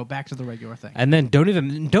that, and then go back to the regular thing. And then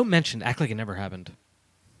don't mention, act like it never happened.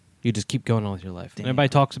 You just keep going on with your life. Damn. Everybody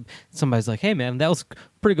talks. Somebody's like, "Hey, man, that was a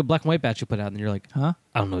pretty good black and white batch you put out," and you're like, Huh?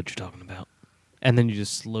 "I don't know what you're talking about." And then you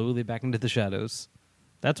just slowly back into the shadows.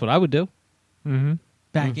 That's what I would do. Mm-hmm.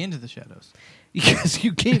 Back into the shadows. Because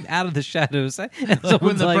you came out of the shadows. And Like when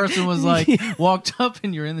someone's the like, person was like, walked up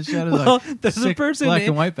and you're in the shadows. well, like, there's a sick person. black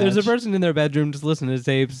and white There's a badge. person in their bedroom just listening to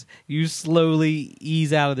tapes. You slowly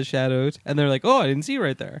ease out of the shadows, and they're like, "Oh, I didn't see you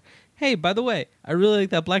right there." Hey, by the way, I really like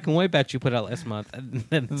that black and white batch you put out last month. And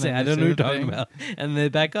then they say, then "I they don't know say what the you're talking thing. about," and they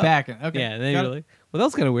back up. Back in. Okay. Yeah, and then Got you're it. like, "Well, that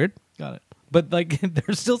was kind of weird." Got it. But like,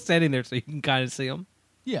 they're still standing there, so you can kind of see them.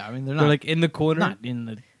 Yeah, I mean, they're They're not, like in the corner, not in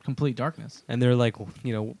the complete darkness. and they're like,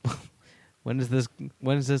 you know. When's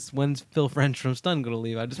Phil French from Stun going to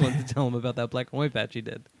leave? I just wanted to tell him about that black and white batch he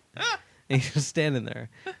did. And he's just standing there.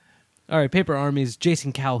 All right, Paper Armies.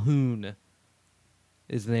 Jason Calhoun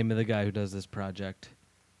is the name of the guy who does this project.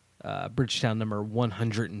 Bridgetown number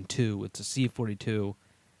 102. It's a C42.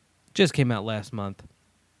 Just came out last month.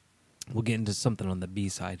 We'll get into something on the B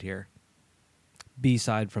side here. B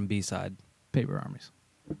side from B side. Paper Armies.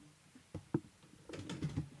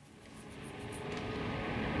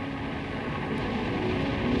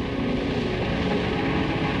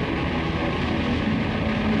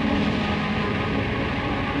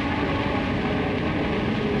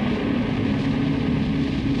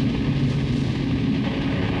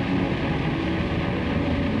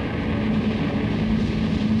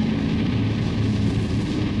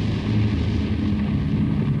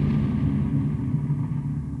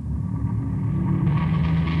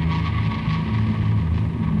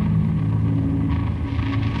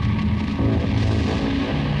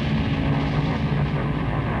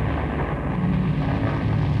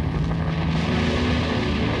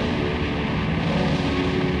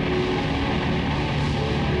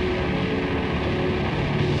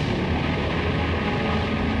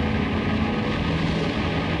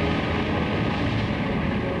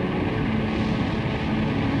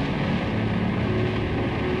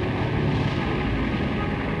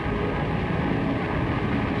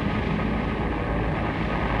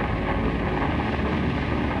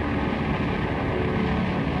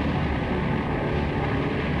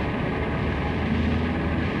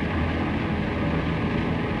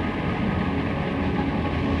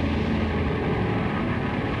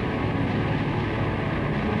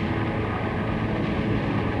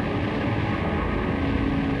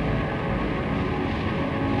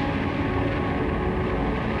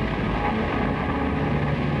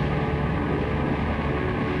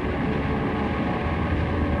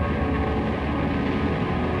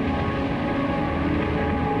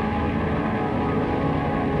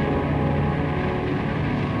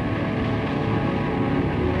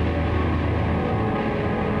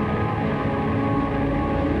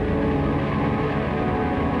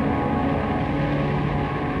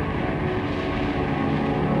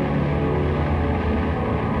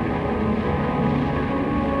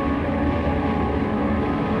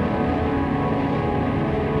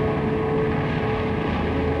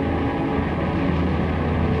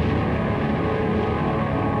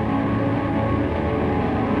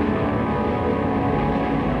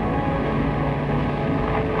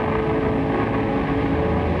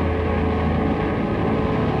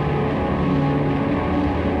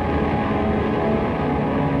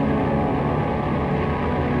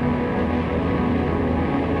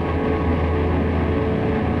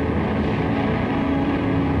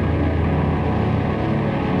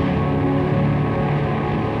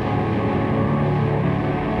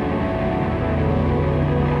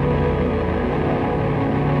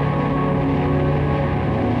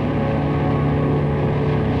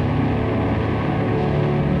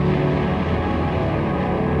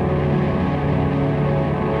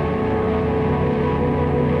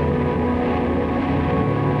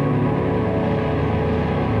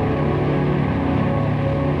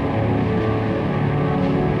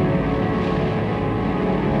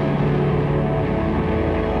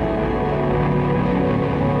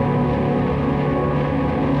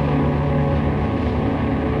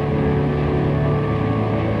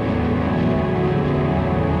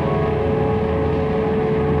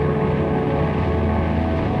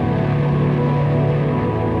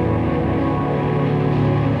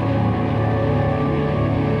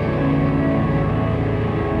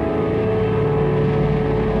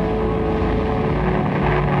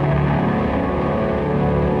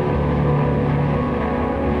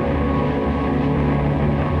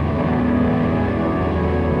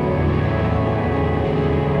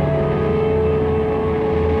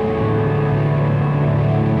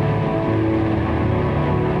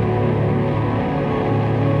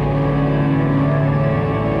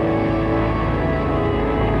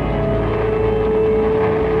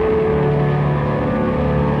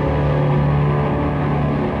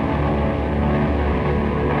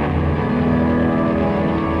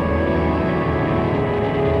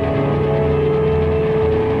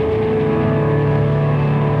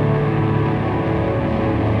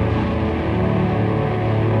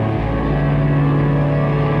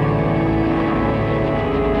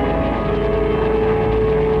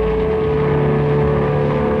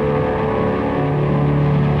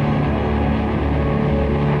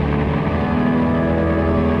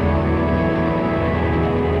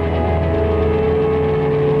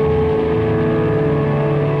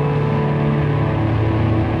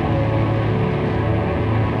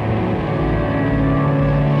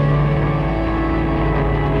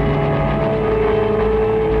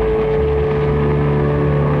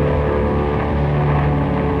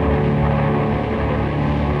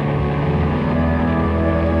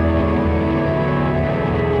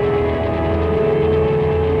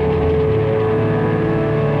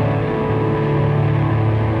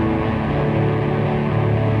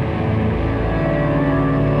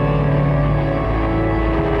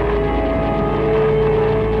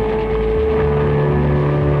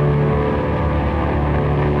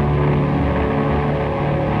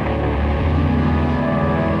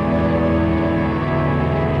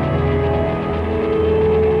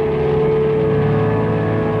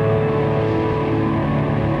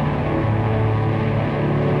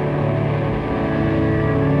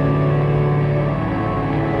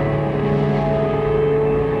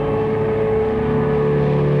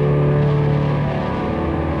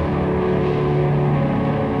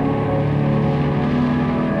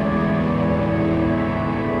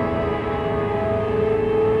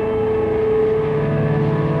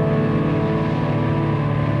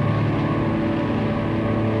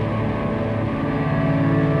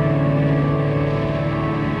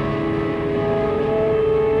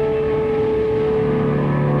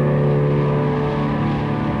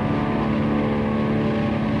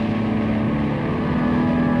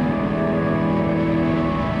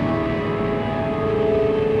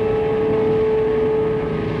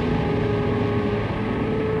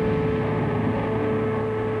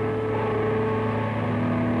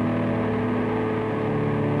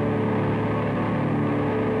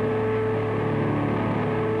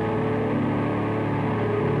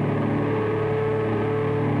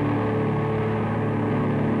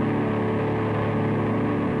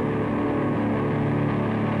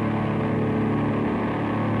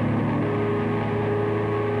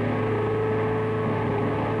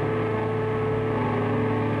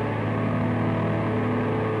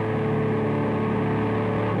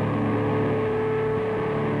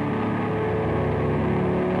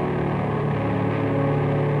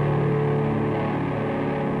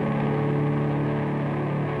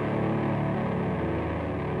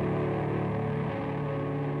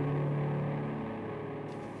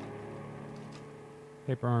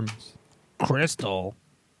 Paper Armies. Crystal.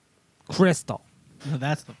 No,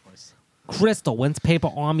 that's the voice. Crystal, when's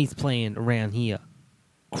Paper Armies playing around here?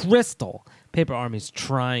 Crystal. Paper Armies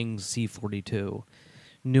trying C42.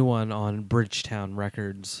 New one on Bridgetown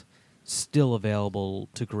Records. Still available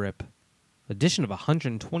to grip. Edition of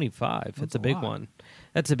 125. It's a big lot. one.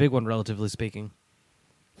 That's a big one, relatively speaking.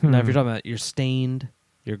 Now, if you're talking about your Stained,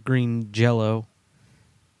 your Green Jello,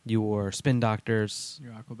 your Spin Doctors,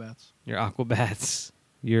 Your Aquabats. your Aquabats,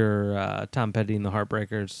 your Tom Petty and the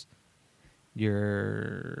Heartbreakers,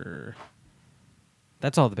 your...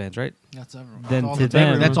 That's all the bands, right? That's everyone. Then That's all to the big-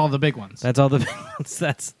 them- that's all the big ones. That's all the big ones.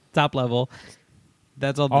 That's top level.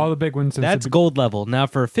 That's all. All the big ones. Since That's the gold level. Now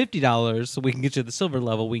for $50, so we can get you the silver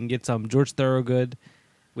level. We can get some George Thorogood.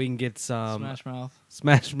 We can get some Smash Mouth.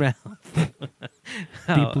 Smash Mouth.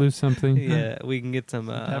 Deep Blue something. Yeah, we can get some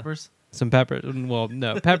Peppers. Some peppers. Well,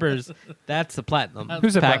 no peppers. That's the platinum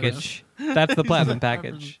Who's a package. That's the platinum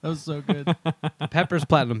package. That was so good. Peppers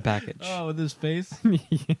platinum package. Oh, with his face.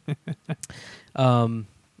 All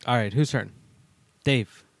right, whose turn?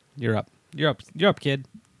 Dave, you're up. You're up, kid.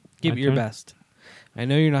 Give My it your turn? best. I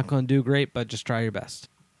know you're not going to do great, but just try your best.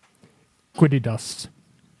 Quiddy Dust.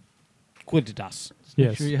 Quidditas. Make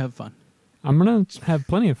Yes. sure you have fun. I'm gonna have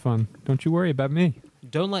plenty of fun. Don't you worry about me.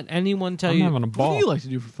 Don't let anyone tell I'm you. having a What ball. do you like to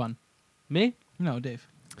do for fun? Me? No, Dave.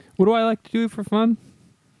 What do I like to do for fun?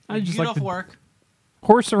 I You just get like off to work.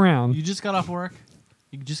 horse around. You just got off work.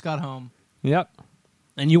 You just got home. Yep.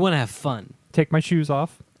 And you want to have fun. Take my shoes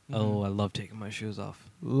off. Oh, I love taking my shoes off.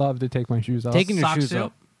 Love to take my shoes off. Taking your Socks shoes too?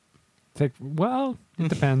 off. Well, it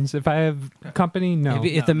depends. If I have company, no.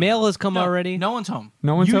 If the mail has come No, already, No one's home.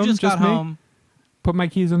 No one's you home, just just got me? home. Put my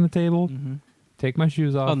keys on the table. Mm-hmm. Take my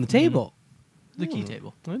shoes off. on the table. The key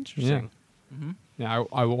table. Interesting. Mm-hmm. Yeah,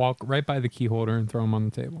 I will walk right by the key holder and throw them on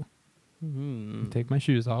the table. Mhm. Take my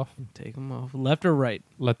shoes off. Take them off. Left or right?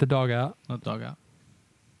 Let the dog out. Let the dog out.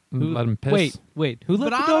 And let him piss. Wait. Who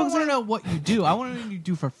let But the I don't dogs want out? to know what you do. I want to know what you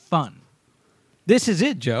do for fun. This is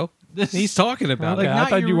it, Joe. This He's talking about Okay, it. I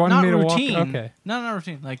thought you wanted not me to walk- routine. okay. No, not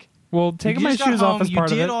routine. Like Well, taking you my just got shoes home, off is you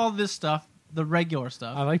part of did it. all this stuff, the regular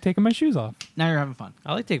stuff. I like taking my shoes off. Now you're having fun.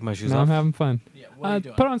 I like taking my shoes Now off. I'm having fun. Yeah. What are you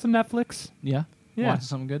doing? Put on some Netflix. Yeah. Yeah. Watching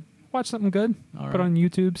something good. Watch something good. All Put right. on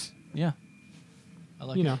YouTube's. Yeah. I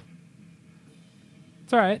like You it. know.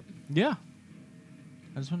 It's all right. Yeah.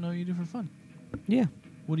 I just want to know what you do for fun. Yeah.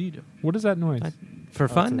 What do you do? What is that noise? For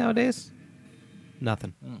that's fun it. nowadays?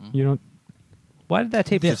 Nothing. You don't. Why did that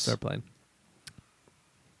tape This. just start playing?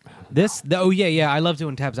 This? Oh, yeah. I love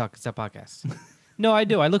doing Tabs Out Cassette podcasts. No, I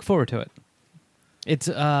do. I look forward to it. It's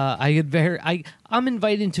I'm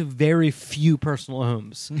invited to very few personal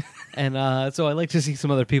homes, and so I like to see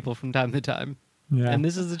some other people from time to time. Yeah. And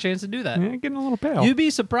this is the chance to do that. Yeah, getting a little pale. You'd be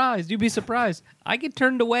surprised. You'd be surprised. I get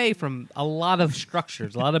turned away from a lot of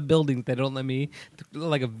structures, a lot of buildings. They don't let me.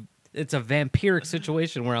 It's a vampiric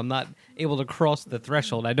situation where I'm not able to cross the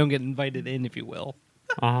threshold. I don't get invited in, if you will.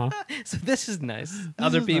 Uh-huh. So this is nice.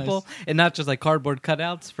 Other is people, nice. and not just like cardboard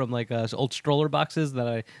cutouts from like old stroller boxes that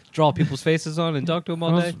I draw people's faces on and talk to them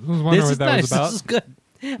all I day. was wondering This what is that nice. was about. This is good.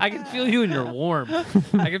 I can feel you and you're warm.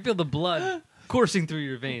 I can feel the blood coursing through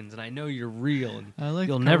your veins, and I know you're real. And I like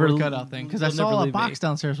you'll the never cardboard cutout thing because I you'll never saw a leave box me.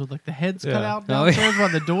 downstairs with like the heads Yeah. cut out Oh, downstairs by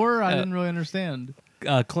the door. I Yeah. didn't really understand.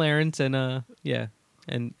 Clarence and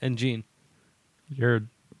and Gene. Your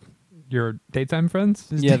daytime friends?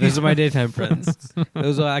 Yeah, those are my daytime friends.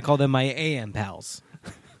 Those are, I call them my AM pals.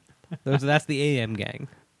 That's the AM gang.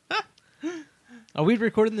 Are we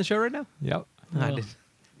recording the show right now? Yep. I did.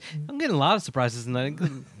 I'm getting a lot of surprises tonight.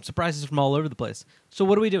 Surprises from all over the place. So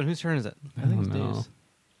what are we doing? Whose turn is it? I think it's don't know. Dave's.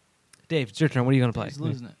 Dave, it's your turn. What are you going to play? He's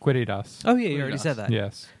losing it. Quiddy Dust. Oh yeah, you What already does? said that.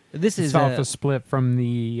 Yes. This is It's off a split from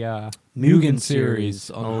the Mugen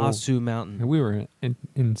series on Oh. Hasu Mountain. We were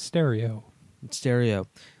in stereo. Stereo.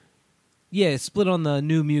 Yeah, it's split on the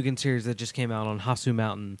new Mugen series that just came out on Hasu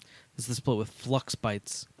Mountain. This is the split with Flux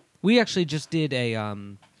Bites. We actually just did a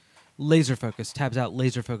Laser Focus, Tabs Out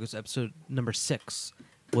Laser Focus episode number 6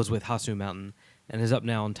 was with Hasu Mountain and is up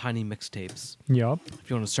now on Tiny Mixtapes. Yep. If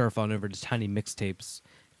you want to surf on over to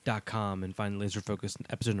tinymixtapes.com and find Laser Focus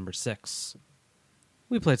episode number 6.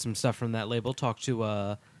 We played some stuff from that label, talked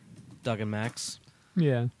to Doug and Max.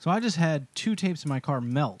 Yeah. So I just had 2 tapes in my car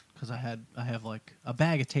melt because I have like a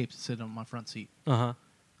bag of tapes sitting on my front seat, Uh-huh.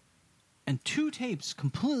 and 2 tapes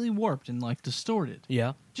completely warped and like distorted.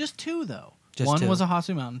 Yeah. Just 2 though. Just One 2. was a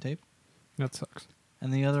Hasu Mountain tape, That sucks.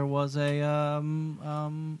 and the other was a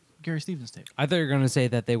Gary Stevens tape. I thought you were going to say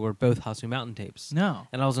that they were both Hasu Mountain tapes. No,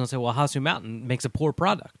 And I was going to say, well, Hasu Mountain makes a poor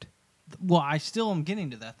product. Well, I still am getting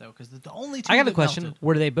to that though, because the only two I got a that question. melted-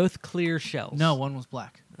 Were they both clear shells? No, one was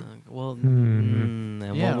black. Well, and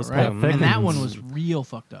Yeah, one was right. pale. And that one was real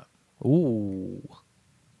fucked up. Ooh.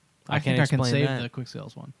 I can't think I can explain save that. the quick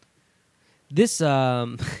sales one. This, you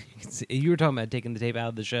were talking about taking the tape out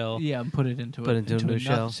of the shell. Yeah, and put it into Put it into a nut.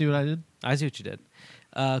 shell. See what I did? I see what you did.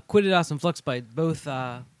 Quiddidas and Fluxbite, both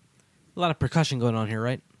a lot of percussion going on here,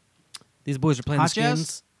 right? These boys are playing Hot the jazz?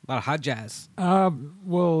 skins. A lot of hot jazz.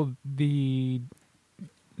 Well, the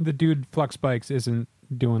dude Flux Bikes isn't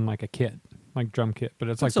doing like a kit, like drum kit, but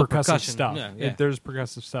it's like Still percussive percussion, stuff. yeah. There's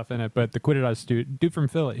percussive stuff in it, but the Quiddidas dude from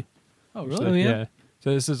Philly. Oh, So, Oh, yeah?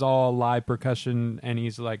 So this is all live percussion, and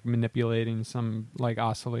he's like manipulating some like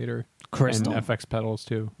oscillator Crystal. and FX pedals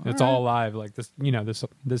too. It's all live. Like this,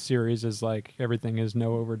 this series is like everything is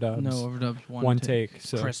no overdubs. No overdubs. one take.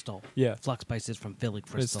 So Crystal. yeah, Fluxbites is from Philly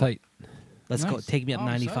Crystal. it's tight. Let's go. Nice. Take me up Oh, I'm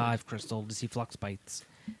 95, Crystal, to see Fluxbites.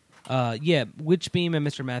 Yeah, Witchbeam and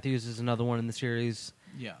Mr. Matthews is another one in the series.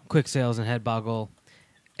 Yeah. Quick Sales and Head Boggle.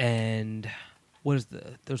 And what is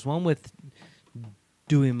there's one with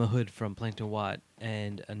Dewey Mahood from Plankton Watt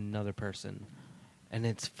and another person. And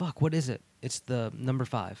it's, what is it? It's the number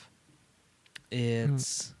 5.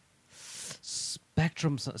 It's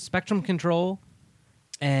Spectrum Control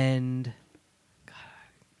and God,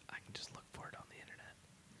 I can just look for it on the internet.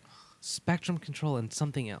 Spectrum Control and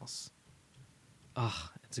something else.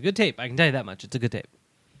 It's a good tape. I can tell you that much. It's a good tape.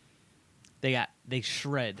 They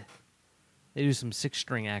shred. They do some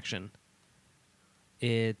 6-string action.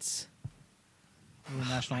 It's The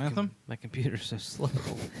national anthem. my computer's so slow.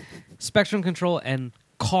 Spectrum Control and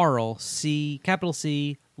Carl, capital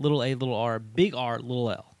C, little a, little r, big R,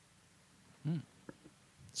 little L.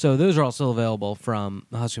 So those are all still available from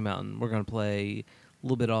Husky Mountain. We're going to play a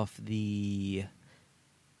little bit off the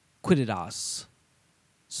Quiddidas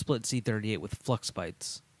split C38 with Flux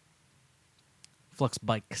Bikes.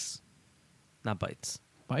 Not bites.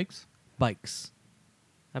 Bikes. Bikes.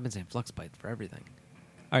 I've been saying Flux Bite for everything.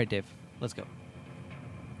 All right, Dave, let's go.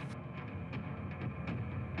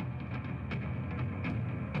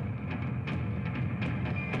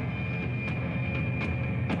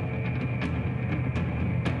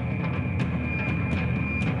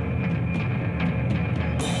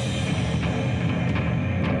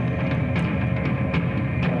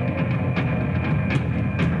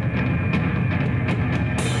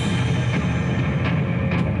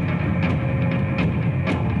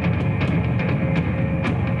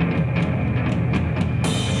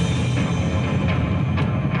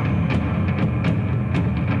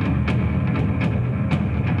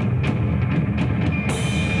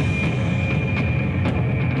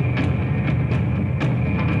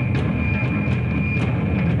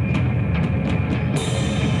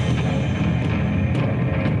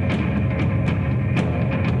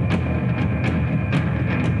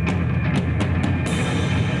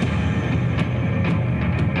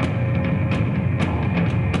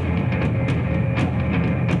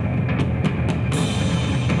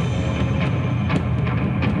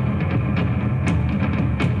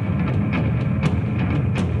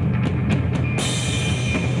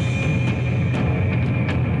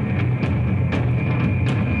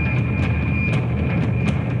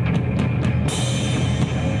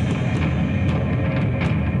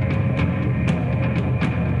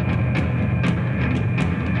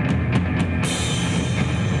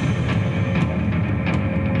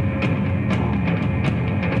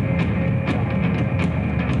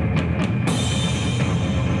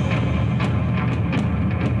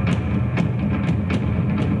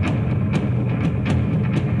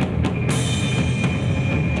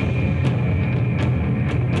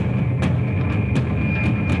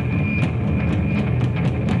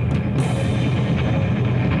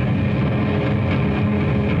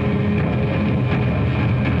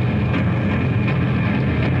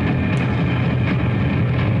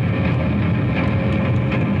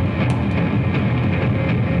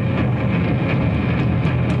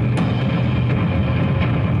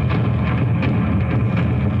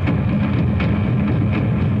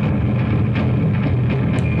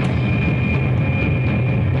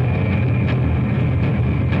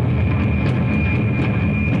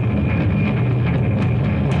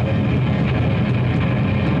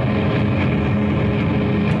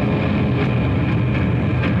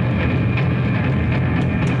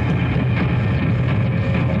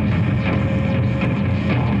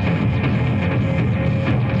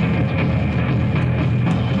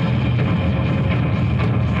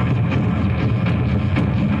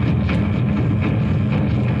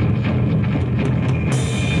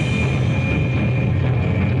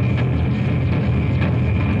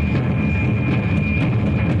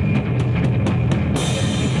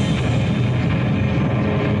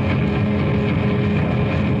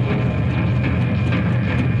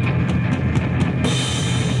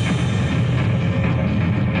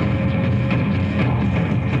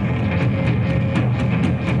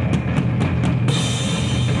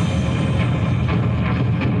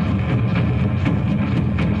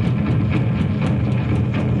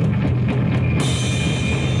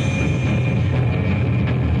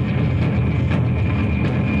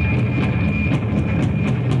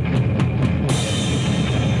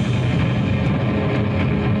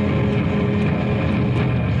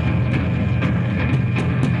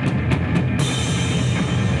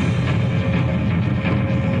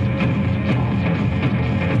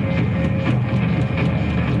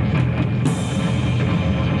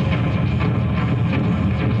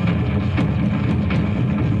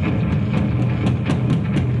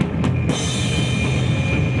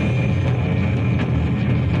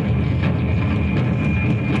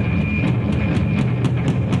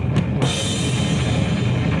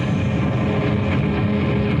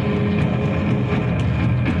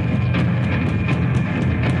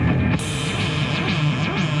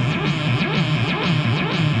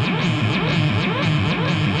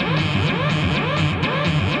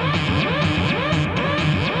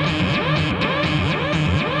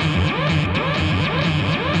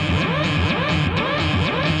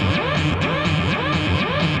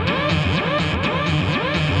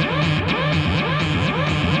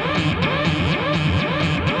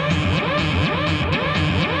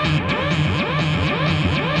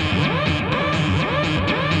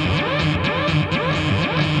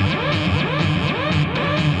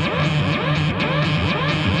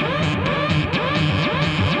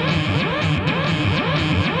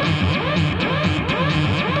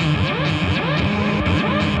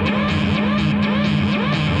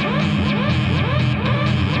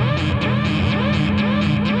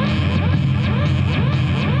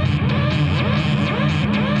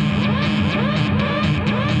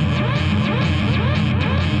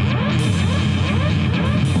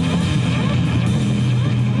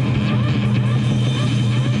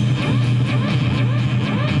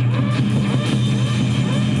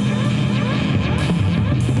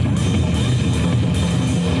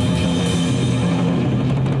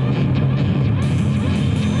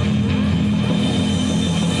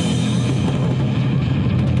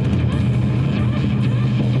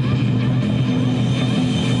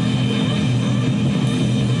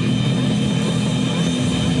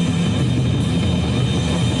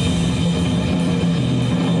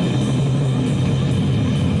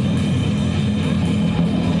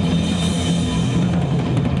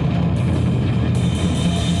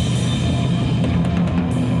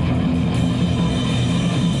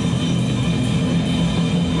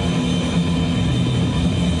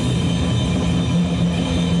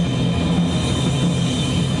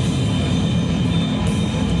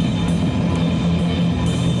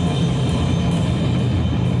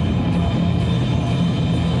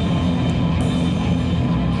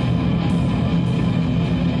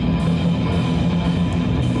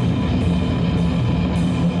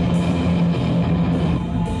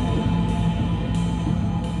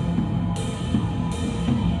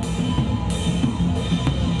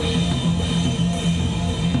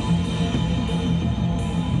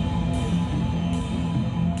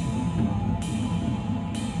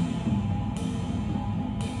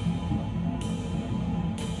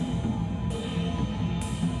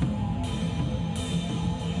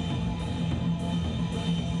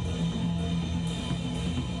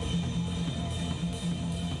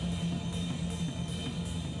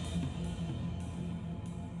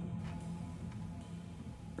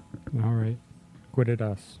 All right. Quitted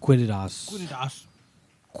us. Quitted us.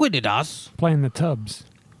 Quitted us. Playing the tubs.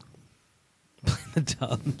 The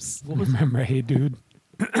Tubs. Remember, hey, dude?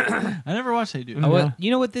 I never watched Hey Dude. Mm. Oh, Yeah.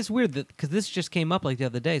 you know what? This weird because this just came up like the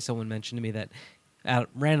other day. Someone mentioned to me that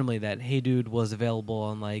randomly that Hey Dude was available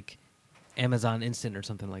on like Amazon Instant or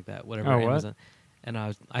something like that. Whatever. Oh, what? Amazon. And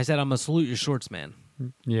I said I'm gonna salute your shorts, man.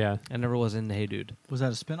 Yeah. I never was into Hey Dude. Was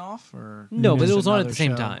that a spin-off or No, but just it was on at another the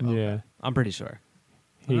same show? time. Okay. Yeah. I'm pretty sure.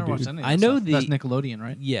 I Hey, never watched dude. any of I that know stuff. the- That's Nickelodeon,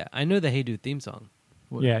 right? Yeah, I know the Hey Dude theme song.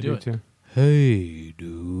 What, Yeah, I do do it. too. Hey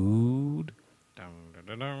Dude.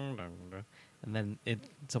 And then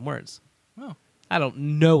some words. Oh. I don't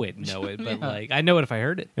know it, but Yeah. like I know it if I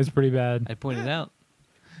heard it. It's pretty bad. I'd point it out.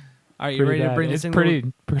 All right, you Pretty ready to bad. bring this It's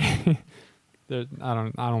thing? pretty. I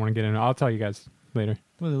don't want to get into it. I'll tell you guys later.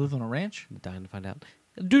 Well, they live on a ranch? I'm dying to find out.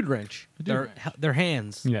 Dude Wrench. Dude Their Wrench. their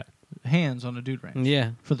hands. Yeah. Hands on a dude ranch.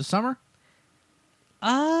 Yeah. For the summer?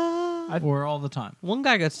 Or all the time? One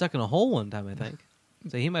guy got stuck in a hole one time, I think.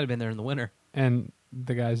 So he might have been there in the winter. And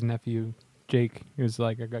the guy's nephew, Jake, is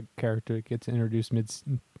like a character that gets introduced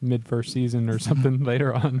mid first season or something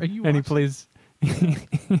later on. Are you and he watching? plays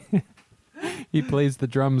he plays the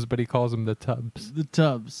drums, but he calls them the tubs. The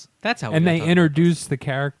tubs. That's how. And we they got to- introduce the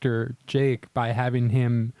character Jake by having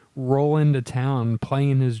him roll into town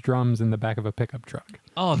playing his drums in the back of a pickup truck.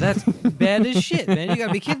 Oh, that's bad as shit, man! You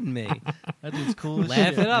gotta be kidding me. That dude's cool as Laugh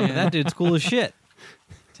shit. it up. man. That dude's cool as shit.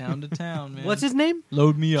 Town to town, man. What's his name?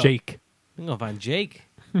 Load me up. Jake. I'm gonna find Jake.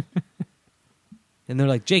 And they're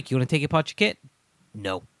like, Jake, you want to take apart your kit?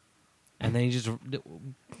 No. And then he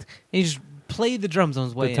just played the drums on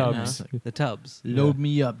his way tubs. in. Huh? The tubs. Load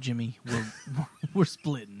me up, Jimmy. We're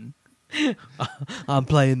splitting. I'm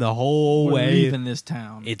playing the whole We're way. leaving this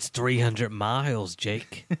town. It's 300 miles,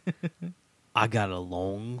 Jake. I got a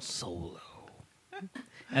long solo.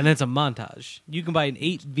 And then it's a montage. You can buy an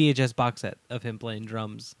 8 VHS box set of him playing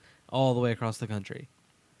drums all the way across the country.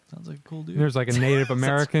 Sounds like a cool dude. There's like a Native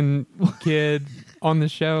American kid on the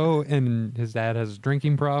show, and his dad has a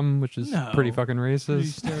drinking problem, which is No. pretty fucking Pretty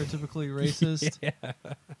racist. stereotypically racist.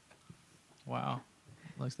 Wow.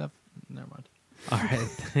 Like that. Never mind. All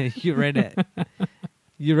right. you ready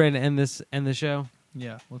to end the show?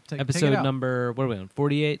 Yeah. We'll take Episode it out. number, what are we on?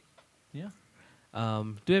 48? Yeah.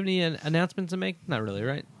 Do we have any announcements to make? Not really,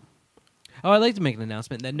 right? Oh, I'd like to make an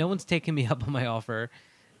announcement that no one's taken me up on my offer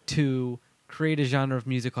to create a genre of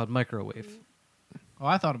music called microwave. Oh,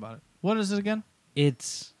 I thought about it. What is it again?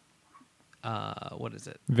 It's what is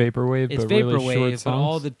it? Vaporwave, It's but really vaporwave, short but songs.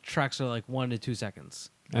 all the tracks are like 1 to 2 seconds,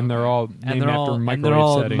 and they're all and named they're after all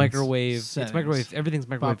microwave settings. microwave. Settings. It's microwave. Everything's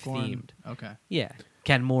microwave Popcorn. themed. Okay. Yeah,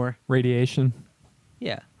 Kenmore. Radiation.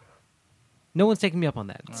 Yeah. No one's taking me up on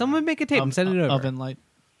that. Someone make a tape and send it over. Oven light.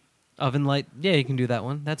 Oven light. Yeah, you can do that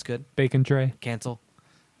one. That's good. Bacon tray. Cancel.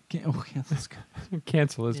 Let's go.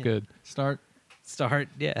 Cancel is Yeah. good. Start. Start.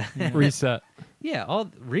 Yeah. Reset. Yeah.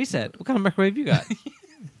 All reset. What kind of microwave you got?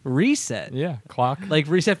 Reset. Yeah. Clock. Like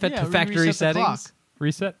reset Yeah, to we factory reset the clock. settings.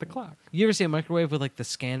 Reset the clock. You ever see a microwave with like the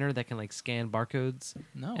scanner that can like scan barcodes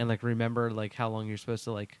No. and like remember like how long you're supposed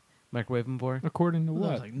to like microwave them for? According to Well, that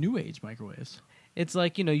what? was like new age microwaves. It's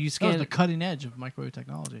like, you know, you That was scan. the cutting edge of microwave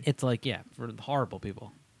technology. It's like, yeah, for horrible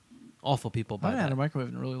people, awful people. I Buy haven't had that. a microwave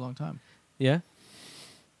in a really long time. Yeah.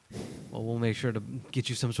 Well, we'll make sure to get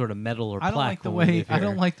you some sort of medal or I don't plaque. like the when we way leave I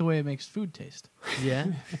don't here. like the way it makes food taste. Yeah.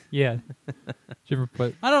 Yeah. Did you ever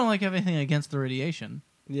put? I don't like everything against the radiation.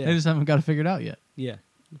 Yeah. I just haven't got it figured out yet. Yeah.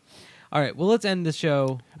 All right. Well, let's end the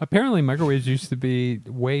show. Apparently, microwaves used to be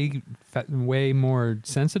way more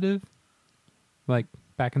sensitive, like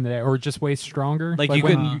back in the day, or just way stronger. Like you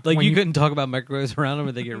when couldn't, when you couldn't talk about microwaves around them,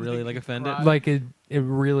 or they get really like offended. cry. like it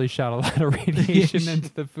really shot a lot of radiation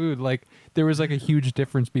into the food. Like there was like a huge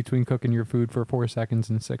difference between cooking your food for 4 seconds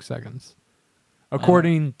and 6 seconds,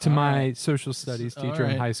 according to All my right. social studies All teacher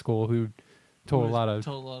in right. high school, who told a lot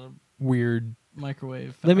of weird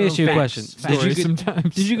microwave. Let me ask you a facts. question. Facts. Did you stories get-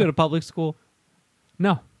 sometimes. Did you go to public school?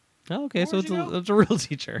 No. Oh, okay, so Where'd it's you a, go? it's a real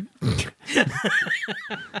teacher.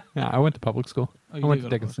 Yeah, I went to public school. Oh, you I went did to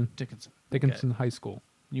go Dickinson. Dickinson. Dickinson High School.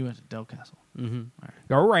 You went to Del Castle. hmm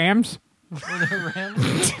Go Rams. Were there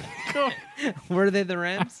Rams? Were they the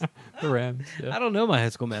Rams? The Rams. Yeah. I don't know my high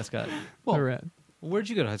school mascot. Well, the Rams. Where'd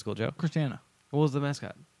you go to high school, Joe? Christiana. What was the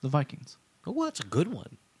mascot? The Vikings. Oh, that's a good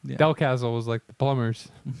one. Yeah. Del Castle was like the plumbers.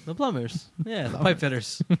 The plumbers. Yeah, the pipe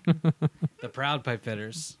fitters. The proud pipe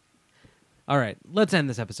fitters. All right, let's end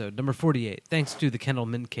this episode, number 48. Thanks to the Kendall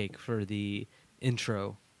Mint Cake for the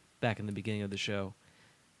intro back in the beginning of the show.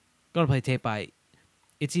 Going to play a tape by,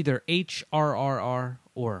 it's either HRRR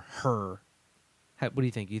or her. What do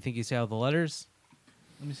you think? You think you say all the letters?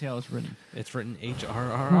 Let me see how it's written. It's written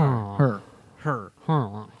HRRR. Her. Her.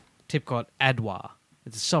 Huh. Tape called Adwa.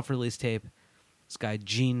 It's a self-release tape. This guy,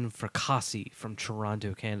 Gene Fracassi from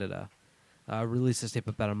Toronto, Canada, released this tape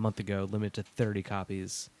about a month ago, limited to 30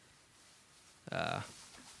 copies.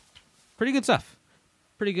 Pretty good stuff.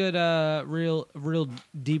 Pretty good, real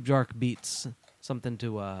deep, dark beats. Something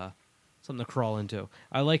to crawl into.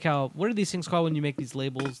 I like how, what are these things called when you make these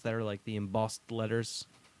labels that are like the embossed letters?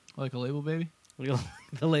 Like a label baby?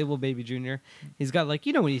 The label Baby Junior. He's got like,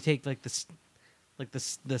 you know, when you take like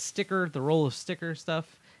the sticker, the roll of sticker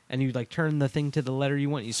stuff, and you like turn the thing to the letter you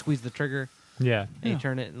want, you squeeze the trigger, Yeah. and you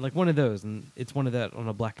turn it like one of those, and it's one of that on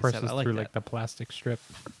a black cassette. Presses I like through that. like the plastic strip.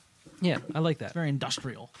 Yeah, I like It's that. very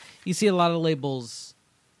industrial. You see a lot of labels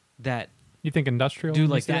that You think industrial? do when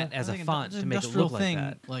you like see that as a I think font it's to an make it industrial look like thing,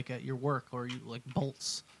 that. like at your work, or you like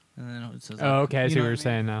bolts, and then it says. Oh, okay. I see know what you're I mean?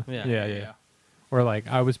 saying now. Yeah. Yeah. Or like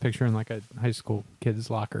I was picturing like a high school kid's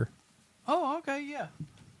locker. Oh, okay, yeah.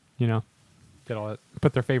 You know, get all that,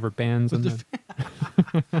 put their favorite bands in.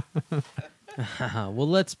 Well,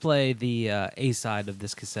 let's play the A side of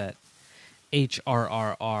this cassette,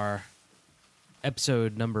 HRRR,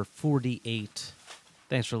 episode number 48.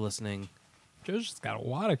 Thanks for listening. Joe's just got a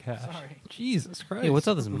lot of cash. Sorry. Jesus Christ. Hey, what's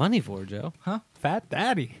all this money for, Joe? Fat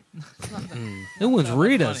Daddy? Who wants Not much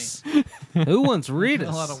Ritas? Who wants A lot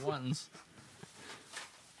Ritas? of ones.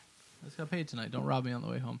 I just got paid tonight. Don't rob me on the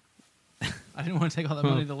way home. I didn't want to take all that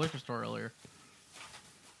money to the liquor store earlier.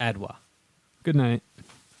 Adwa. Good night.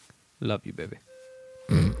 Love you, baby.